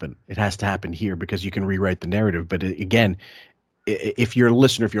to happen. It has to happen here because you can rewrite the narrative. But again, if you're a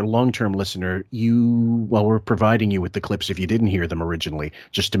listener, if you're a long-term listener, we're providing you with the clips if you didn't hear them originally,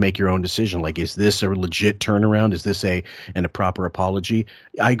 just to make your own decision. Like, is this a legit turnaround? Is this a proper apology?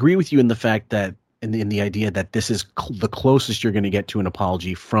 I agree with you in the fact that, in the idea that this is the closest you're going to get to an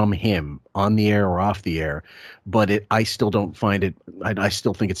apology from him on the air or off the air. But I still don't find it. I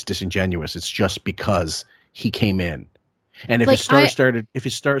still think it's disingenuous. It's just because he came in, and if his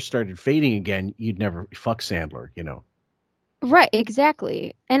star started fading again, you'd never fuck Sandler, Right,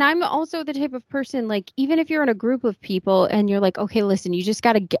 exactly. And I'm also the type of person, like, even if you're in a group of people and you're like, okay, listen, you just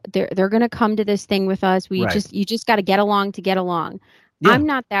got to get, they're going to come to this thing with us. You just got to get along to get along. Yeah. I'm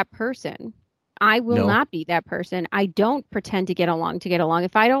not that person. I will not be that person. I don't pretend to get along to get along.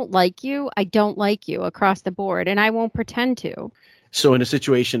 If I don't like you, I don't like you across the board, and I won't pretend to. So in a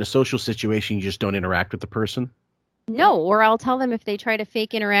social situation, you just don't interact with the person? No, or I'll tell them if they try to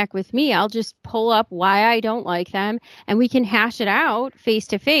fake interact with me, I'll just pull up why I don't like them and we can hash it out face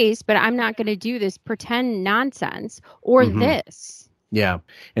to face, but I'm not going to do this pretend nonsense or this. Yeah.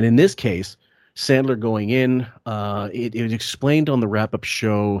 And in this case, Sandler going in, it was explained on the wrap-up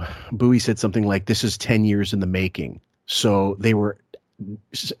show. Bowie said something like, this is 10 years in the making. So they were,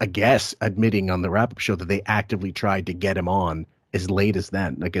 I guess, admitting on the wrap-up show that they actively tried to get him on as late as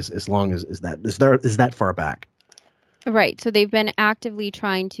then, like as long as is that far back. Right. So they've been actively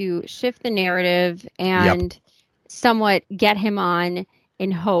trying to shift the narrative and somewhat get him on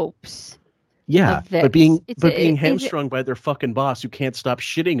in hopes. Yeah, but being hamstrung by their fucking boss who can't stop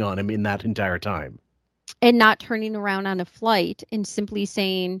shitting on him in that entire time. And not turning around on a flight and simply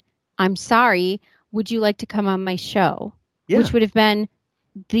saying, I'm sorry, would you like to come on my show? Yeah. Which would have been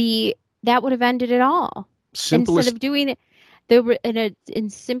that would have ended it all. Instead of doing it, they were in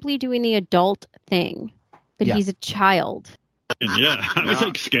simply doing the adult thing. But he's a child. Yeah, I was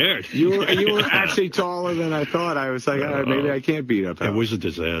like scared. You were actually taller than I thought. I was like, maybe I can't beat up. It was a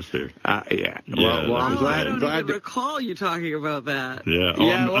disaster. Yeah. Well, I'm glad. I don't even recall you talking about that. Yeah.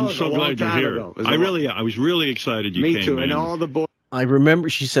 I'm so glad you're here. I was really excited you came. Me too. In. And all the boys. I remember.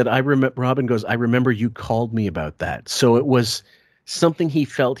 She said, Robin goes, I remember you called me about that. So it was something he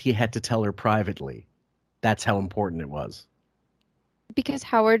felt he had to tell her privately. That's how important it was. Because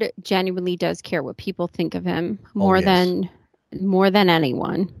Howard genuinely does care what people think of him more than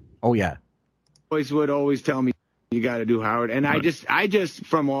anyone. Oh yeah. Boys would always tell me you got to do Howard, and I just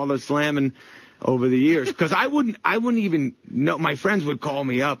from all the slamming over the years, because I wouldn't even know. My friends would call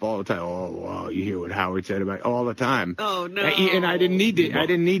me up all the time. Oh, wow, you hear what Howard said about all the time. Oh no. And I didn't need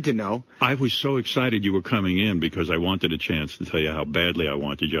to know. I was so excited you were coming in because I wanted a chance to tell you how badly I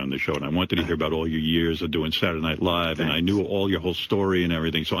wanted you on the show, and I wanted to hear about all your years of doing Saturday Night Live. Thanks. And I knew all your whole story and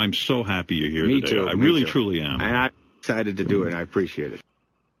everything. So I'm so happy you're here me today. Too, I me really too. Truly am. And I'm excited to do it. And I appreciate it.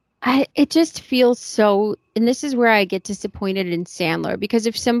 It just feels so, and this is where I get disappointed in Sandler, because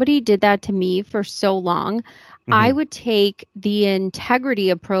if somebody did that to me for so long, I would take the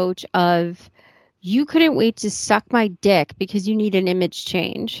integrity approach of, you couldn't wait to suck my dick because you need an image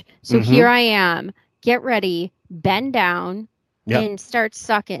change. So here I am, get ready, bend down, and start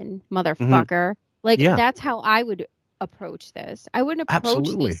sucking, motherfucker. That's how I would approach this. I wouldn't approach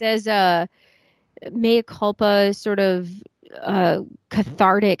this as a mea culpa sort of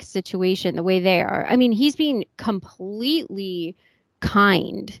cathartic situation the way they are. I mean, he's being completely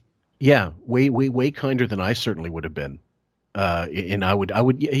kind. Yeah, way kinder than I certainly would have been. And I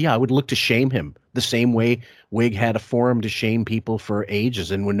would look to shame him the same way Wig had a forum to shame people for ages.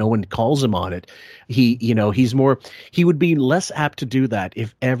 And when no one calls him on it, he would be less apt to do that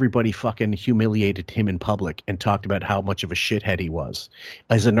if everybody fucking humiliated him in public and talked about how much of a shithead he was.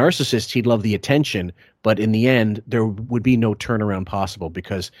 As a narcissist, he'd love the attention, but in the end, there would be no turnaround possible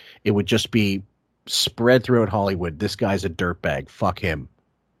because it would just be spread throughout Hollywood. This guy's a dirtbag. Fuck him.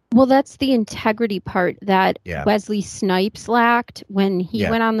 Well, that's the integrity part that Wesley Snipes lacked when he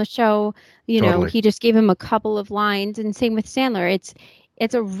went on the show. You know, he just gave him a couple of lines, and same with Sandler.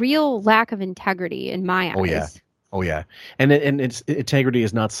 It's a real lack of integrity in my eyes. Oh yeah. And it's integrity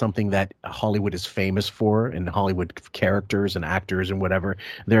is not something that Hollywood is famous for, and Hollywood characters and actors and whatever.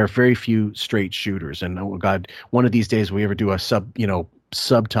 There are very few straight shooters, and oh God, one of these days we ever do a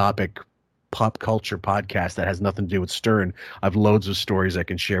subtopic pop culture podcast that has nothing to do with Stern, I have loads of stories I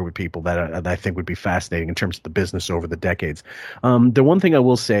can share with people that I think would be fascinating in terms of the business over the decades. The one thing I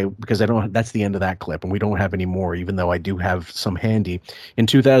will say, because that's the end of that clip and we don't have any more, even though I do have some handy. In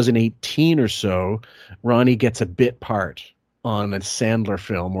 2018 or so, Ronnie gets a bit part on a Sandler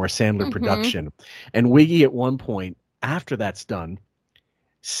film or a Sandler production. And Wiggy at one point, after that's done,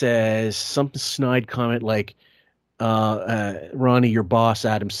 says some snide comment like, Ronnie, your boss,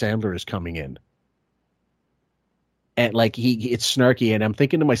 Adam Sandler, is coming in. And like it's snarky. And I'm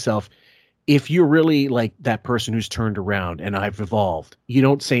thinking to myself, if you're really like that person who's turned around and I've evolved, you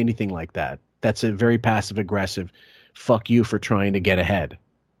don't say anything like that. That's a very passive aggressive fuck you for trying to get ahead.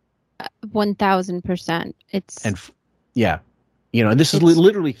 1000%. And this is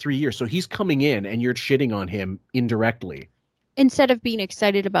literally 3 years. So he's coming in and you're shitting on him indirectly. Instead of being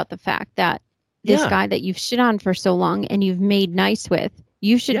excited about the fact that this guy that you've shit on for so long and you've made nice with,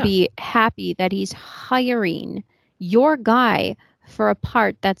 you should be happy that he's hiring your guy for a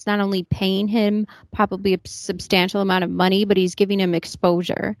part that's not only paying him probably a substantial amount of money, but he's giving him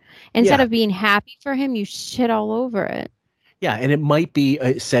exposure. Instead of being happy for him, you shit all over it. Yeah, and it might be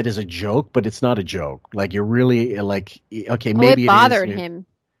said as a joke, but it's not a joke. Like, you're really like, okay, maybe it bothered him.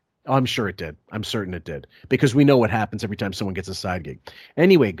 Oh, I'm sure it did. I'm certain it did, because we know what happens every time someone gets a side gig.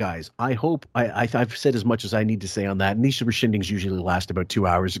 Anyway, guys, I hope I've said as much as I need to say on that. And these Rescindings usually last about 2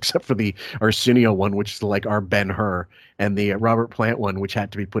 hours, except for the Arsenio one, which is like our Ben-Hur, and the Robert Plant one, which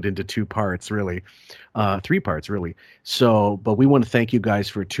had to be put into 2 parts, really, 3 parts, really. So, but we want to thank you guys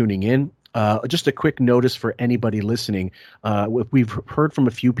for tuning in. Just a quick notice for anybody listening. We've heard from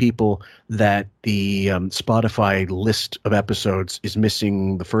a few people that the Spotify list of episodes is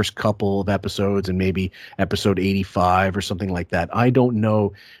missing the first couple of episodes and maybe episode 85 or something like that. I don't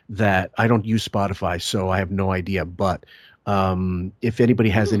know that. I don't use Spotify, so I have no idea. But if anybody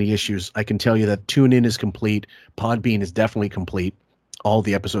has any issues, I can tell you that TuneIn is complete. Podbean is definitely complete. All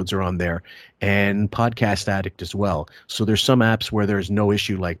the episodes are on there, and Podcast Addict as well. So there's some apps where there's no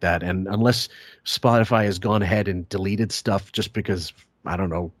issue like that. And unless Spotify has gone ahead and deleted stuff just because, I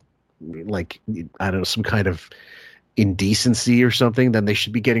don't know, some kind of indecency or something, then they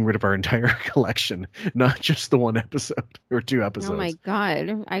should be getting rid of our entire collection, not just the 1 episode or 2 episodes. Oh my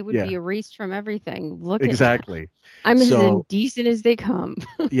God. I would be erased from everything. Look exactly. I'm as indecent as they come.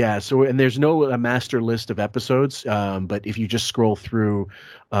 Yeah. So, and there's no master list of episodes, but if you just scroll through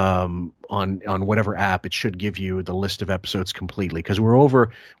on whatever app, it should give you the list of episodes completely. Because we're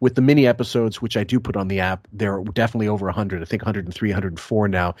over with the mini episodes, which I do put on the app. They're definitely over 100. I think 103, 104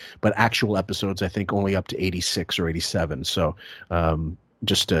 now. But actual episodes, I think only up to 86 or 87. So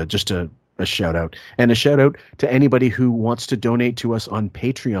just a shout out, and a shout out to anybody who wants to donate to us on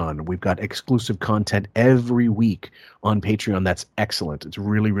Patreon. We've got exclusive content every week on Patreon. That's excellent. It's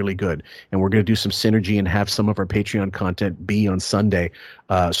really, really good. And we're going to do some synergy and have some of our Patreon content be on Sunday,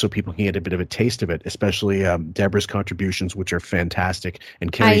 so people can get a bit of a taste of it, especially Deborah's contributions, which are fantastic.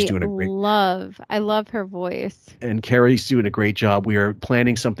 And Carrie's doing a great I love her voice. And Carrie's doing a great job. We are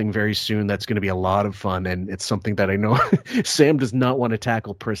planning something very soon that's going to be a lot of fun, and it's something that I know Sam does not want to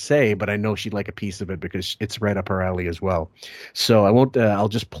tackle per se, but I know she'd like a piece of it because it's right up her alley as well. So I won't. I'll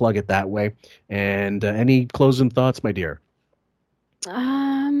just plug it that way. And any closing thoughts, my dear?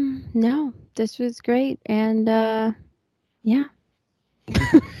 No, this was great, and yeah.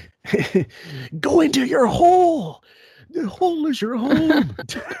 Go into your hole. The hole is your home.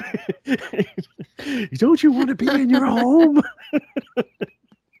 Don't you want to be in your home?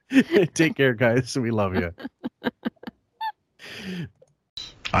 Take care, guys. We love you.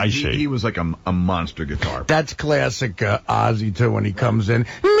 He was like a monster guitar. That's classic Ozzy, too, when he comes in.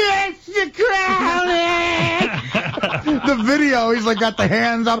 Mr. Crowley! The video, he's like got the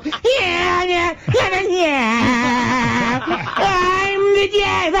hands up. Yeah. I'm the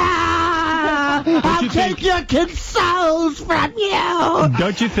devil. I'll take your kids' souls from you.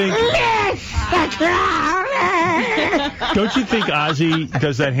 Don't you think? Mr. Crowley! Don't you think Ozzy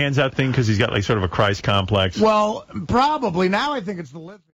does that hands out thing because he's got like sort of a Christ complex? Well, probably. Now I think it's the living.